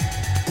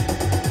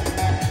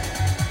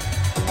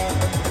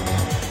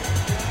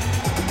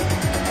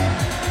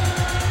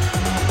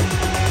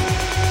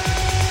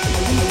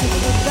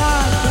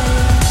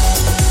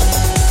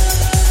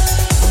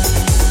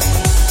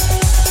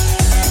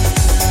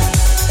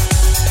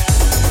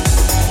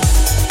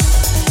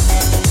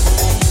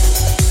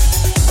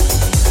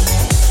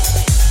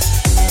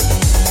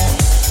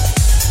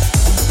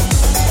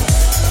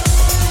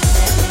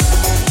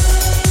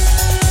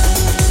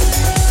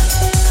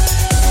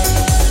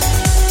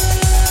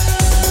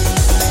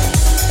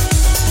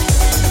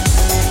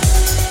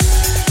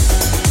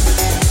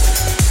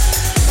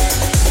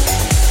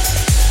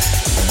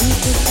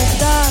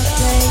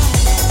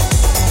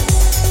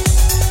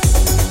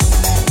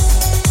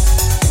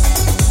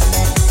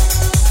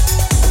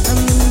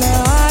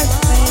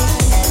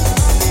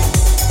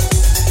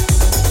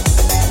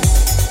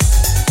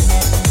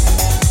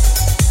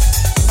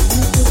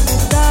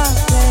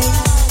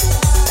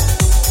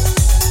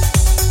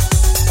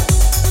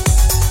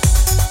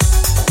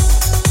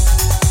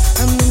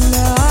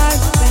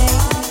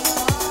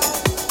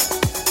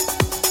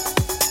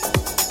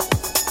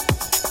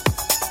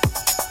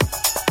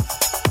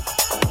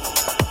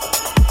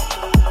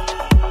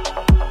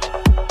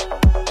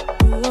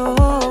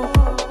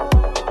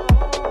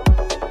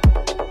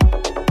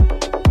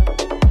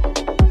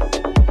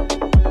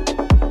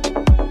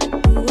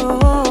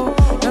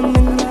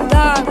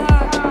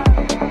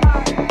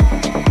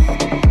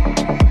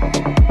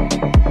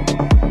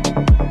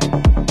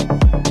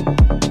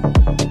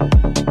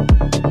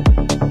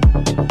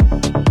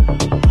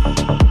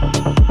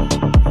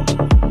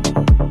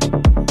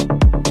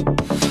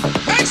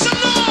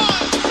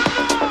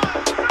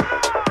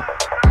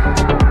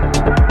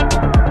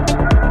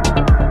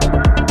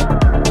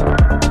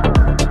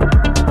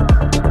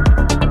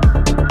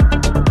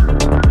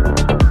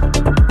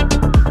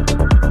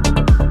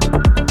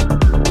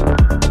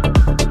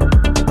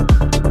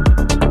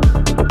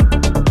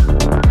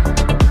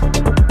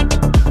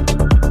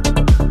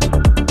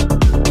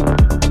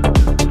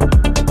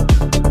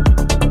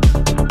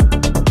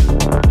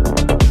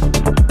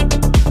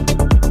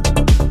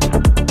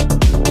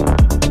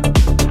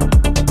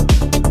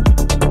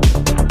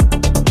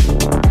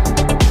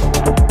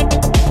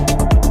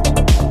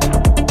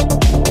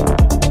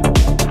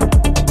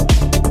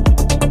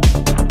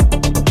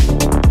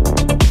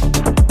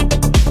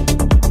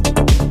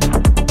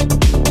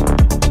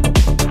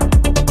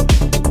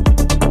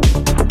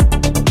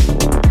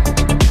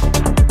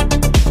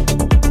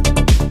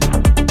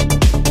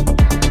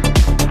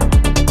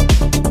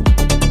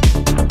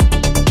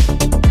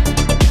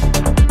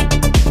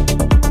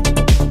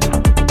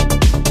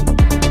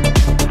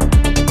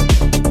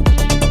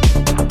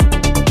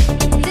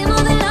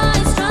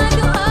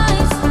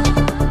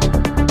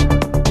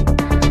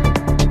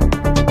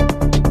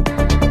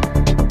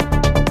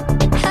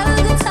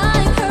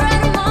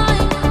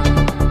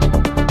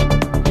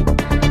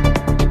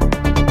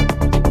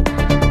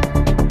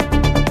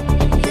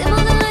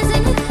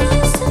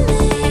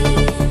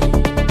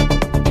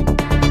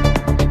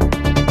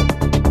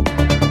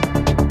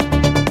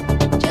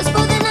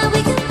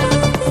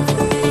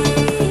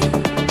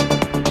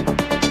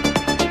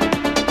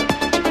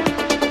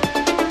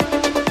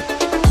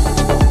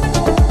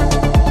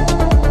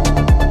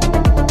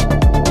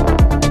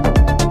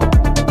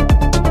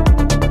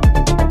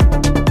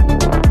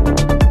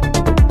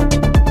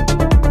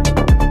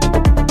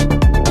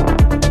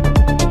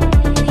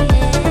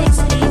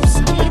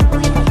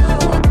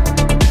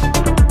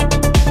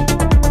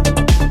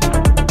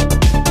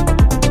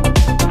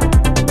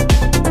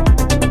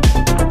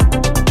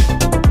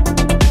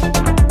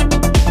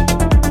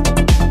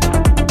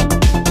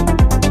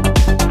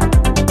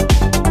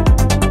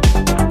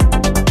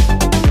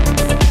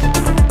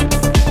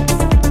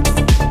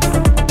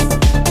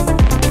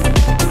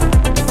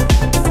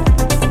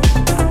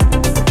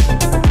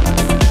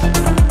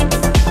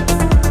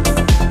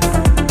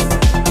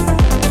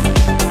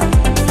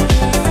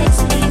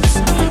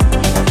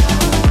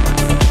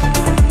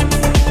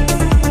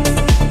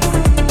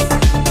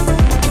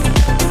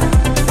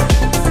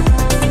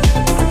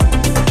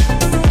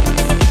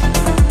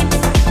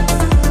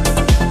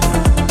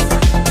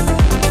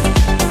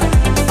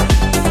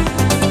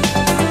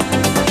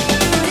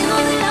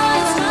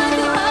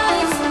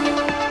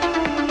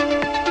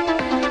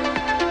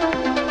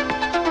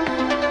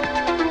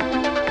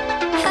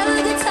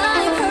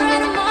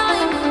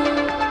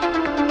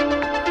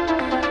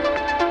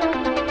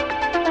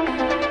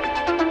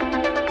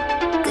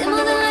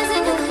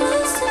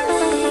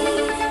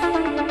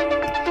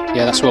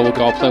 that's where we'll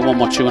go. I'll play one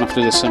more tune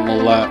after this and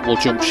we'll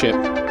jump ship.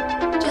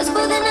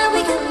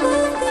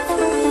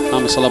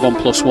 Amos 11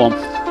 plus 1.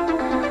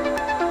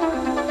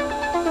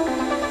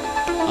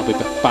 I'll be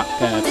back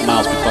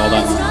miles before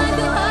then.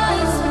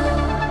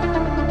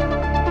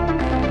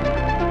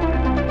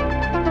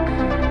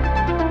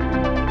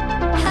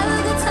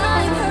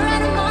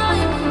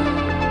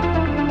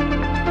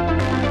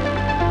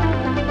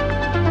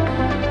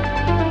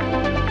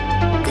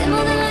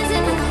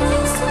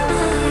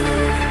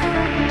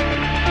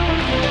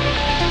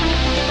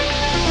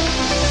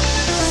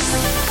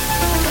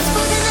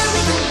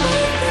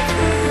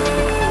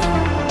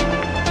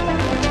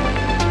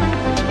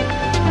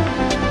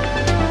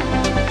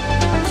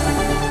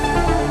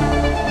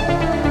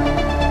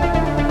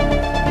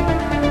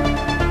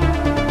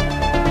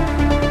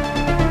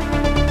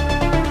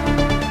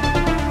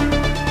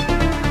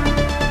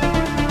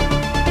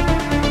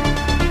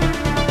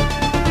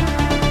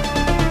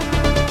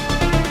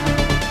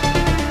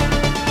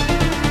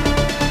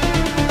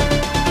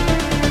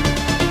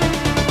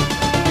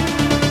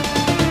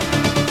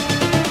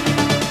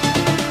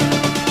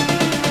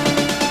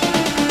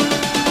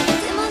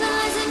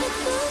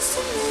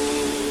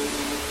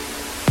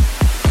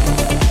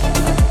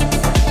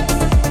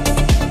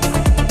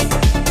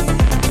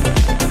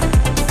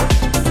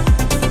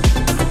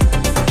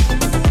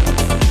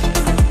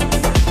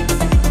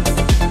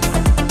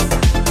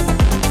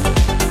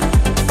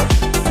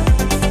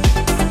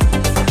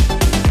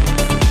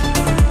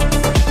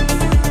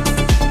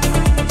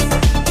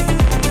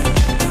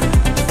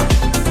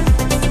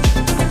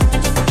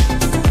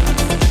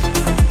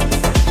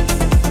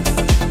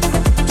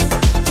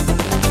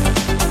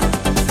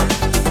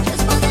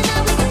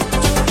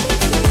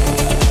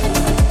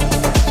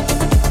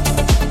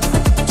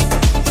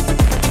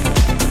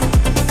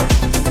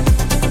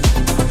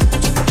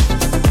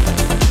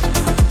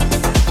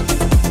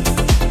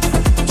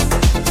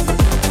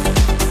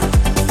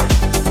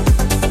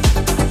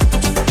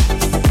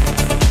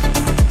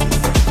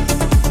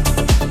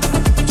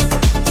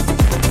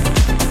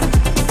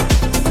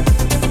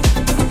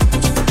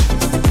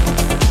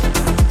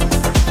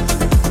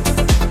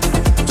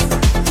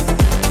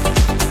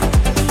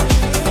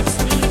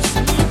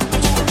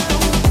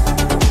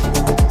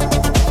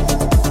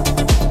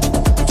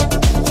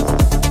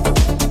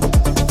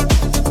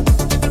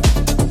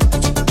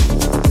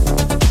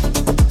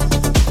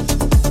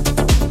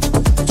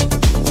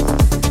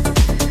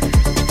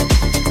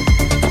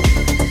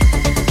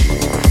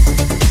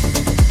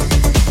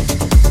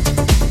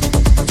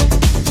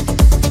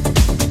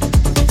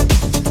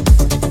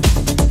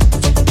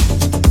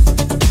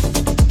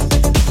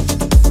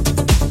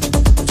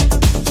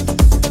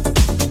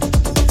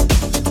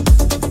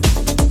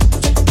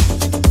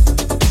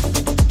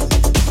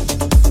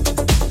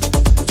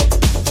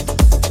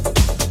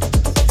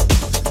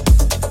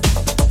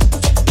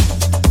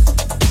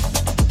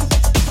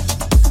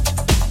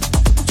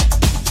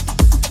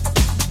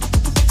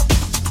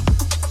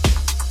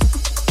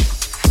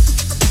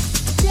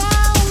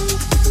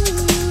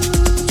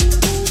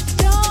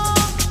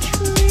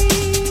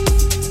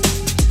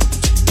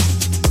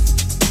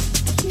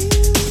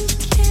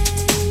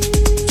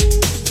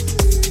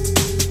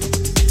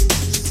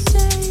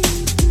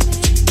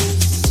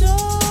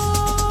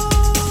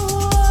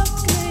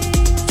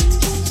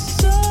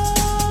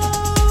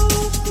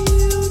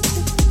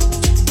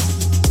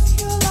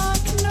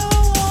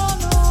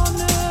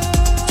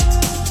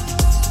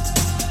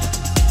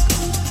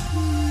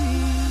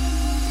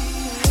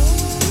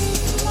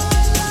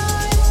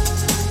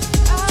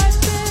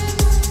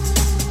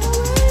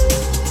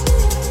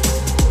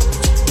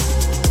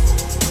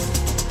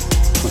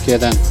 Okay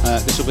then,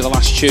 this will be the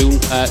last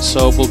tune,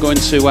 so we'll go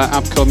into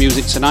Abco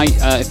Music tonight.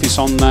 If it's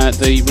on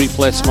the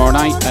replay tomorrow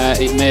night,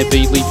 it may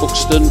be Lee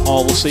Buxton,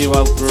 or we'll see who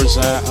else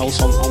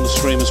on the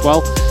stream as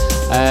well.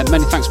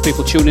 Many thanks to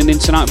people tuning in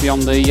tonight. It'll be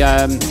on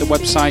the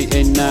website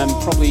in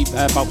probably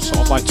about sort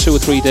of like 2 or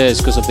 3 days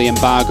because of the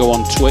embargo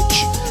on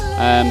Twitch.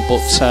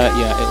 But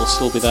yeah, it'll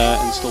still be there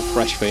and still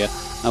fresh for you.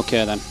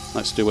 Okay then,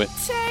 let's do it.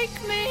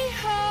 Take me